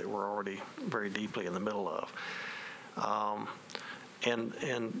phase that we're already very deeply in the middle of. And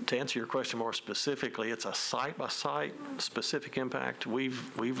to answer your question more specifically, it's a site-by-site specific impact. We've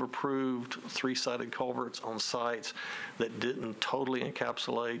approved 3-sided culverts on sites that didn't totally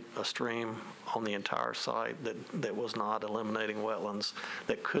encapsulate a stream on the entire site, that was not eliminating wetlands,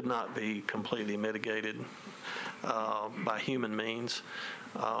 that could not be completely mitigated by human means.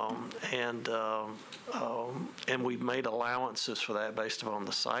 And we've made allowances for that based upon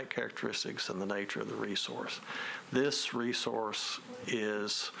the site characteristics and the nature of the resource. This resource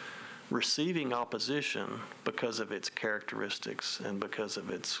is receiving opposition because of its characteristics and because of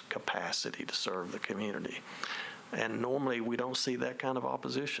its capacity to serve the community. And normally we don't see that kind of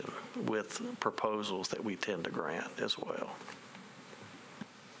opposition with proposals that we tend to grant as well.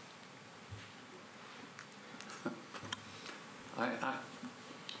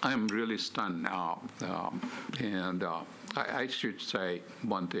 I'm really stunned now, and I should say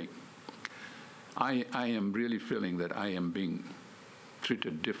one thing. I am really feeling that I am being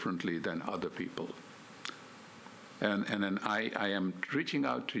treated differently than other people. And then I am reaching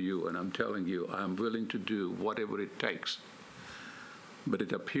out to you, and I'm telling you I'm willing to do whatever it takes. But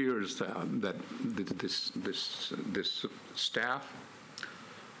it appears that this staff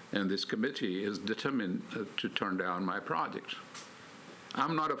and this committee is determined to turn down my project.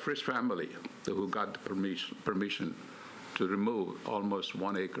 I'm not a Frisch family who got the permission to remove almost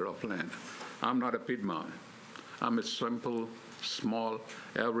 1 acre of land. I'm not a Piedmont. I'm a simple, small,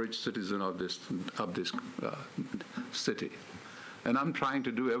 average citizen of this city. And I'm trying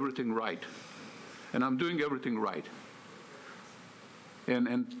to do everything right. And I'm doing everything right. And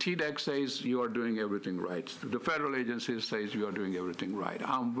TDEC says you are doing everything right. The federal agency says you are doing everything right.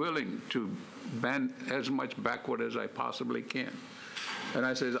 I'm willing to bend as much backward as I possibly can. And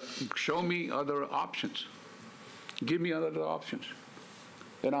I said, show me other options. Give me other options.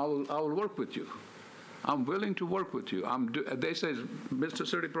 And I will work with you. I'm willing to work with you. They say, Mr.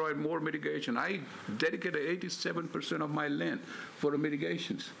 Surdy, provide more mitigation. I dedicated 87% of my land for the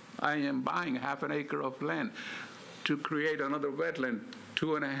mitigations. I am buying half an acre of land to create another wetland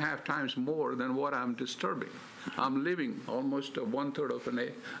 2.5 times more than what I'm disturbing. I'm leaving almost 1/3 of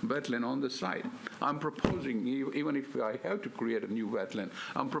a wetland on the site. I'm proposing, even if I have to create a new wetland,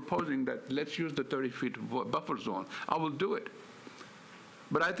 I'm proposing that let's use the 30-feet buffer zone. I will do it.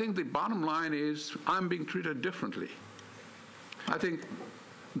 But I think the bottom line is I'm being treated differently. I think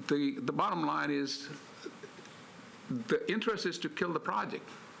the bottom line is the interest is to kill the project.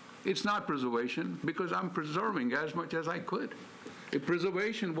 It's not preservation because I'm preserving as much as I could. If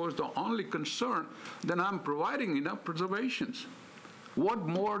preservation was the only concern, then I'm providing enough preservations. What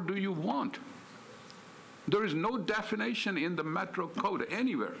more do you want? There is no definition in the Metro Code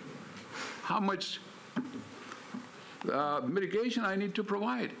anywhere how much mitigation I need to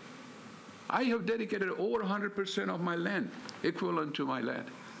provide. I have dedicated over 100% of my land, equivalent to my land,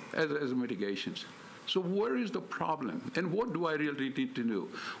 as mitigations. So where is the problem? And what do I really need to do?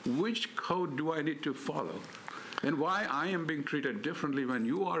 Which code do I need to follow? And why I am being treated differently when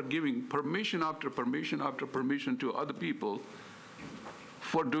you are giving permission after permission after permission to other people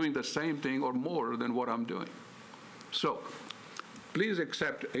for doing the same thing or more than what I'm doing. So please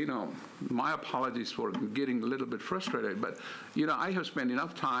accept, my apologies for getting a little bit frustrated, but, I have spent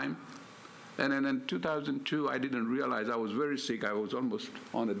enough time. And then in 2002, I didn't realize I was very sick. I was almost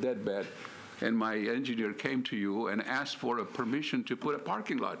on a deathbed. And my engineer came to you and asked for a permission to put a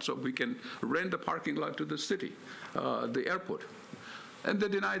parking lot so we can rent the parking lot to the city, the airport. And they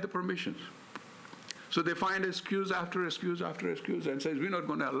denied the permissions. So they find excuse after excuse after excuse and says, we're not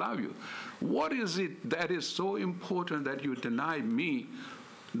going to allow you. What is it that is so important that you deny me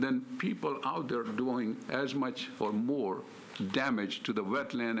than people out there doing as much or more damage to the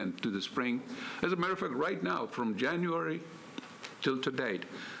wetland and to the spring? As a matter of fact, right now, from January till to date,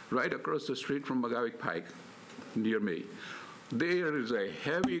 right across the street from McGavick Pike, near me, there is a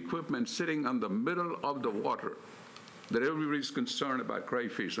heavy equipment sitting on the middle of the water that everybody's concerned about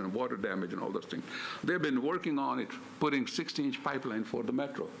crayfish and water damage and all those things. They've been working on it, putting 60-inch pipeline for the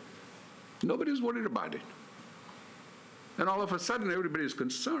metro. Nobody's worried about it. And all of a sudden, everybody's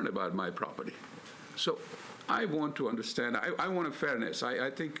concerned about my property. So I want to understand. I want a fairness. I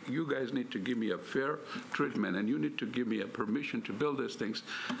think you guys need to give me a fair treatment, and you need to give me a permission to build these things.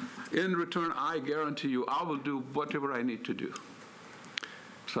 In return, I guarantee you I will do whatever I need to do.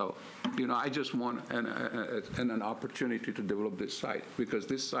 So, I just want an opportunity to develop this site, because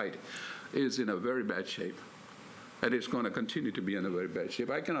this site is in a very bad shape. And it's going to continue to be in a very bad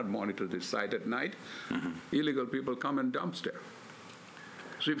shape. I cannot monitor this site at night. Illegal people come and dump there.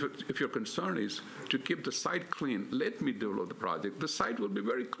 So if your concern is to keep the site clean, let me develop the project. The site will be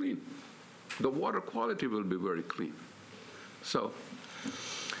very clean. The water quality will be very clean. So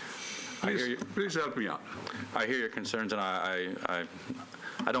please help me out. I hear your concerns, and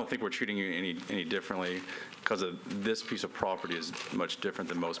I don't think we're treating you any differently, because this piece of property is much different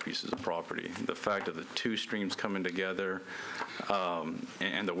than most pieces of property. The fact of the two streams coming together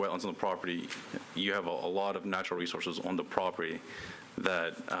and the wetlands on the property, you have a lot of natural resources on the property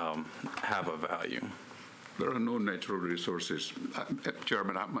that have a value. There are no natural resources.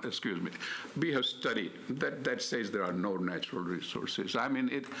 Chairman, excuse me. We have studied that says there are no natural resources. I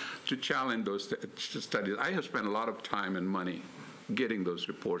mean, to challenge those studies, I have spent a lot of time and money getting those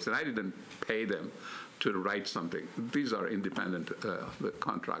reports, and I didn't pay them to write something. These are independent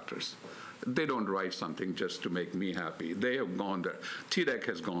contractors. They don't write something just to make me happy. They have gone there. TDEC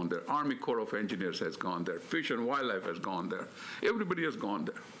has gone there. Army Corps of Engineers has gone there. Fish and Wildlife has gone there. Everybody has gone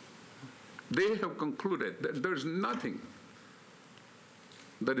there. They have concluded that there's nothing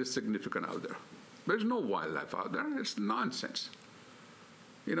that is significant out there. There's no wildlife out there. It's nonsense.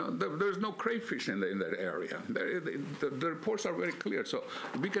 There's no crayfish in that area. The reports are very clear. So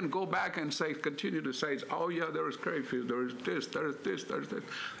we can go back and continue to say, oh yeah, there is crayfish, there is this, there is this, there is this.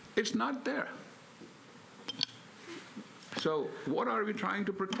 It's not there. So what are we trying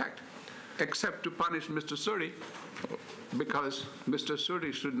to protect? Except to punish Mr. Surrey, because Mr.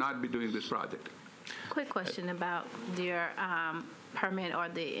 Surrey should not be doing this project. Quick question about your permit or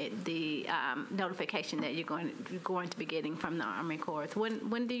the notification that you're going to be getting from the Army Corps.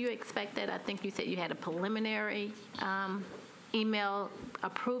 When do you expect that? I think you said you had a preliminary email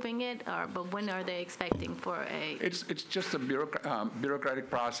approving it, but when are they expecting for a? It's just a bureaucratic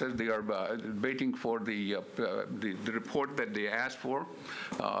process. They are waiting for the report that they asked for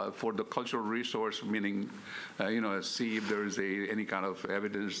the cultural resource, meaning see if there is any kind of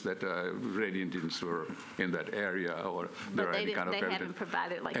evidence that red Indians were in that area, or there are any kind of evidence. They haven't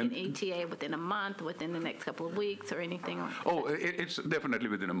provided an ETA within a month, within the next couple of weeks, or anything. It's definitely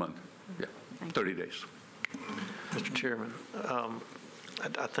within a month. Yeah, 30 days. Mr. Chairman,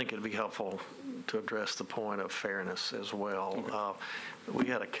 I think it'd be helpful to address the point of fairness as well. We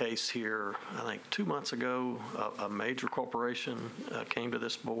had a case here, I think 2 months ago, a major corporation came to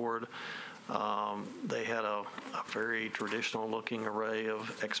this board. They had a very traditional-looking array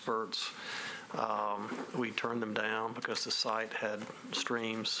of experts. We turned them down because the site had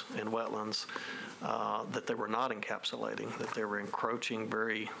streams and wetlands that they were not encapsulating, that they were encroaching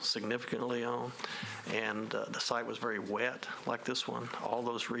very significantly on, and the site was very wet like this one. All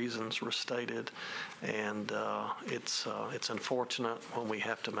those reasons were stated, and it's unfortunate when we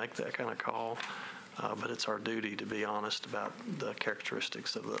have to make that kind of call, but it's our duty to be honest about the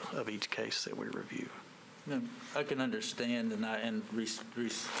characteristics of each case that we review. I can understand and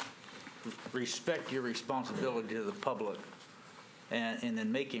respect your responsibility to the public and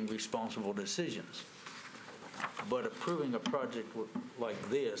in making responsible decisions. But approving a project like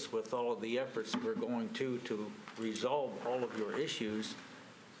this with all of the efforts that we're going to resolve all of your issues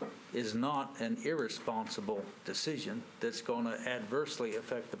is not an irresponsible decision that's going to adversely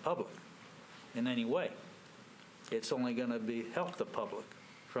affect the public in any way. It's only going to help the public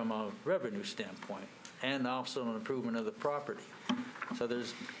from a revenue standpoint and also an improvement of the property. So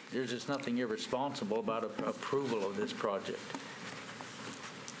there's just nothing irresponsible about approval of this project.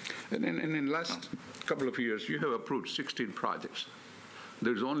 And in the last couple of years, you have approved 16 projects.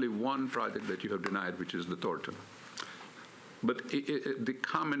 There's only one project that you have denied, which is the Thornton. But the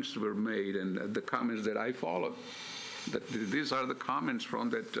comments were made, and the comments that I followed, these are the comments from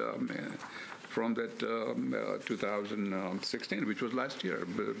that 2016, which was last year,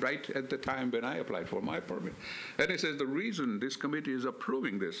 right at the time when I applied for my permit. And it says the reason this committee is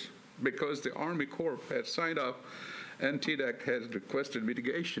approving this, because the Army Corps has signed up and TDEC has requested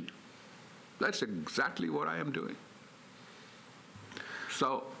mitigation. That's exactly what I am doing.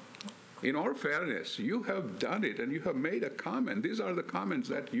 So, in all fairness, you have done it and you have made a comment. These are the comments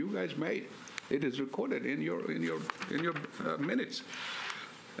that you guys made. It is recorded in your minutes.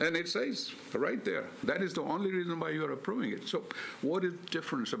 And it says right there, that is the only reason why you are approving it. So what is the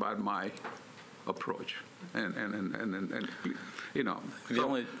difference about my approach? And you know. The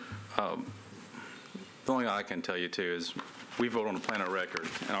only thing I can tell you too is we vote on a plan of record,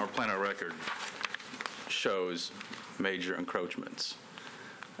 and our plan of record shows major encroachments.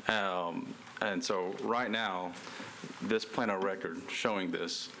 And so right now, this plan of record showing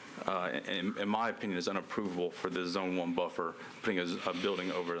this, in my opinion, is unapprovable for the Zone 1 buffer, putting a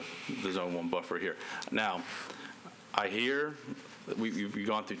building over the Zone 1 buffer here. Now, I hear we've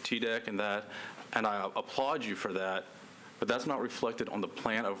gone through TDEC and that, and I applaud you for that, but that's not reflected on the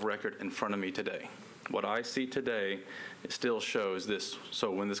plan of record in front of me today. What I see today, it still shows this.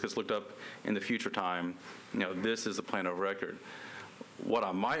 So when this gets looked up in the future time, this is the plan of record. What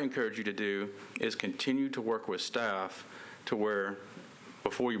I might encourage you to do is continue to work with staff to where,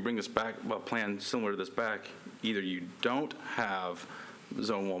 before you bring this back, a plan similar to this back, either you don't have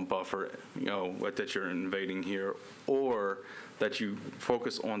Zone 1 buffer, that you're invading here, or that you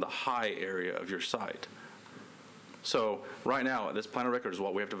focus on the high area of your site. So right now, this plan of record is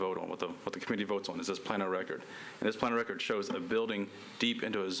what we have to vote on. What the committee votes on is this plan of record. And this plan of record shows a building deep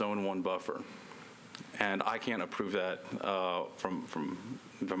into a Zone 1 buffer. And I can't approve that from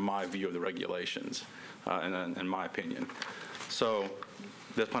my view of the regulations, in my opinion. So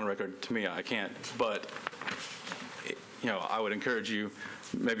this plan of record, to me, I can't. But, I would encourage you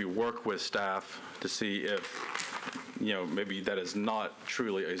maybe work with staff to see if, maybe that is not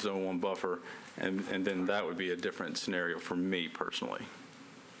truly a Zone 1 buffer, and then that would be a different scenario for me personally.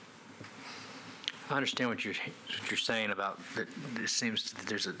 I understand what you're saying about that. It seems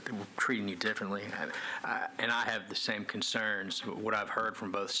that we're treating you differently, and I have the same concerns. What I've heard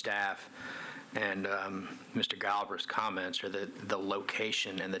from both staff and Mr. Galbraith's comments are that the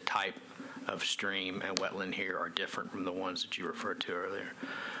location and the type of stream and wetland here are different from the ones that you referred to earlier.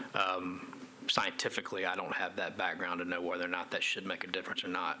 Scientifically, I don't have that background to know whether or not that should make a difference or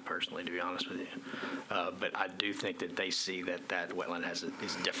not, personally, to be honest with you. But I do think that they see that wetland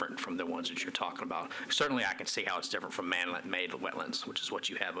is different from the ones that you're talking about. Certainly, I can see how it's different from man-made wetlands, which is what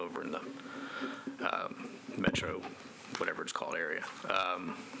you have over in the metro, whatever it's called, area.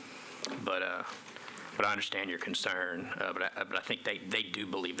 But I understand your concern. But I think they do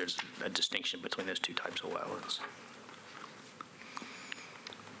believe there's a distinction between those two types of wetlands.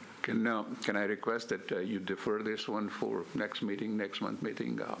 Can I request that you defer this one for next month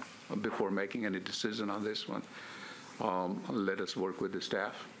meeting, before making any decision on this one? Let us work with the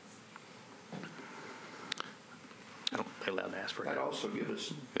staff. I don't think allowed to ask for That'd that. also give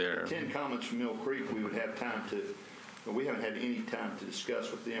us 10 comments from Mill Creek. We would have time but we haven't had any time to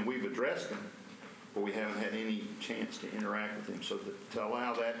discuss with them. We've addressed them, but we haven't had any chance to interact with them. So to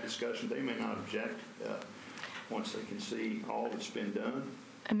allow that discussion, they may not object once they can see all that's been done.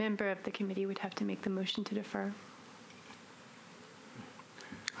 A member of the committee would have to make the motion to defer.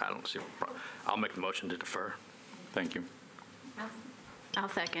 I don't see a problem. I'll make the motion to defer. Thank you. I'll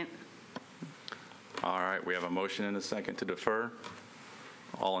second. All right, we have a motion and a second to defer.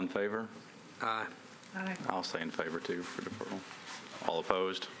 All in favor? Aye. Aye. I'll say in favor, too, for deferral. All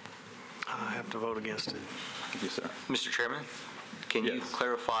opposed? I have to vote against it. Thank you, sir. Mr. Chairman, can you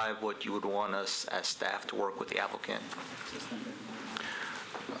clarify what you would want us as staff to work with the applicant?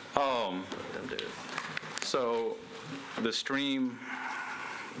 So the stream,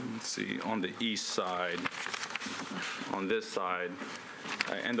 let's see, on the east side, on this side,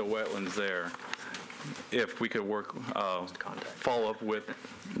 and the wetlands there, if we could work, follow up with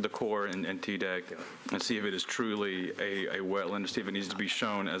the Corps and TDEC and see if it is truly a wetland, see if it needs to be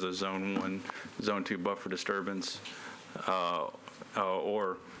shown as a Zone 1, Zone 2 buffer disturbance,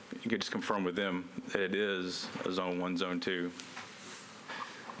 or you could just confirm with them that it is a Zone 1, Zone 2.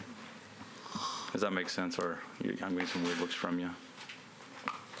 Does that make sense, or I'm getting some weird looks from you?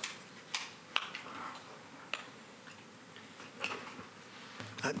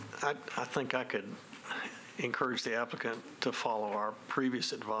 I think I could encourage the applicant to follow our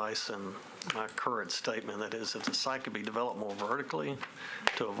previous advice and my current statement, that is, if the site could be developed more vertically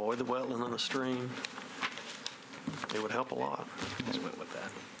to avoid the wetland and the stream, it would help a lot. Just went with that.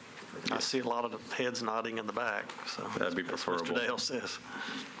 I see a lot of heads nodding in the back, so that'd be as preferable. Mr. Dale says.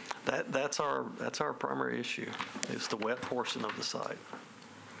 That's our primary issue, is the wet portion of the site.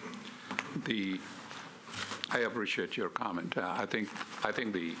 I appreciate your comment. I think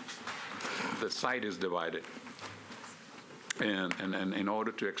the site is divided, and in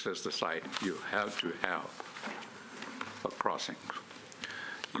order to access the site, you have to have a crossing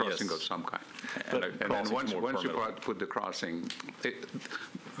of some kind. And once you put the crossing,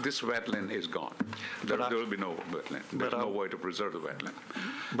 this wetland is gone. There will be no wetland. There's no way to preserve the wetland.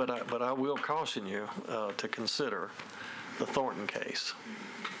 But I will caution you to consider the Thornton case.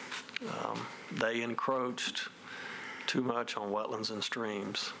 They encroached too much on wetlands and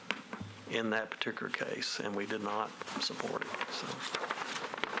streams in that particular case, and we did not support it. So.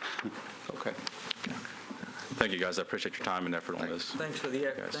 Okay. Thank you, guys. I appreciate your time and effort on this. Thank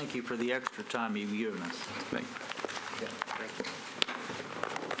you for the extra time you've given us. Thank you.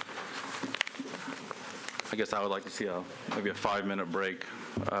 I guess I would like to see maybe a 5-minute break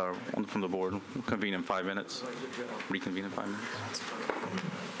from the board. We'll convene in 5 minutes. Reconvene in 5 minutes.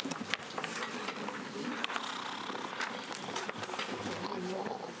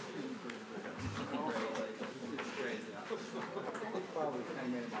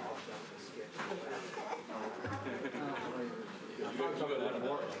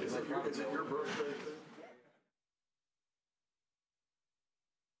 Is it your birthday too?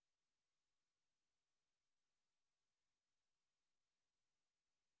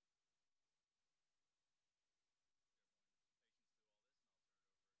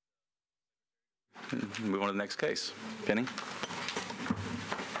 Move on to the next case. Penny?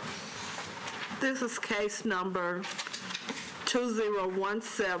 This is case number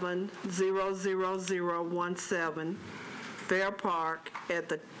 2017-00017, Fair Park at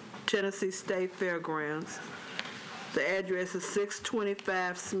the Tennessee State Fairgrounds. The address is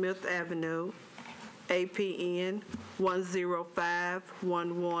 625 Smith Avenue, APN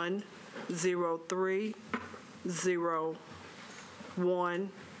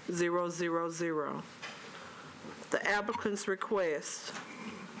 105-11-03-01000. The applicant's request.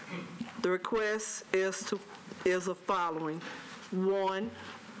 The request is the following. 1,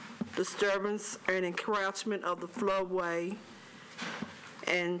 disturbance and encroachment of the floodway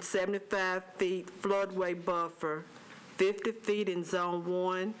and 75 feet floodway buffer, 50 feet in Zone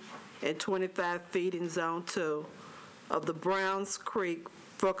 1 and 25 feet in Zone 2 of the Browns Creek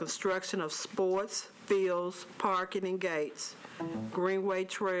for construction of sports, fields, parking, and gates, greenway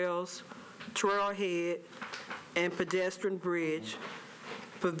trails, trailhead, and pedestrian bridge,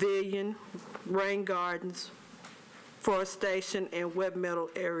 pavilion, rain gardens, forestation, and wet meadow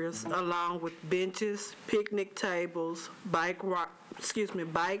areas, along with benches, picnic tables, bike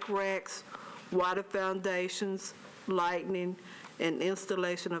racks, water foundations, lighting, and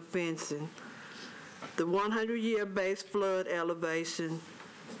installation of fencing. The 100-year base flood elevation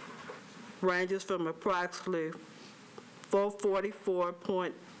ranges from approximately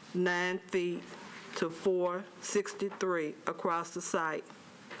 444.9 feet to 463 across the site.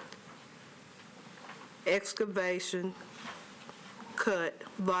 Excavation, cut,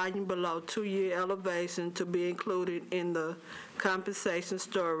 volume below 2-year elevation to be included in the compensation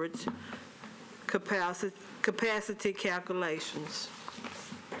storage capacity calculations.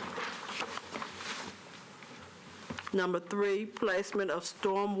 Number 3, placement of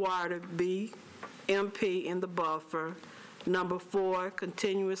stormwater BMP in the buffer. Number 4,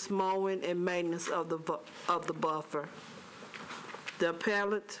 continuous mowing and maintenance of the buffer. The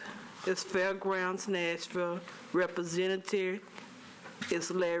appellant is Fairgrounds Nashville. Representative is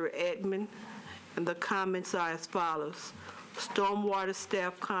Larry Edmond, and the comments are as follows. Stormwater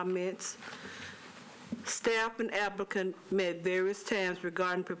staff comments. Staff and applicant met various times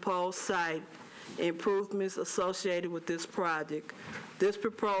regarding proposed site improvements associated with this project. This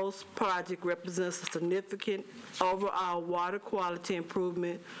proposed project represents a significant overall water quality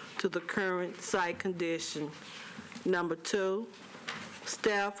improvement to the current site condition. Number 2,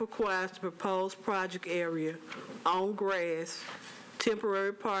 staff requires the proposed project area on grass,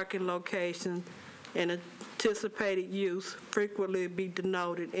 temporary parking location, and anticipated use frequently be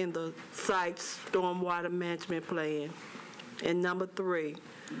denoted in the site's stormwater management plan. And number 3,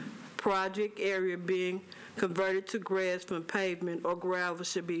 project area being converted to grass from pavement or gravel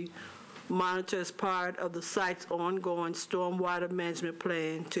should be monitored as part of the site's ongoing stormwater management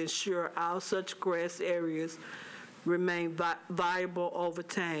plan to ensure all such grass areas remain viable over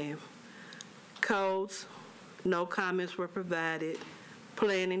time. Codes, no comments were provided.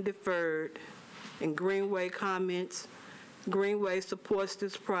 Planning deferred. And Greenway comments. Greenway supports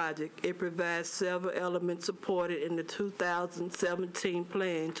this project. It provides several elements supported in the 2017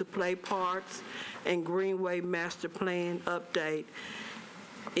 plan to play parks and Greenway master plan update,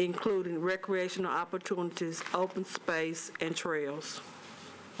 including recreational opportunities, open space, and trails.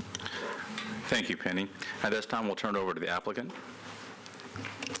 Thank you, Penny. At this time, we'll turn it over to the applicant.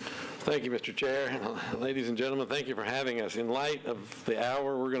 Thank you, Mr. Chair. Ladies and gentlemen, thank you for having us. In light of the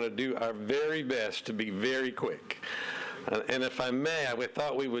hour, we're going to do our very best to be very quick. And if I may, I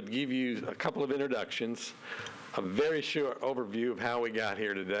thought we would give you a couple of introductions, a very short overview of how we got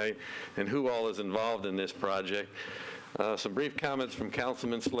here today and who all is involved in this project, some brief comments from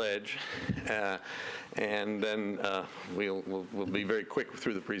Councilman Sledge, and then we'll be very quick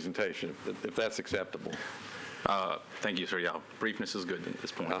through the presentation, if that's acceptable. Thank you, sir. Yeah, briefness is good at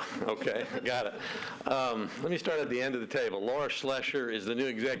this point. Okay, got it. Let me start at the end of the table. Laura Schlescher is the new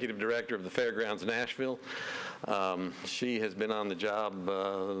executive director of the Fairgrounds Nashville. She has been on the job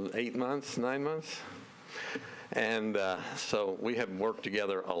 8 months, 9 months. And so we have worked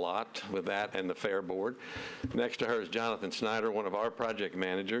together a lot with that and the Fair Board. Next to her is Jonathan Snyder, one of our project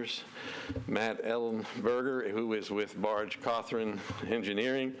managers. Matt Ellenberger, who is with Barge Cawthron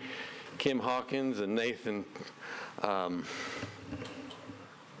Engineering. Kim Hawkins and Nathan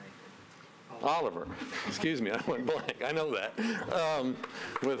Oliver, excuse me, I went blank, I know that,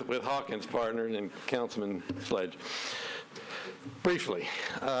 with Hawkins' partner and Councilman Sledge. Briefly,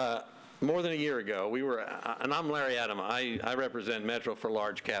 more than a year ago, we were, and I'm Larry Adam, I represent Metro for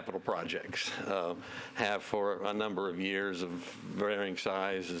large capital projects, have for a number of years of varying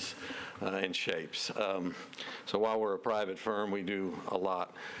sizes and shapes. So while we're a private firm, we do a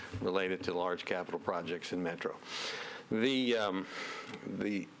lot related to large capital projects in Metro.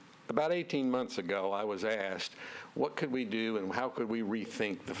 About 18 months ago, I was asked, what could we do and how could we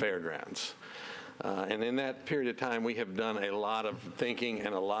rethink the fairgrounds? And in that period of time, we have done a lot of thinking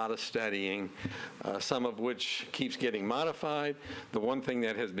and a lot of studying, some of which keeps getting modified. The one thing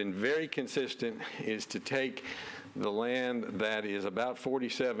that has been very consistent is to take the land that is about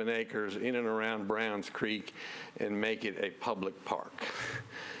 47 acres in and around Browns Creek and make it a public park.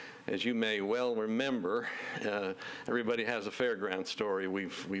 As you may well remember, everybody has a fairground story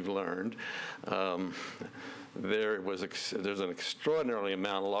we've learned. There's an extraordinarily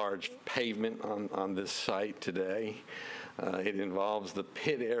large pavement on this site today. It involves the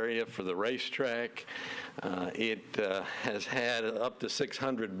pit area for the racetrack. It has had up to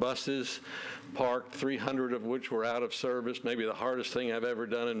 600 buses parked, 300 of which were out of service. Maybe the hardest thing I've ever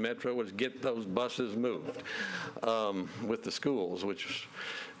done in Metro was get those buses moved with the schools, which,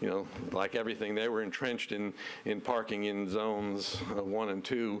 you know, like everything, they were entrenched in parking in zones 1 and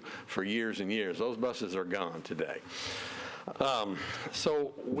 2 for years and years. Those buses are gone today.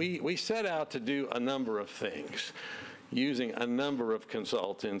 So we set out to do a number of things, using a number of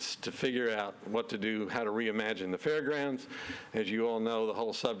consultants to figure out what to do, how to reimagine the fairgrounds. As you all know, the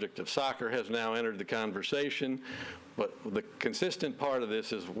whole subject of soccer has now entered the conversation. But the consistent part of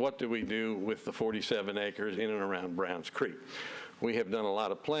this is, what do we do with the 47 acres in and around Browns Creek? We have done a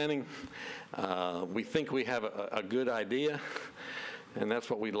lot of planning. We think we have a good idea, and that's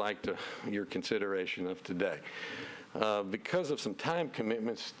what we'd like your consideration of today. Because of some time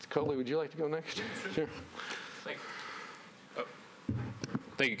commitments, Coley, would you like to go next? Sure.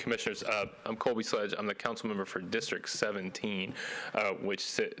 Thank you, Commissioners. I'm Colby Sledge. I'm the council member for District 17,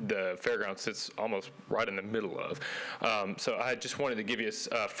 which the fairground sits almost right in the middle of. So I just wanted to give you,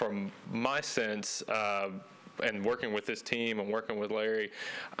 from my sense, and working with this team and working with Larry,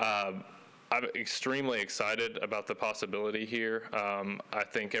 I'm extremely excited about the possibility here. I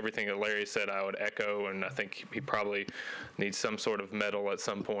think everything that Larry said I would echo, and I think he probably needs some sort of medal at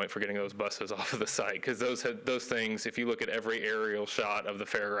some point for getting those buses off of the site, because those things, if you look at every aerial shot of the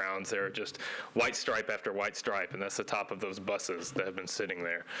fairgrounds, they're just white stripe after white stripe, and that's the top of those buses that have been sitting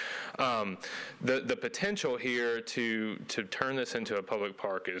there. The potential here to turn this into a public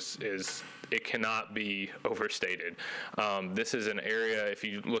park is it cannot be overstated. This is an area, if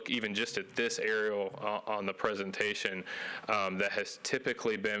you look even just at this aerial on the presentation, that has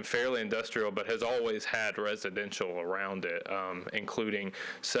typically been fairly industrial, but has always had residential around it, including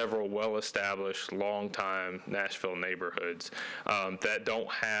several well-established, long-time Nashville neighborhoods that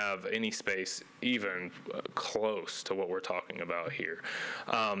don't have any space even close to what we're talking about here.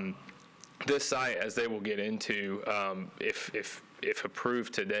 This site, as they will get into, if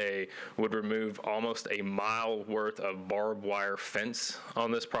approved today, would remove almost a mile worth of barbed wire fence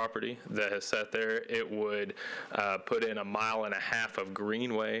on this property that has sat there. It would put in 1.5 miles of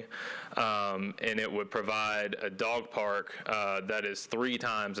greenway, and it would provide a dog park that is 3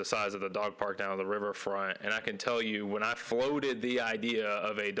 times the size of the dog park down on the riverfront. And I can tell you, when I floated the idea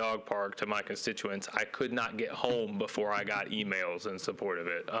of a dog park to my constituents, I could not get home before I got emails in support of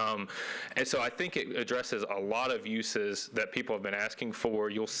it. And so I think it addresses a lot of uses that people have been asking for.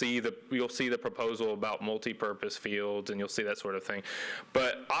 You'll see the proposal about multi-purpose fields, and you'll see that sort of thing.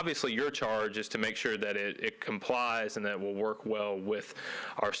 But obviously your charge is to make sure that it complies and that it will work well with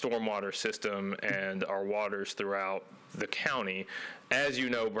our stormwater system and our waters throughout the county. As you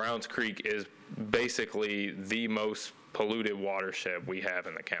know, Browns Creek is basically the most polluted watershed we have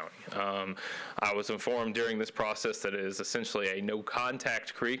in the county. I was informed during this process that it is essentially a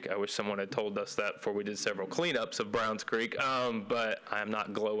no-contact creek. I wish someone had told us that before we did several cleanups of Browns Creek, but I'm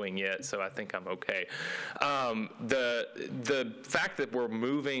not glowing yet, so I think I'm okay. The fact that we're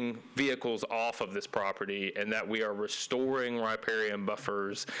moving vehicles off of this property and that we are restoring riparian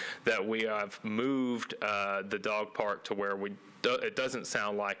buffers, that we have moved the dog park to where we it doesn't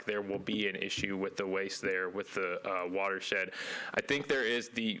sound like there will be an issue with the waste there with the watershed. I think there is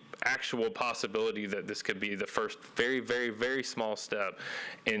the actual possibility that this could be the first very, very, very small step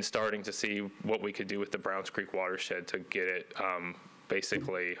in starting to see what we could do with the Browns Creek watershed to get it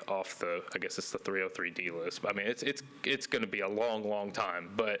basically off the, I guess it's the 303D list. I mean, it's going to be a long, long time,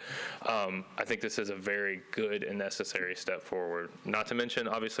 but I think this is a very good and necessary step forward. Not to mention,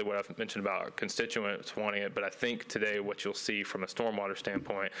 obviously, what I've mentioned about our constituents wanting it, but I think today what you'll see from a stormwater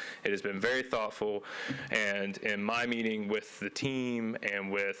standpoint, it has been very thoughtful, and in my meeting with the team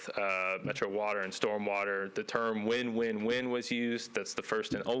and with Metro Water and Stormwater, the term win-win-win was used. That's the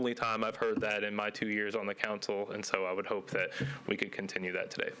first and only time I've heard that in my 2 years on the council, and so I would hope that we could continue that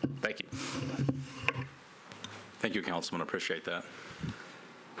today. Thank you. Thank you, Councilman. I appreciate that.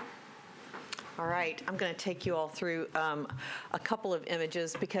 All right, I'm going to take you all through a couple of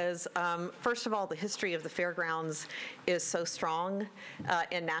images because, first of all, the history of the fairgrounds is so strong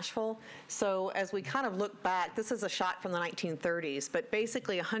in Nashville. So as we kind of look back, this is a shot from the 1930s, but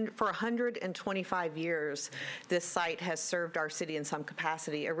basically for 125 years, this site has served our city in some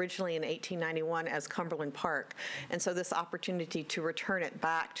capacity, originally in 1891 as Cumberland Park. And so this opportunity to return it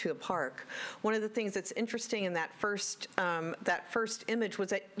back to a park. One of the things that's interesting in that first image was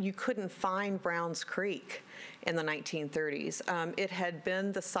that you couldn't find Browns Creek in the 1930s. It had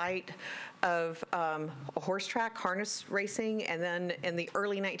been the site of a horse track, harness racing, and then in the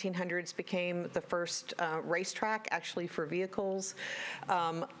early 1900s became the first racetrack actually for vehicles.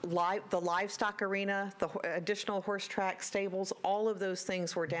 The livestock arena, the additional horse track, stables, all of those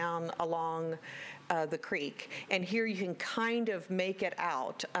things were down along the creek. And here you can kind of make it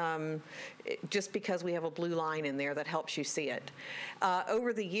out just because we have a blue line in there that helps you see it.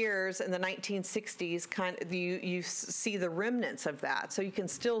 Over the years, in the 1960s, you see the remnants of that. So you can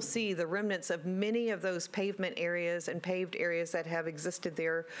still see the remnants of many of those pavement areas and paved areas that have existed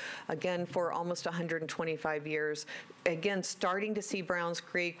there, again, for almost 125 years. Again, starting to see Browns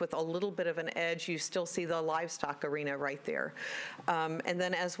Creek with a little bit of an edge. You still see the livestock arena right there. And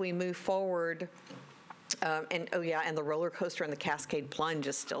then as we move forward, and the roller coaster and the Cascade Plunge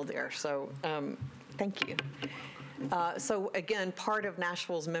is still there. So thank you. So again, part of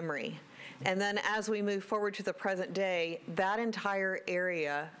Nashville's memory. And then as we move forward to the present day, that entire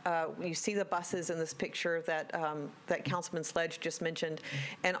area, you see the buses in this picture that Councilman Sledge just mentioned,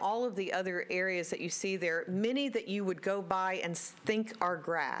 and all of the other areas that you see there, many that you would go by and think are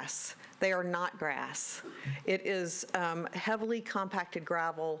grass. They are not grass. It is heavily compacted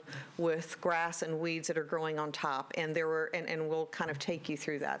gravel with grass and weeds that are growing on top, and we'll kind of take you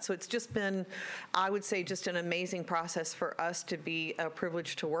through that. So it's just been, I would say, just an amazing process for us to be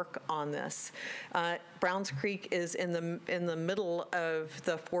privileged to work on this. Browns Creek is in the middle of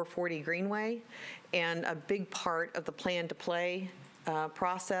the 440 Greenway, and a big part of the Plan to Play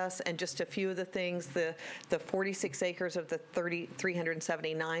process, and just a few of the things, the 46 acres of the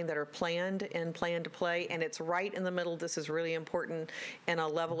 379 that are planned in Plan to Play, and it's right in the middle. This is really important in a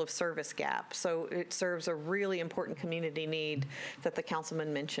level of service gap. So it serves a really important community need that the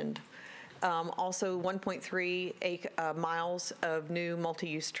councilman mentioned. Also 1.3 miles of new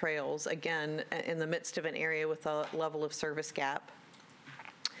multi-use trails, again, in the midst of an area with a level of service gap.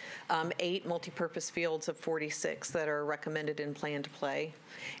 8 multi-purpose fields of 46 that are recommended in Plan to Play.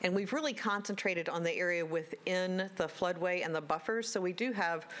 And we've really concentrated on the area within the floodway and the buffers. So we do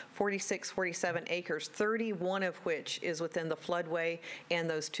have 46, 47 acres, 31 of which is within the floodway and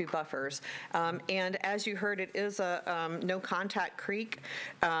those 2 buffers. And as you heard, it is a no contact creek.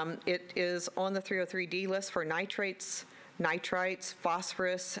 It is on the 303D list for nitrates, nitrites,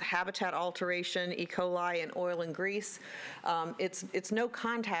 phosphorus, habitat alteration, E. coli, and oil and grease. It's no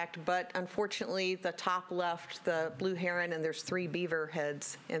contact, but unfortunately the top left, the blue heron, and there's 3 beaver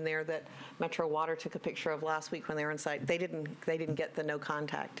heads in there that Metro Water took a picture of last week when they were inside. They didn't get the no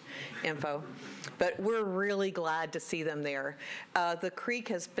contact info, but we're really glad to see them there. The creek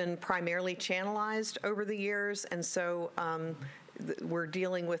has been primarily channelized over the years, and so we're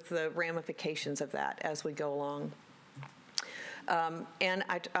dealing with the ramifications of that as we go along. And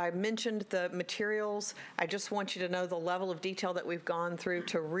I mentioned the materials. I just want you to know the level of detail that we've gone through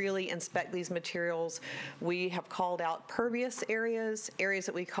to really inspect these materials. We have called out pervious areas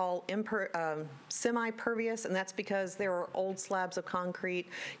that we call semi-pervious, and that's because there are old slabs of concrete,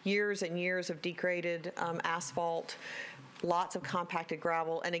 years and years of degraded asphalt, lots of compacted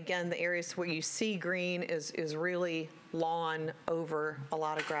gravel, and again, the areas where you see green is really lawn over a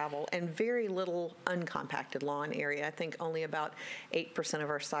lot of gravel, and very little uncompacted lawn area. I think only about 8% of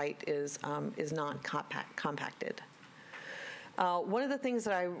our site is not compacted. One of the things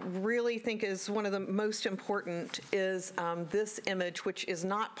that I really think is one of the most important is this image, which is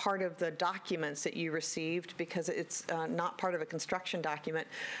not part of the documents that you received because it's not part of a construction document,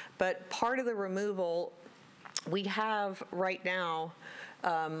 but part of the removal we have right now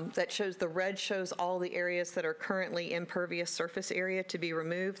that shows the red shows all the areas that are currently impervious surface area to be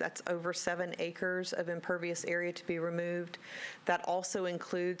removed. That's over 7 acres of impervious area to be removed. That also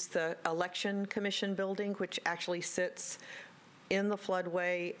includes the election commission building, which actually sits in the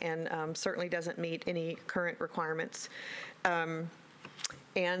floodway and certainly doesn't meet any current requirements.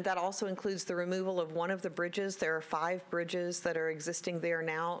 And that also includes the removal of one of the bridges. There are 5 bridges that are existing there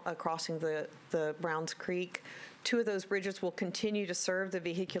now crossing the Browns Creek. 2 of those bridges will continue to serve the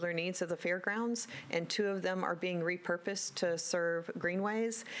vehicular needs of the fairgrounds, and 2 of them are being repurposed to serve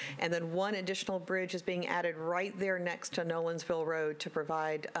greenways. And then 1 additional bridge is being added right there next to Nolensville Road to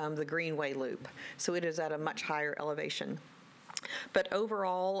provide the greenway loop. So it is at a much higher elevation. But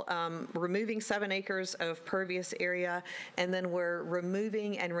overall, removing 7 acres of pervious area, and then we're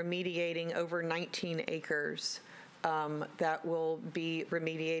removing and remediating over 19 acres that will be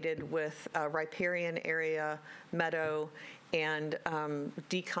remediated with riparian area, meadow, and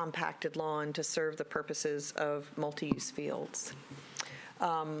decompacted lawn to serve the purposes of multi-use fields.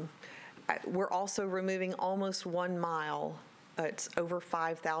 We're also removing almost 1 mile. It's over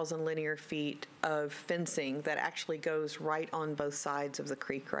 5,000 linear feet of fencing that actually goes right on both sides of the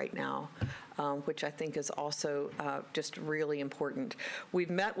creek right now, which I think is also just really important. We've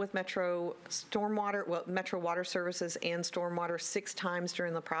met with Metro Water Services and Stormwater 6 times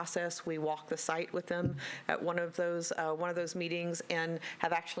during the process. We walked the site with them at one of those meetings and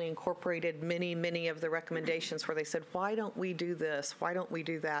have actually incorporated many of the recommendations where they said, why don't we do this? Why don't we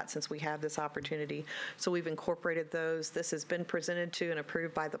do that since we have this opportunity? So we've incorporated those. This has been presented to and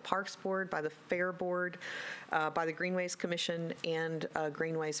approved by the Parks Board, by the Fair Board, by the Greenways Commission, and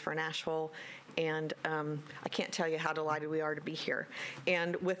Greenways for Nashville. And I can't tell you how delighted we are to be here.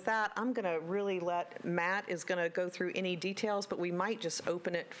 And with that, I'm going to really let Matt is going to go through any details, but we might just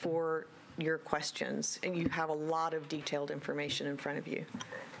open it for your questions. And you have a lot of detailed information in front of you.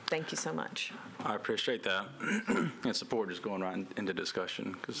 Thank you so much. I appreciate that. And support just going right into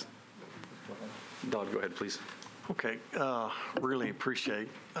discussion. Because, Dodd, go ahead, please. Okay, really appreciate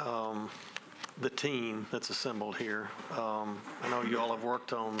the team that's assembled here. I know you all have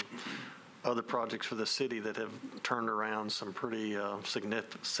worked on other projects for the city that have turned around some pretty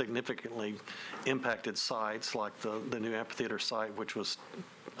significantly impacted sites, like the new amphitheater site, which was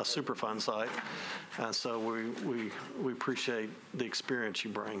a super fun site. And so we appreciate the experience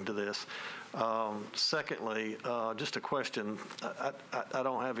you bring to this. Secondly, just a question. I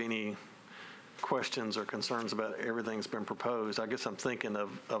don't have any questions or concerns about everything that's been proposed. I guess I'm thinking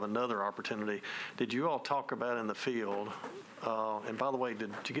of another opportunity. Did you all talk about in the field, and by the way, did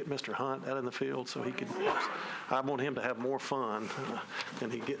you get Mr. Hunt out in the field so he could, I want him to have more fun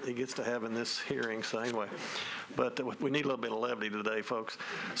than he gets to have in this hearing, so anyway. But we need a little bit of levity today, folks.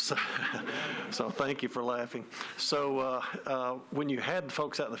 So thank you for laughing. So when you had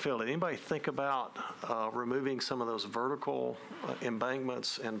folks out in the field, did anybody think about removing some of those vertical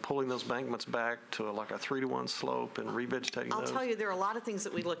embankments and pulling those embankments back to like a 3-to-1 slope and revegetating those? I'll tell you, there are a lot of things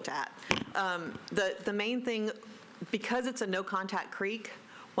that we looked at. The main thing, because it's a no-contact creek,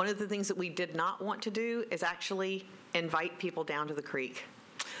 one of the things that we did not want to do is actually invite people down to the creek.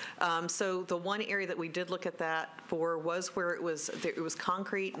 So the one area that we did look at that for was where it was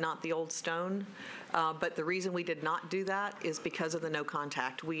concrete, not the old stone. But the reason we did not do that is because of the no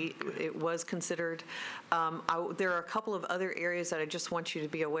contact. It was considered. There are a couple of other areas that I just want you to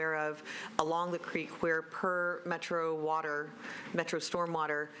be aware of along the creek where per Metro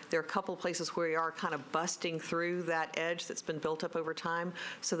Stormwater, there are a couple of places where we are kind of busting through that edge that's been built up over time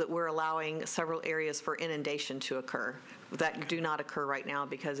so that we're allowing several areas for inundation to occur that do not occur right now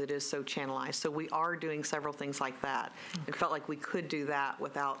because it is so channelized. So we are doing several things like that. It felt like we could do that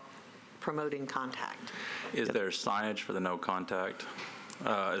without promoting contact. Is there signage for the no contact?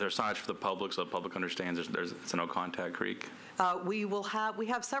 Is there signage for the public so the public understands it's a no contact creek? We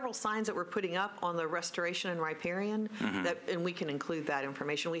have several signs that we're putting up on the restoration and riparian, and we can include that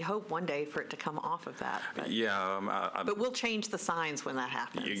information. We hope one day for it to come off of that. But, yeah. But we'll change the signs when that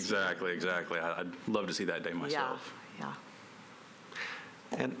happens. Exactly. I'd love to see that day myself. Yeah.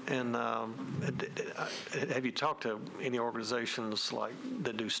 And have you talked to any organizations like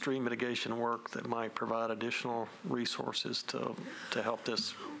that do stream mitigation work that might provide additional resources to help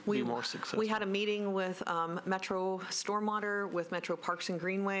this be more successful? We had a meeting with Metro Stormwater, with Metro Parks and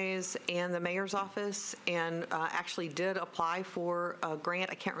Greenways, and the mayor's office, and actually did apply for a grant.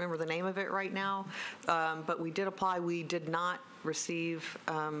 I can't remember the name of it right now, but we did apply. We did not receive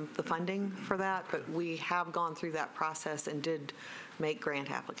the funding for that, but we have gone through that process and did make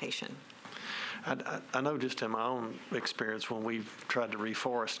grant application. I know just in my own experience, when we've tried to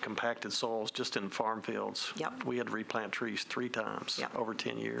reforest compacted soils just in farm fields, we had to replant trees 3 times over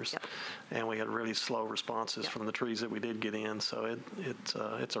 10 years. And we had really slow responses from the trees that we did get in. So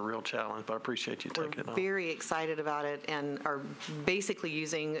it's a real challenge, but I appreciate you taking it on. We're very excited about it and are basically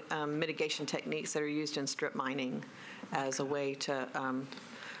using mitigation techniques that are used in strip mining as a way to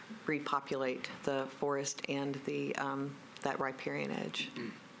repopulate the forest and the that riparian edge.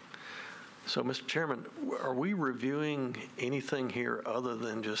 So, Mr. Chairman, are we reviewing anything here other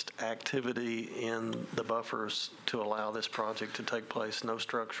than just activity in the buffers to allow this project to take place? No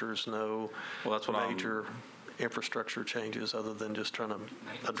structures, no major infrastructure changes other than just trying to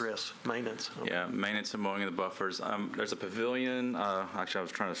address maintenance? Yeah, maintenance and mowing of the buffers. There's a pavilion. Actually, I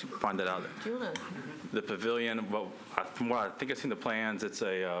was trying to find that out. Do you want to? The pavilion, well, from what I think I've seen the plans, it's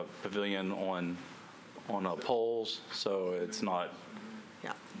a pavilion on poles, so it's not.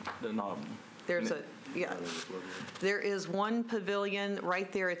 They're not. There is one pavilion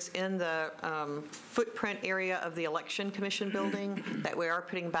right there. It's in the footprint area of the Election Commission building that we are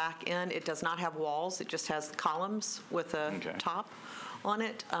putting back in. It does not have walls. It just has columns with a top on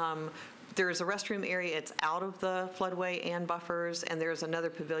it. There's a restroom area. It's out of the floodway and buffers, and there's another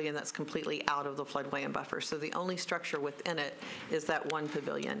pavilion that's completely out of the floodway and buffers. So the only structure within it is that one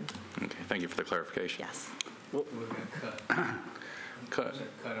pavilion. Okay, thank you for the clarification. Yes. We're going to cut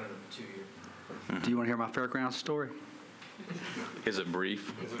on a 2-year. Do you want to hear my fairgrounds story? Is it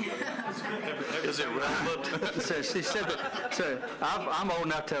brief? Is it relevant? So I'm old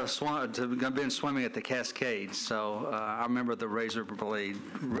enough to have been swimming at the Cascades. So I remember the razor blade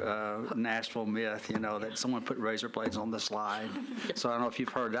Nashville myth, that someone put razor blades on the slide. So I don't know if you've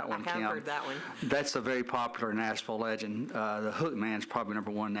heard that one, Kim. I have heard that one. That's a very popular Nashville legend. The Hook Man's probably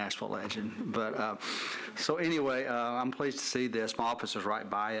 #1 Nashville legend. But so anyway, I'm pleased to see this. My office is right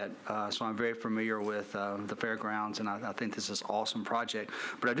by it, so I'm very familiar with the fairgrounds, and I think this is an awesome project.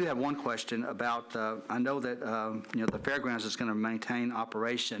 But I do have one question about, I know that the fairgrounds is going to maintain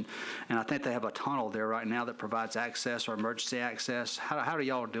operation, and I think they have a tunnel there right now that provides access or emergency access. How do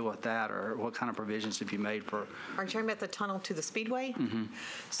y'all deal with that, or what kind of provisions have you made for? Are you talking about the tunnel to the Speedway? Mm-hmm.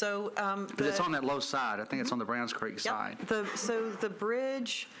 So but it's on that low side. I think it's on the Browns Creek side. So the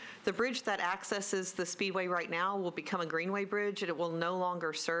bridge that accesses the Speedway right now will become a greenway bridge, and it will no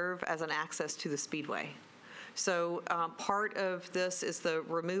longer serve as an access to the Speedway. So part of this is the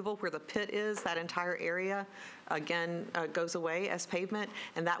removal where the pit is. That entire area, again, goes away as pavement,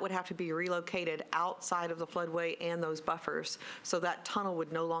 and that would have to be relocated outside of the floodway and those buffers. So that tunnel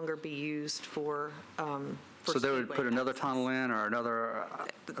would no longer be used for so they would put another tunnel in, or another?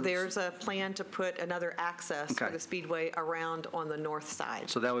 There's a plan to put another access for the Speedway around on the north side.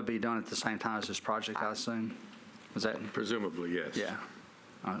 So that would be done at the same time as this project, I assume? Was that? Presumably, yes. Yeah.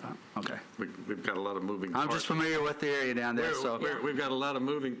 Okay. We've got a lot of moving parts. I'm just familiar with the area down there. We've got a lot of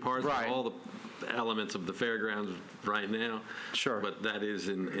moving parts of all the elements of the fairgrounds right now. Sure. But that is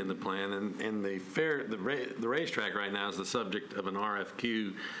in the plan. And the racetrack right now is the subject of an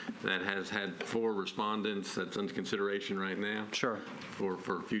RFQ that has had 4 respondents that's under consideration right now. Sure.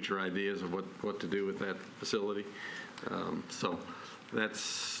 For future ideas of what to do with that facility. So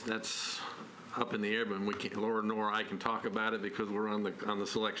that's up in the air, but Laura nor I can talk about it because we're on the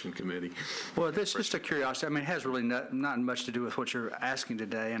selection committee. Well, that's just a curiosity. I mean, it has really not much to do with what you're asking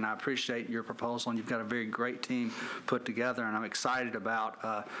today, and I appreciate your proposal, and you've got a very great team put together, and I'm excited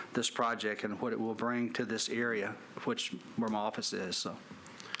about this project and what it will bring to this area, where my office is. So,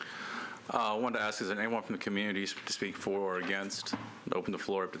 I wanted to ask, is there anyone from the community to speak for or against? Open the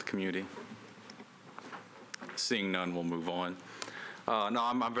floor up to the community. Seeing none, we'll move on. No,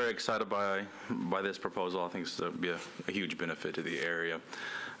 I'm very excited by this proposal. I think this will be a huge benefit to the area.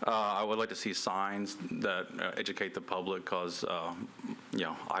 I would like to see signs that educate the public, because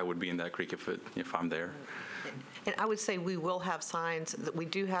I would be in that creek if I'm there. And I would say we will have signs. That we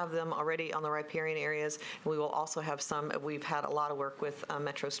do have them already on the riparian areas. And we will also have some. We've had a lot of work with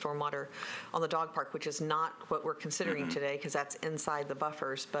Metro Stormwater on the dog park, which is not what we're considering today, because that's inside the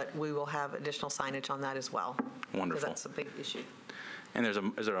buffers. But we will have additional signage on that as well. Wonderful. Because that's a big issue. And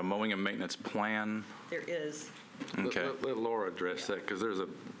is there a mowing and maintenance plan? There is. Okay. Let Laura address that, because there's a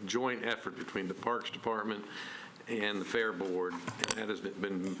joint effort between the Parks Department and the Fair Board, and that has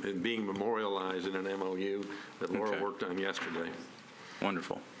been being memorialized in an MOU that Laura worked on yesterday.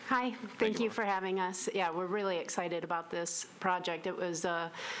 Wonderful. Hi, thank you for having us. Yeah, we're really excited about this project. It was a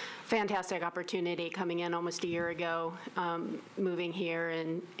fantastic opportunity coming in almost a year ago. Moving here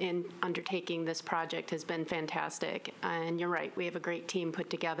and undertaking this project has been fantastic. And you're right, we have a great team put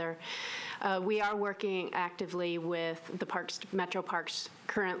together. We are working actively with the Parks, Metro Parks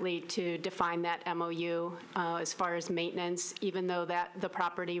currently to define that MOU as far as maintenance. Even though that the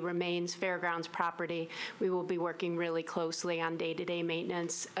property remains Fairgrounds property, we will be working really closely on day-to-day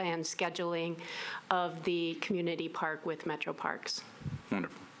maintenance and scheduling of the community park with Metro Parks.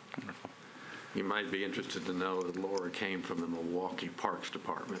 Wonderful. Wonderful. You might be interested to know that Laura came from the Milwaukee Parks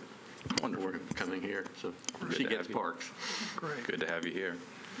Department. Wonderful. Coming here, so she gets parks. Great. Good to have you here.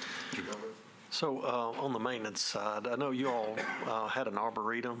 So on the maintenance side, I know you all had an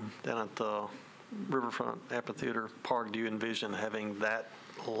arboretum down at the Riverfront Amphitheater Park. Do you envision having that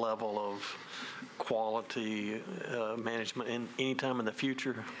level of quality management anytime in the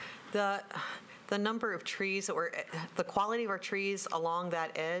future? The number of trees the quality of our trees along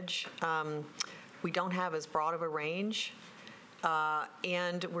that edge, we don't have as broad of a range.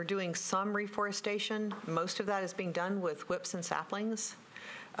 And we're doing some reforestation. Most of that is being done with whips and saplings.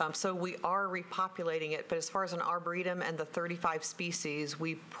 So we are repopulating it, but as far as an arboretum and the 35 species,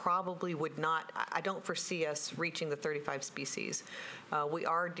 we probably would not, I don't foresee us reaching the 35 species. We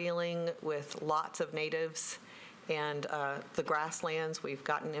are dealing with lots of natives, and the grasslands, we've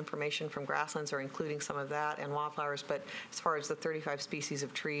gotten information from grasslands are including some of that, and wildflowers, but as far as the 35 species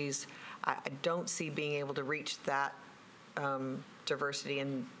of trees, I don't see being able to reach that diversity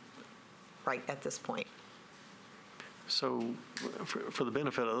right at this point. So for the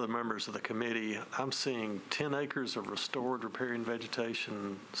benefit of other members of the committee, I'm seeing 10 acres of restored riparian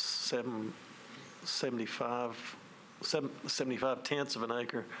vegetation, 75 tenths of an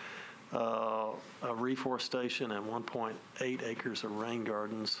acre, a reforestation, and 1.8 acres of rain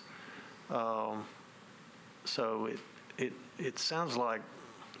gardens. So it sounds like,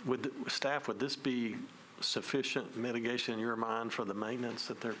 staff, would this be sufficient mitigation in your mind for the maintenance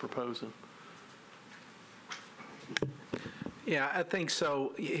that they're proposing? Yeah, I think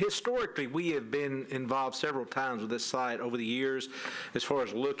so. Historically, we have been involved several times with this site over the years as far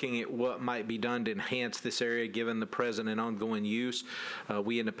as looking at what might be done to enhance this area given the present and ongoing use.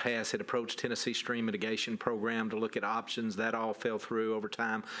 We in the past had approached Tennessee Stream Mitigation Program to look at options. That all fell through over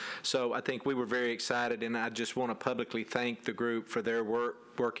time. So I think we were very excited, and I just want to publicly thank the group for their work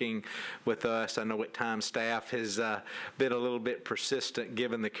working with us. I know at times staff has been a little bit persistent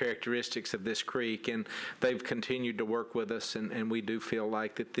given the characteristics of this creek, and they've continued to work with us, and we do feel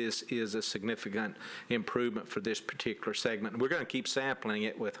like that this is a significant improvement for this particular segment. We're going to keep sampling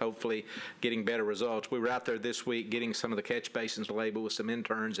it with hopefully getting better results. We were out there this week getting some of the catch basins labeled with some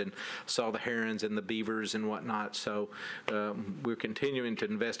interns and saw the herons and the beavers and whatnot, so we're continuing to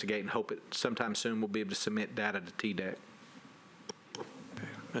investigate and hope that sometime soon we'll be able to submit data to TDEC.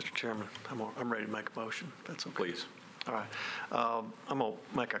 Mr. Chairman, I'm ready to make a motion. That's okay. Please. All right. I'm going to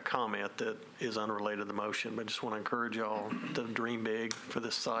make a comment that is unrelated to the motion, but just want to encourage y'all to dream big for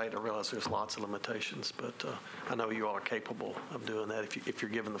this site. I realize there's lots of limitations, but I know you all are capable of doing that if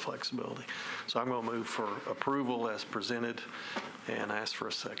you're given the flexibility. So I'm going to move for approval as presented and ask for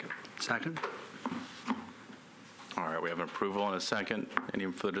a second. Second. All right, we have an approval and a second.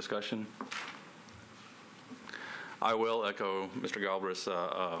 Any further discussion? I will echo Mr. Galbraith's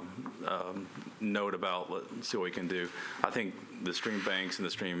note about let's see what we can do. I think the stream banks and the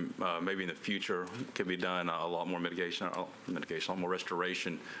stream, maybe in the future, could be done a lot more mitigation, a lot more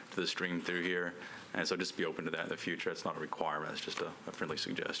restoration to the stream through here. And so just be open to that in the future. It's not a requirement. It's just a friendly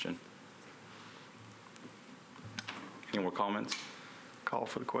suggestion. Any more comments? Call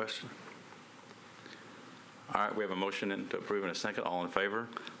for the question. All right, we have a motion to approve in a second. All in favor,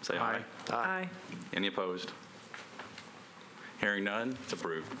 say aye. Aye. Any opposed? Hearing none, it's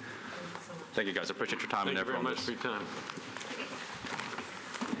approved. Thank you, guys. I appreciate your time and effort on this. Thank you very much for your time.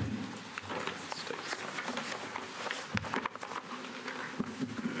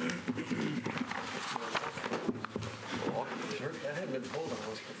 I haven't been told on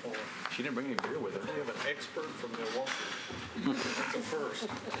this before. She didn't bring any beer with her. We have an expert from Milwaukee. That's a first.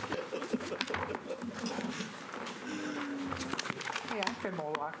 Yeah, I'm from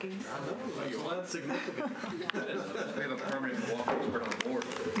Milwaukee. Well, that's significant. We have a permanent Milwaukee expert on the board.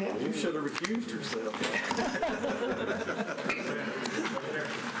 You should have recused yourself.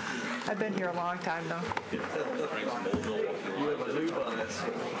 I've been here a long time, though. You have a new bias.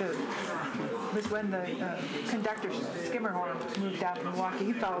 It was when the conductor Skimmerhorn moved out to Milwaukee.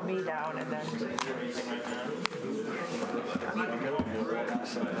 He followed me down, and then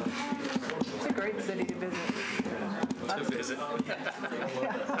It's a great city to visit.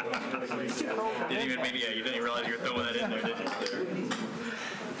 You didn't even, you didn't even realize you were throwing that in there, did you?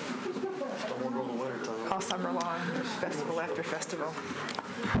 All summer long, festival after festival.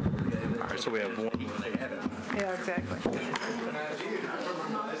 All right, so we have one. Yeah, exactly.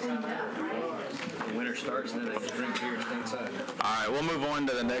 Winter starts and then they drink beer and stay inside. All right, we'll move on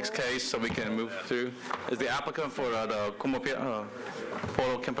to the next case so we can move through. Is the applicant for the Polo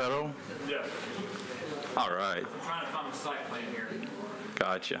Campero? Yes. All right. I'm trying to find the site plan here.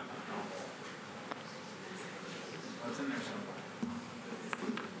 Gotcha. What's in there somewhere?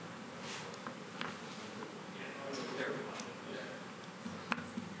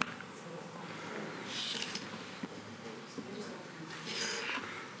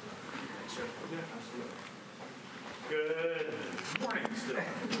 Good morning still.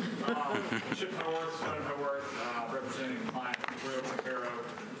 Chip Howarth, Stone Howarth, representing the client, Royal Campero.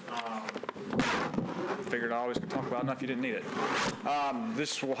 Figured I always could talk about enough you didn't need it.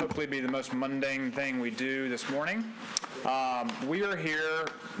 This will hopefully be the most mundane thing we do this morning. We are here,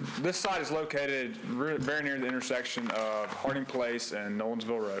 this site is located very near the intersection of Harding Place and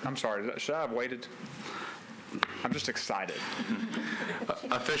Nolensville Road. I'm sorry, should I have waited? I'm just excited.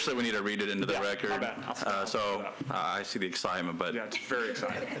 Officially, we need to read it into the record. My bad. I see the excitement, but. Yeah, it's very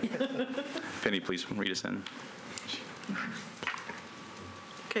exciting. Penny, please read us in.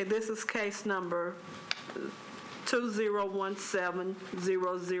 Okay, this is case number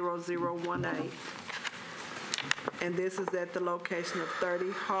 2017-00018. And this is at the location of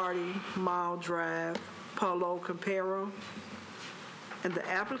 30 Hardy Mall Drive, Polo Campero. And the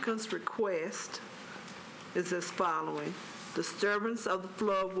applicant's request is as following. Disturbance of the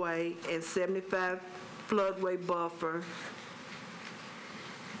floodway and 75 floodway buffer,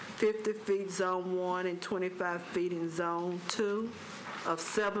 50 feet zone 1 and 25 feet in zone 2 of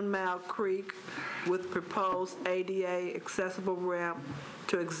 7 Mile Creek with proposed ADA accessible ramp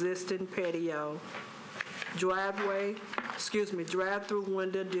to existing patio. Drive-through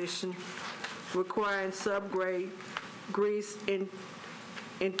window addition requiring subgrade grease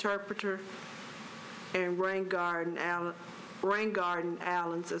interpreter and rain garden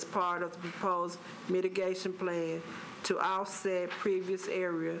islands as part of the proposed mitigation plan to offset previous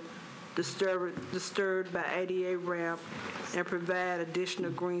area disturbed by ADA ramp and provide additional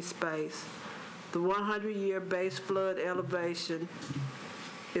green space. The 100-year base flood elevation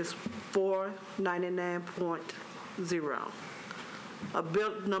is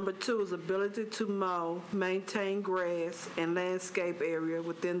 499.0. Number 2 is ability to mow, maintain grass and landscape area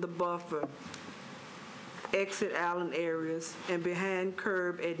within the buffer exit island areas and behind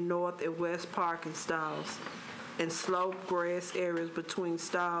curb at north and west parking stalls and slope grass areas between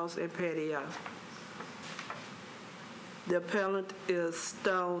stalls and patio. The appellant is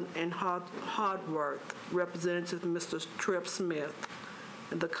Stone and Hardworth, Representative Mr. Tripp Smith.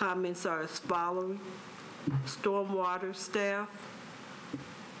 And the comments are as following. Stormwater staff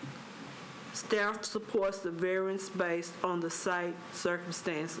supports the variance based on the site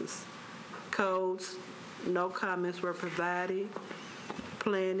circumstances. Codes, no comments were provided.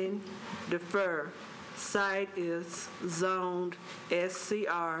 Planning, defer. Site is zoned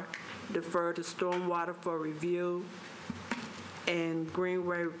SCR, defer to stormwater for review. And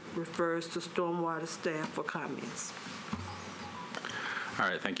Greenway refers to stormwater staff for comments. All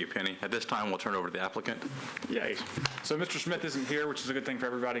right, thank you, Penny. At this time, we'll turn it over to the applicant. Yay. So Mr. Smith isn't here, which is a good thing for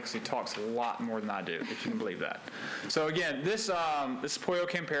everybody because he talks a lot more than I do, if you can believe that. So again, this Pollo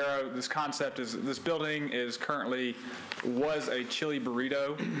Campero, this concept is, this building is was a chili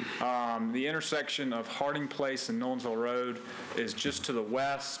burrito. The intersection of Harding Place and Nolensville Road is just to the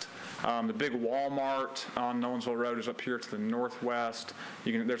west. The big Walmart on Nolensville Road is up here to the northwest.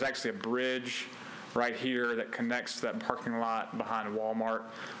 There's actually a bridge right here that connects to that parking lot behind Walmart,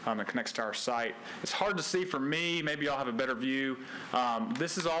 that connects to our site. It's hard to see from me. Maybe y'all have a better view.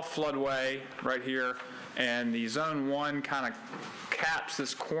 This is all floodway right here, and the Zone 1 kind of caps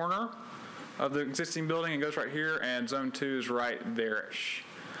this corner of the existing building and goes right here, and Zone 2 is right there-ish.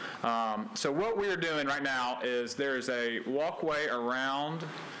 So what we are doing right now is there is a walkway around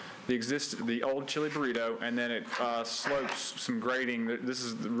the old chili burrito, and then it slopes some grading. This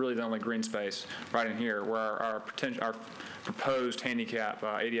is really the only green space right in here where our proposed handicap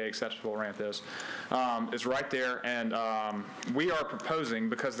ADA accessible ramp is right there. And we are proposing,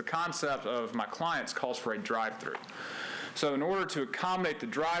 because the concept of my clients calls for a drive-through. So in order to accommodate the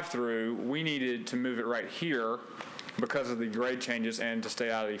drive-through, we needed to move it right here because of the grade changes and to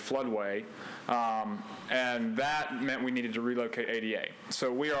stay out of the floodway. And that meant we needed to relocate ADA.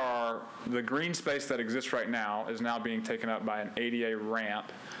 So the green space that exists right now is now being taken up by an ADA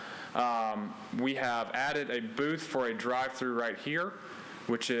ramp. We have added a booth for a drive-through right here,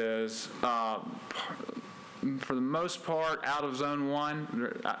 which is for the most part out of Zone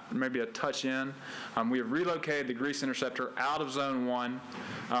 1, maybe a touch in. We have relocated the grease interceptor out of Zone 1,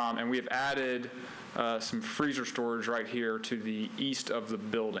 and we have added some freezer storage right here to the east of the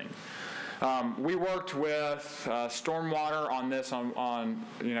building. We worked with Stormwater on this,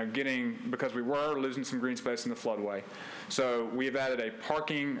 because we were losing some green space in the floodway. So we have added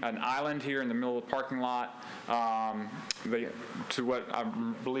an island here in the middle of the parking lot to what I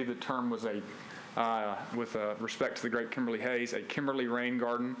believe the term was with respect to the great Kimberly Hayes, a Kimberly rain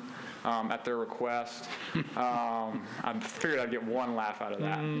garden at their request. I figured I'd get one laugh out of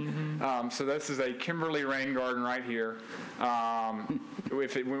that. So this is a Kimberly rain garden right here.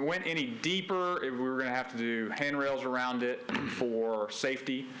 If we went any deeper, we were going to have to do handrails around it for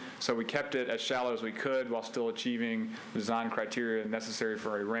safety. So we kept it as shallow as we could while still achieving design criteria necessary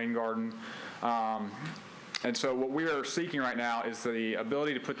for a rain garden. And so what we are seeking right now is the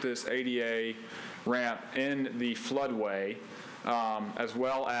ability to put this ADA ramp in the floodway, as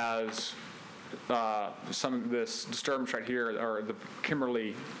well as some of this disturbance right here, or the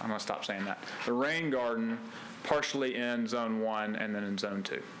Kimberly, I'm going to stop saying that, the rain garden partially in Zone 1 and then in Zone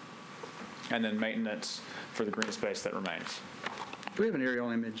 2. And then maintenance for the green space that remains. Do we have an aerial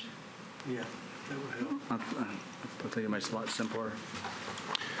image? Yeah, that would help. I think it makes it a lot simpler.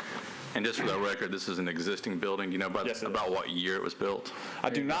 And just for the record, this is an existing building. Do you know about what year it was built? I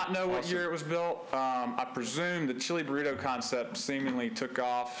do not know what year it was built. I presume the chili burrito concept seemingly took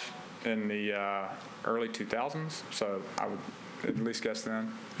off in the early 2000s, so I would at least guess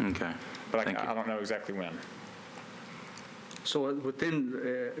then. Okay. But I don't know exactly when. So within,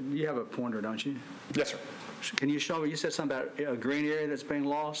 you have a pointer, don't you? Yes, sir. Can you show, you said something about a green area that's being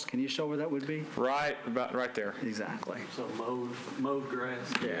lost. Can you show where that would be? About right there. Exactly. So mowed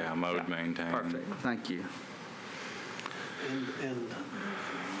grass. Yeah, mowed, maintained. Perfect. Thank you. And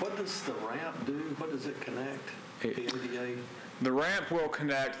what does the ramp do? What does it connect? The ADA? The ramp will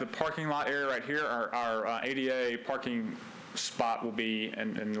connect the parking lot area right here. Our ADA parking spot will be,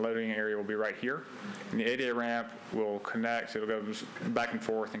 and the loading area will be right here. And the ADA ramp will connect. It'll go back and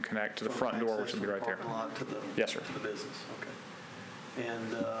forth and connect to the front door, which will be right there. Parking lot to the, yes, sir. To the business. Okay.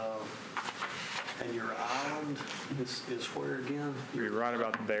 And your island is where again? You're right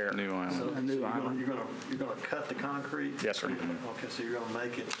about there. New island. So you're gonna cut the concrete? Yes, sir. Okay, so you're gonna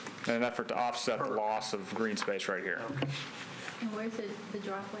make it in an effort to offset the loss of green space right here. Okay. And where's the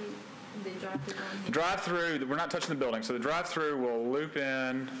driveway? The drive-through going here? Drive-through, we're not touching the building, so the drive-through will loop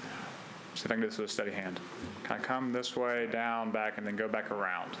in. See if I can do this with a steady hand. Kind of come this way, down, back, and then go back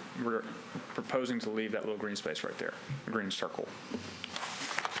around. We're proposing to leave that little green space right there, the green circle.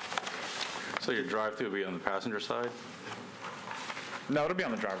 So your drive-through will be on the passenger side? No, it'll be on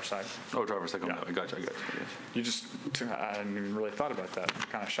the driver's side. Oh, driver's side. Yeah. I got you. Yes. You just, I hadn't even really thought about that. You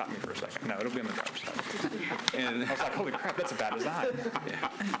kind of shot me for a second. No, it'll be on the driver's side. And I was like, holy crap, that's a bad design. Yeah.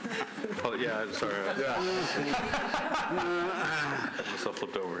 Oh, yeah, sorry. Myself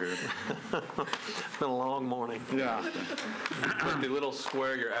flipped over here. It's been a long morning. Yeah. But the little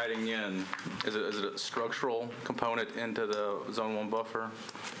square you're adding in, is it a structural component into the Zone 1 buffer?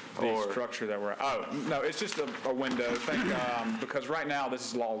 The structure that we're, no, it's just a window. Because right now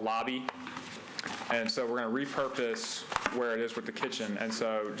this is all lobby, and so we're going to repurpose where it is with the kitchen, and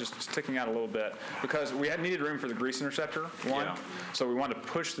so just sticking out a little bit because we had needed room for the grease interceptor one, so we wanted to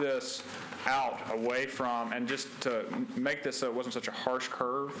push this out away from, and just to make this so it wasn't such a harsh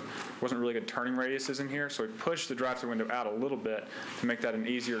curve, wasn't really good turning radiuses in here, so we pushed the drive-through window out a little bit to make that an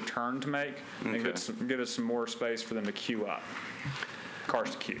easier turn to make, and give us some more space for them to queue up.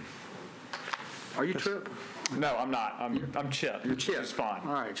 Cars to queue. Are you Trip? No, I'm not. I'm Chip. You're Chip. It's fine.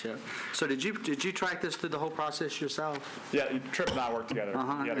 All right, Chip. So did you track this through the whole process yourself? Yeah, Trip and I worked together.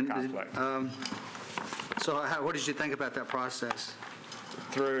 The conflict. So what did you think about that process?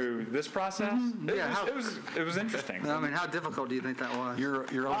 Through this process? Yeah, it was interesting. I mean, how difficult do you think that was?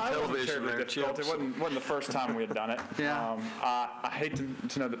 You're on television there, Chip. It wasn't the first time we had done it. Yeah. I hate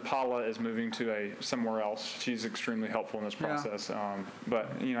to know that Paula is moving to somewhere else. She's extremely helpful in this process.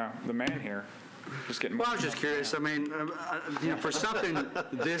 But, the man here, just getting more. Well, I was just curious. I mean, for something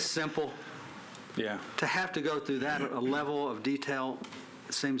this simple, to have to go through that a level of detail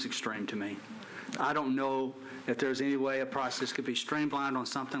seems extreme to me. I don't know if there's any way a process could be streamlined on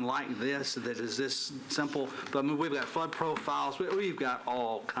something like this that is this simple. But I mean, we've got flood profiles. We've got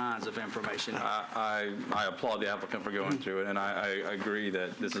all kinds of information. I applaud the applicant for going through it, and I agree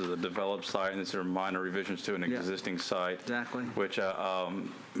that this is a developed site, and these are minor revisions to an existing site. Exactly. Which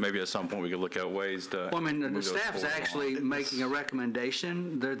maybe at some point we could look at ways to. Well, I mean, the move those staff's forward actually making a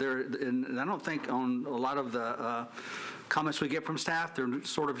recommendation. And I don't think on a lot of the comments we get from staff, they're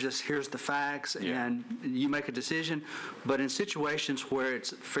sort of just, here's the facts, and you make a decision. But in situations where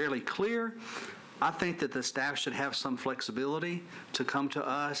it's fairly clear, I think that the staff should have some flexibility to come to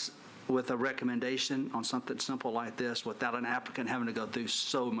us with a recommendation on something simple like this without an applicant having to go through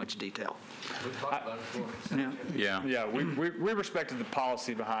so much detail. We talked about it before. Yeah. We respected the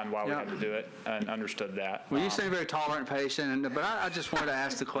policy behind why we had to do it and understood that. Well, you seem very tolerant and patient, but I just wanted to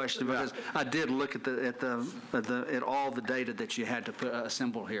ask the question because I did look at all the data that you had to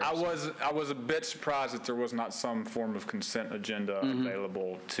assemble here. I was a bit surprised that there was not some form of consent agenda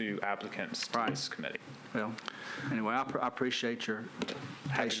available to applicants to this committee. Well, anyway, I appreciate your patience.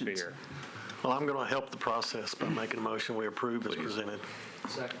 Happy to be here. Well, I'm going to help the process by making a motion we approve as presented.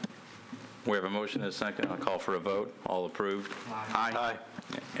 Second. We have a motion and a second. I'll call for a vote. All approved? Aye.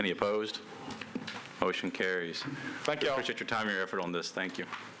 Any opposed? Motion carries. Thank you all. Appreciate your time and your effort on this. Thank you.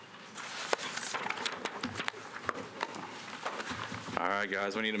 All right,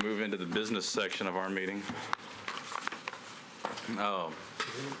 guys, we need to move into the business section of our meeting.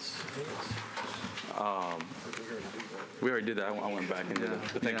 We already did that. I went back and did it.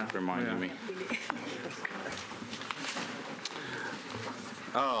 But thank you for reminding me.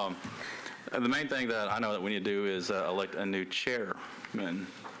 The main thing that I know that we need to do is elect a new chairman.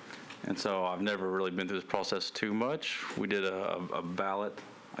 And so I've never really been through this process too much. We did a ballot.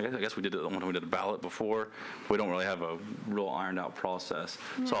 I guess we did it when we did a ballot before. We don't really have a real ironed out process.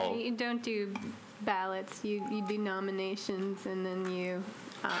 No, you don't do ballots. You do nominations, and then you.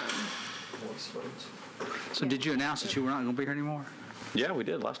 So did you announce that you were not going to be here anymore? Yeah, we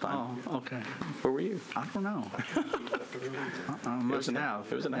did last time. Oh, okay. Where were you? I don't know. I must have.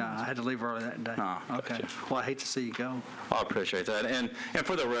 It was announced. I had to leave early that day. Oh, okay. gotcha. Well, I hate to see you go. I appreciate that. And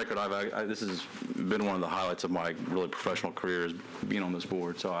for the record, this has been one of the highlights of my really professional career is being on this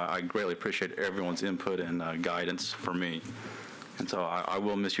board. So I greatly appreciate everyone's input and guidance for me. And so I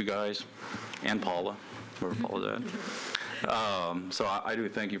will miss you guys and Paula, whoever Paula's at. So I do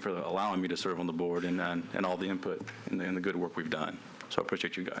thank you for allowing me to serve on the board and all the input and the good work we've done. So I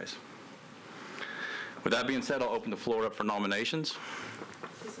appreciate you guys. With that being said, I'll open the floor up for nominations.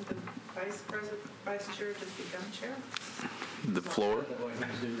 Isn't the vice chair just become chair? The floor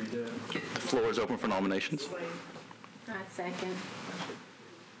is open for nominations. Second.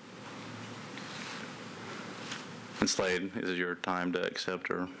 And Slade, is it your time to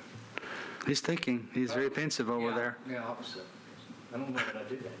accept or? He's thinking. He's very pensive over there. Yeah, opposite. I don't know that I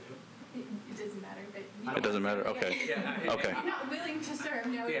do that, do It doesn't matter. It doesn't matter? Okay. Okay. I'm not willing to serve.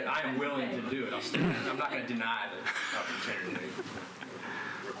 No. Yeah, I am willing to do it. I'm not going to deny the opportunity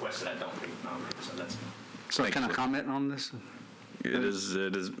to request that I don't be nominated, so that's. So can I comment on this? It is.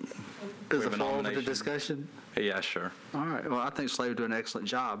 Is the floor over to discussion? Yeah, sure. All right. Well, I think Slade would do an excellent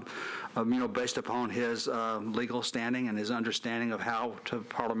job, based upon his legal standing and his understanding of how to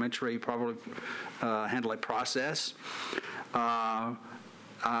parliamentary probably handle a process.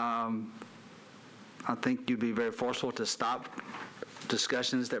 I think you'd be very forceful to stop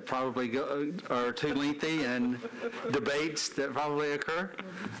discussions that probably are too lengthy and debates that probably occur.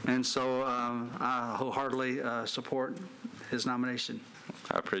 And so I wholeheartedly support his nomination.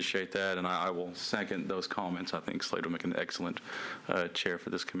 I appreciate that, and I will second those comments. I think Slade will make an excellent chair for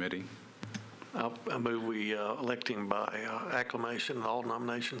this committee. I move we elect him by acclamation and all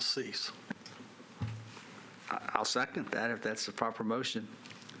nominations cease. I'll second that if that's the proper motion.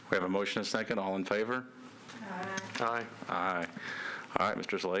 We have a motion and a second. All in favor? Aye. Aye. All right,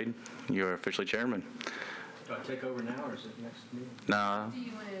 Mr. Slade, you are officially chairman. Do I take over now, or is it next meeting? No. Do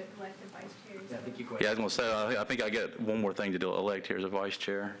you want to elect the vice chair? Yeah, I think you go Yeah, I ahead. was going to say, I think I get one more thing to do, elect here as a vice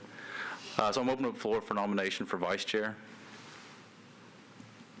chair. So I'm opening up the floor for nomination for vice chair.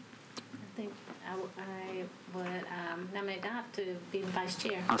 I think I would nominate Doc to be the vice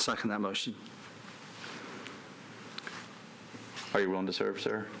chair. I'll second that motion. Are you willing to serve,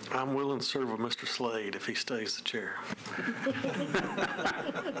 sir? I'm willing to serve with Mr. Slade if he stays the chair.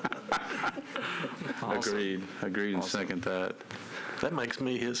 Agreed and second that. That makes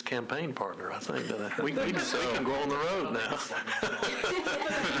me his campaign partner, I think. We can go on the road now.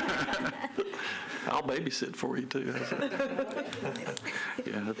 I'll babysit for you, too.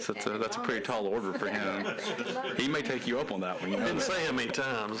 Yeah, that's a pretty tall order for him. He may take you up on that one. You know Didn't that. say how many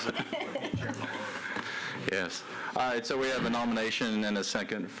times. Yes. All right, so we have a nomination and a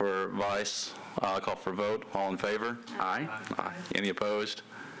second for vice. I'll call for a vote. All in favor? Aye. Aye. Any opposed?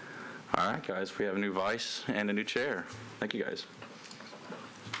 All right, guys, we have a new vice and a new chair. Thank you, guys.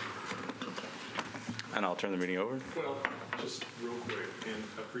 And I'll turn the meeting over. Well, just real quick, in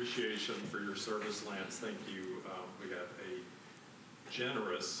appreciation for your service, Lance, thank you. We have a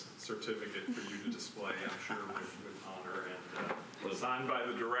generous certificate for you to display, I'm sure, with honor, and signed by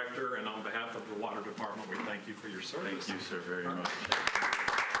the director, and on behalf of the Water Department, we thank you for your service. Thank you, sir, very much.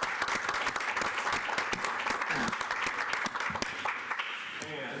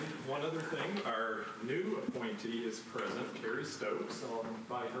 And one other thing, our new appointee is present, Carrie Stokes. I'll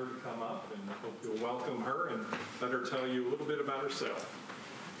invite her to come up, and I hope you'll welcome her and let her tell you a little bit about herself.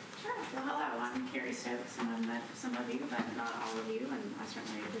 Sure. Well, hello. I'm Carrie Stokes, and I've met some of you, but not all of you, and I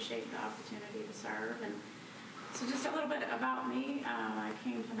certainly appreciate the opportunity to serve. And so just a little bit about me. I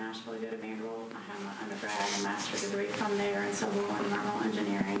came to Nashville to go to Vanderbilt. I have my undergrad and master's degree from there in civil and environmental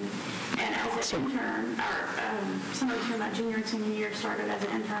engineering. And as an intern, somewhere between my junior and senior year, started as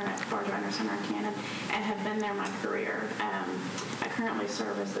an intern at Barge Runner Center in Cannon and have been there my career. I currently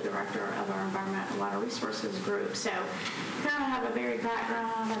serve as the director of our Environmental Water Resources group. So kind of have a varied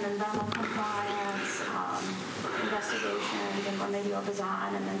background in environmental compliance, investigations, and remedial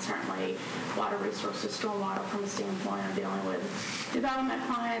design, and then certainly water resources, stormwater from a standpoint of dealing with development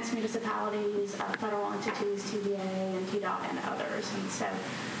clients, municipalities, federal entities, TVA, and TDOT, and others. And so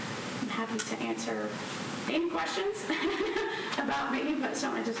I'm happy to answer any questions about me, but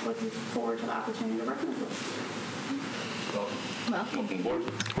certainly just looking forward to the opportunity to work with you. Welcome.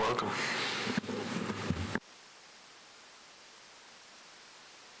 Welcome.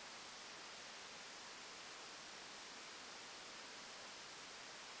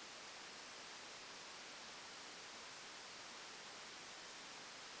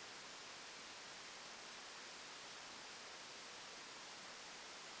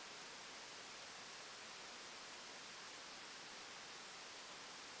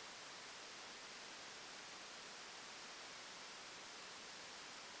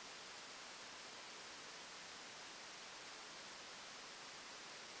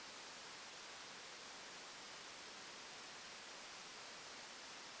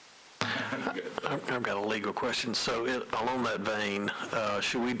 I've got a legal question. So along that vein,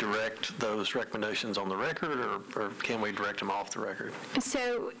 should we direct those recommendations on the record, or can we direct them off the record?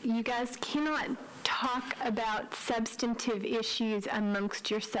 So you guys cannot talk about substantive issues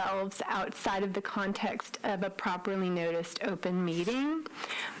amongst yourselves outside of the context of a properly noticed open meeting.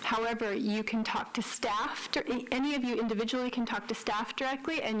 However, you can talk to staff, any of you individually can talk to staff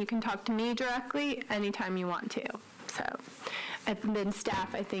directly, and you can talk to me directly anytime you want to. So, and then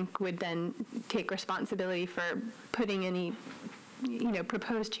staff, I think, would then take responsibility for putting any,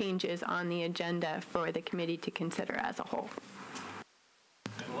 proposed changes on the agenda for the committee to consider as a whole.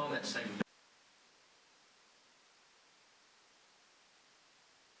 Along that same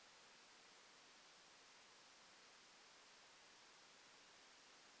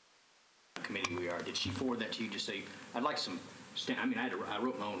committee we are, did she forward that to you? Just say, I'd like some, I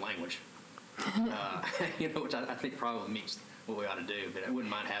wrote my own language, which I think probably meets what we ought to do, but I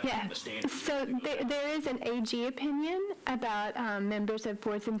wouldn't mind having a standard. So there is an AG opinion about members of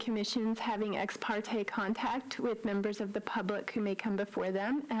boards and commissions having ex parte contact with members of the public who may come before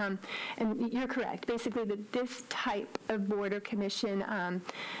them. And you're correct. Basically, that this type of board or commission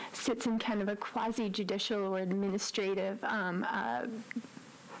sits in kind of a quasi-judicial or administrative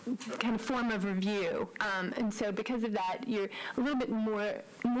kind of form of review. And so because of that, you're a little bit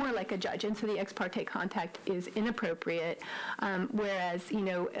more like a judge, and so the ex parte contact is inappropriate, whereas,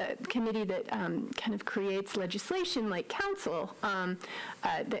 a committee that kind of creates legislation like council,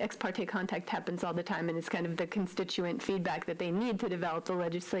 the ex parte contact happens all the time, and it's kind of the constituent feedback that they need to develop the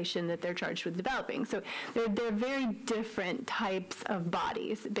legislation that they're charged with developing. So they're very different types of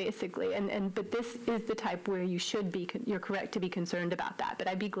bodies, basically, but this is the type where you're correct to be concerned about that. But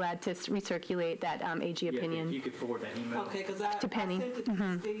I'd be glad to recirculate that AG opinion. If you could forward that email. Okay, because I To Penny. sent it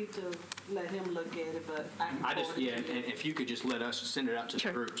to Steve to let him look at it, but I can I just, forward it yeah, to you. and if you could just let us send it out to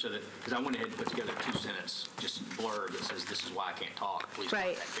the group so that, because I went ahead and put together a 2-sentence just blurb that says, this is why I can't talk, please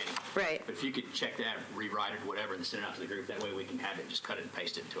Right. contact Penny. Right. But if you could check that, rewrite it, whatever, and send it out to the group, that way we can have it, just cut it and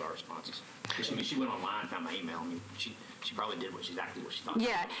paste it into our responses. I mean, she went online and found my email. I mean, she probably did exactly what she thought.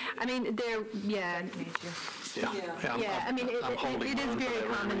 Yeah, I mean, yeah, I mean, it is very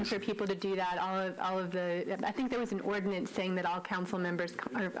common for people to do that. All of the, I think there was an ordinance saying that all council members,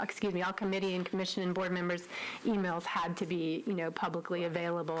 or excuse me, all committee and commission and board members' emails had to be, publicly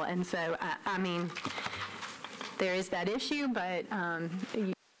available. And so, I mean, there is that issue, but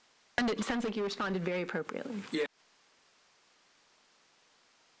it sounds like you responded very appropriately. Yeah.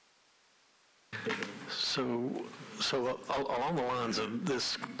 So along the lines of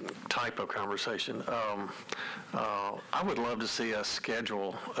this type of conversation, I would love to see us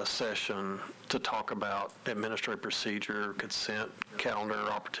schedule a session to talk about administrative procedure, consent, calendar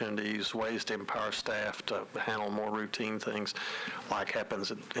opportunities, ways to empower staff to handle more routine things like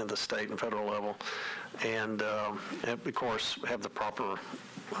happens in the state and federal level, and of course have the proper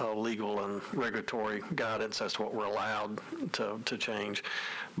legal and regulatory guidance as to what we're allowed to change.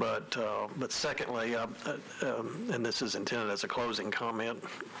 But secondly, and this is intended as a closing comment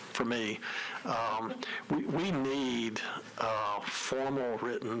for me, we need formal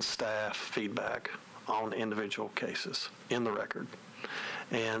written staff feedback on individual cases in the record.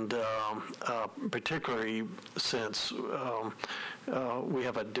 And particularly since we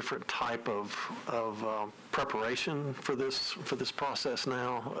have a different type of preparation for this process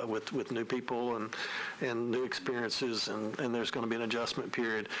now with new people and new experiences, and there's going to be an adjustment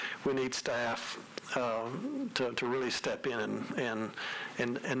period. We need staff to really step in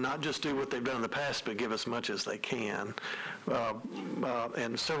and not just do what they've done in the past, but give as much as they can.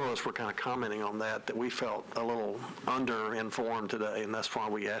 And several of us were kind of commenting on that we felt a little under-informed today, and that's why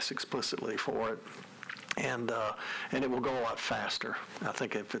we asked explicitly for it. And it will go a lot faster. I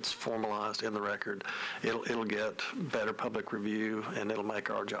think if it's formalized in the record, it'll get better public review, and it'll make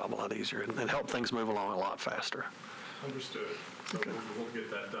our job a lot easier and help things move along a lot faster. Understood. So Okay. we'll get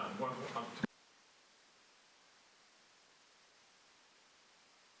that done.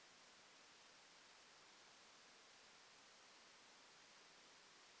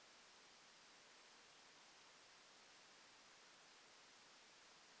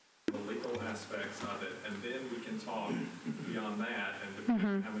 Aspects of it, and then we can talk beyond that, and depending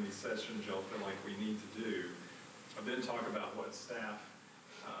on how many sessions y'all feel like we need to do, and then talk about what staff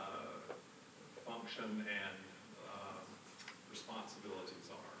function and responsibilities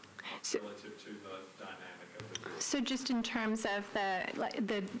are relative to the dynamic of the group. So just in terms of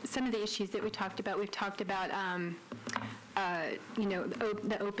some of the issues that we've talked about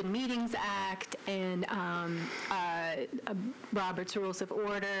the Open Meetings Act and Robert's Rules of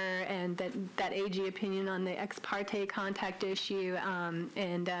Order, and that AG opinion on the ex parte contact issue,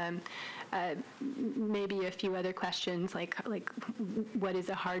 and maybe a few other questions like what is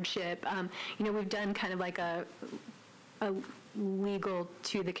a hardship? We've done kind of like a legal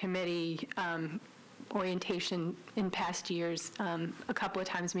to the committee orientation in past years a couple of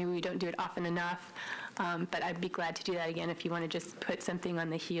times. Maybe we don't do it often enough, but I'd be glad to do that again if you want to just put something on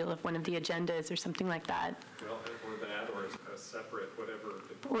the heel of one of the agendas or something like that. Well, or that, or a separate whatever.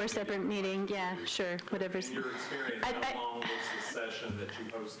 Or a separate meeting, yeah, sure, whatever's. In your experience, how long was the session that you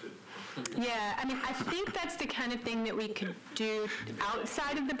hosted? Yeah, I mean, I think that's the kind of thing that we could do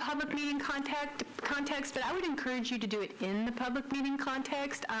outside of the public meeting context, but I would encourage you to do it in the public meeting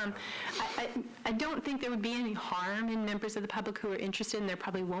context. I don't think there would be any harm in members of the public who are interested, and there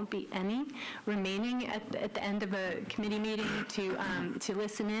probably won't be any remaining at the end of a committee meeting to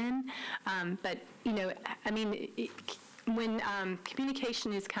listen in. But, I mean, when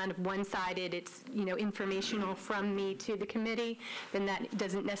communication is kind of one-sided, it's, informational from me to the committee, then that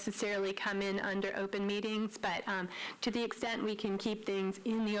doesn't necessarily come in under open meetings. But to the extent we can keep things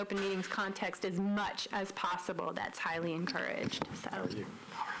in the open meetings context as much as possible, that's highly encouraged. So.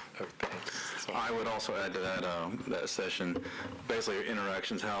 I would also add to that session, basically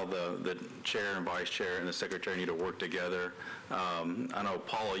interactions, how the chair and vice chair and the secretary need to work together. I know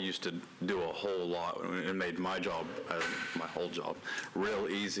Paula used to do a whole lot and made my job, my whole job, real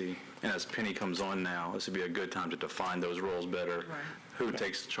easy. And as Penny comes on now, this would be a good time to define those roles better. Right. Who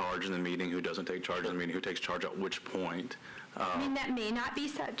takes charge in the meeting, who doesn't take charge in the meeting, who takes charge at which point. I mean, that may not be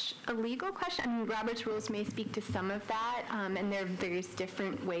such a legal question. I mean, Robert's rules may speak to some of that, and there are various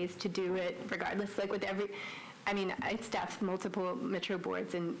different ways to do it regardless. Like with I mean, I staff multiple Metro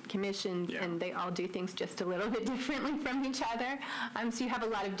boards and commissions, and they all do things just a little bit differently from each other. So you have a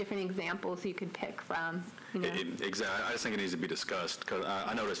lot of different examples you could pick from. You know. Exactly. I just think it needs to be discussed, because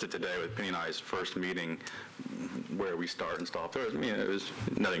I noticed it today with Penny and I's first meeting, where we start and stop. There was, it was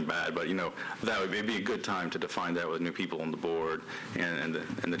nothing bad, but that would be a good time to define that with new people on the board and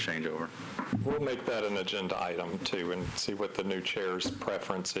the changeover. We'll make that an agenda item too, and see what the new chair's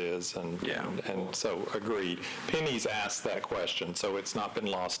preference is. And so agreed. Penny's asked that question, so it's not been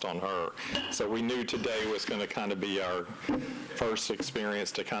lost on her. So we knew today was going to kind of be our first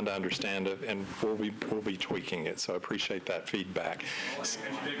experience to kind of understand it, and we'll be tweaking it. So I appreciate that feedback. You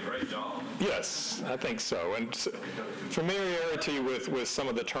did a great job. Yes, I think so. And familiarity with some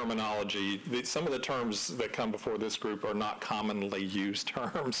of the terminology, some of the terms that come before this group are not commonly used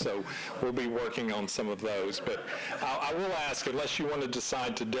terms, so we'll be working on some of those. But I will ask, unless you want to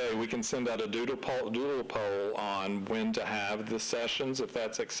decide today, we can send out a doodle poll on when to have the sessions. If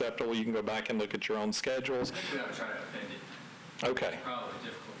that's acceptable, you can go back and look at your own schedules. I think we ought to try to append it. Okay. It's probably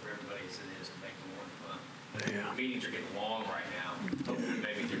difficult for everybody as it is to make them more fun. Meetings are getting long right now. Hopefully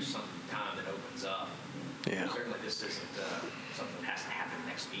maybe there's some time that opens up. Yeah. Certainly this isn't something that has to happen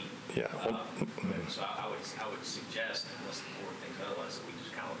next meeting. Yeah. So I would suggest, unless the board thinks otherwise, that we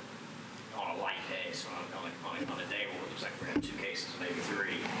just kind of, on a light day, so on a day where it looks like we're having 2 cases, maybe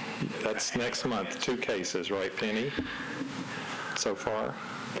 3. That's next month, 2 cases, right, Penny? So far,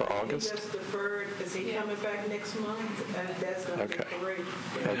 for August? He just deferred, is he coming back next month? And that's going to be great.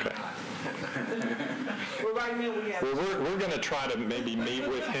 Okay. Well, right now we have... Well, we're going to try to maybe meet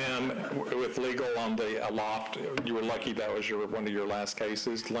with him, with legal on the loft. You were lucky that was one of your last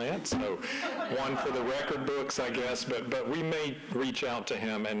cases, Lance. So one for the record books, I guess. But we may reach out to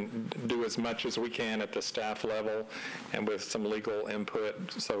him and do as much as we can at the staff level and with some legal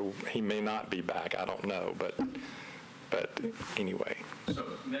input. So he may not be back. I don't know. But anyway. So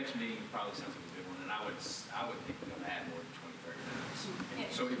next meeting probably sounds like a good one, and I would think we're going to add more than 20, 30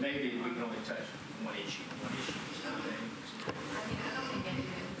 minutes. So it may be we can only touch one issue each time. I don't think any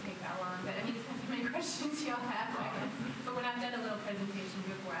of it would take that long, but it depends how many questions y'all have, I guess. But when I've done a little presentation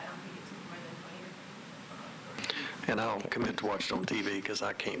before, I don't think it took more than 20 or 30 minutes. And I'll commit to watch it on TV because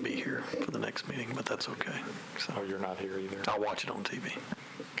I can't be here for the next meeting, but that's okay. So you're not here either? I'll watch it on TV.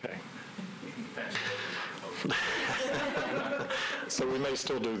 Okay. So we may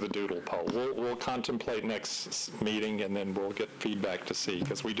still do the doodle poll. We'll contemplate next meeting, and then we'll get feedback to see,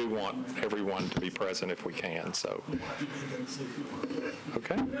 because we do want everyone to be present if we can. So,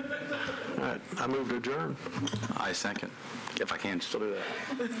 okay. All right. I move to adjourn. I second, if I can still do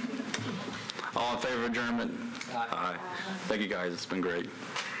that. All in favor of adjournment? Aye. Thank you, guys. It's been great.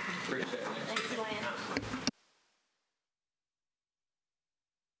 Appreciate it. Thanks, Lance.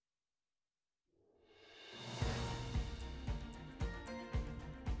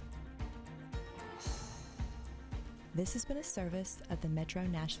 This has been a service of the Metro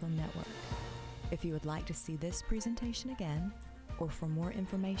Nashville Network. If you would like to see this presentation again, or for more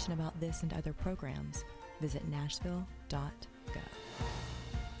information about this and other programs, visit nashville.gov.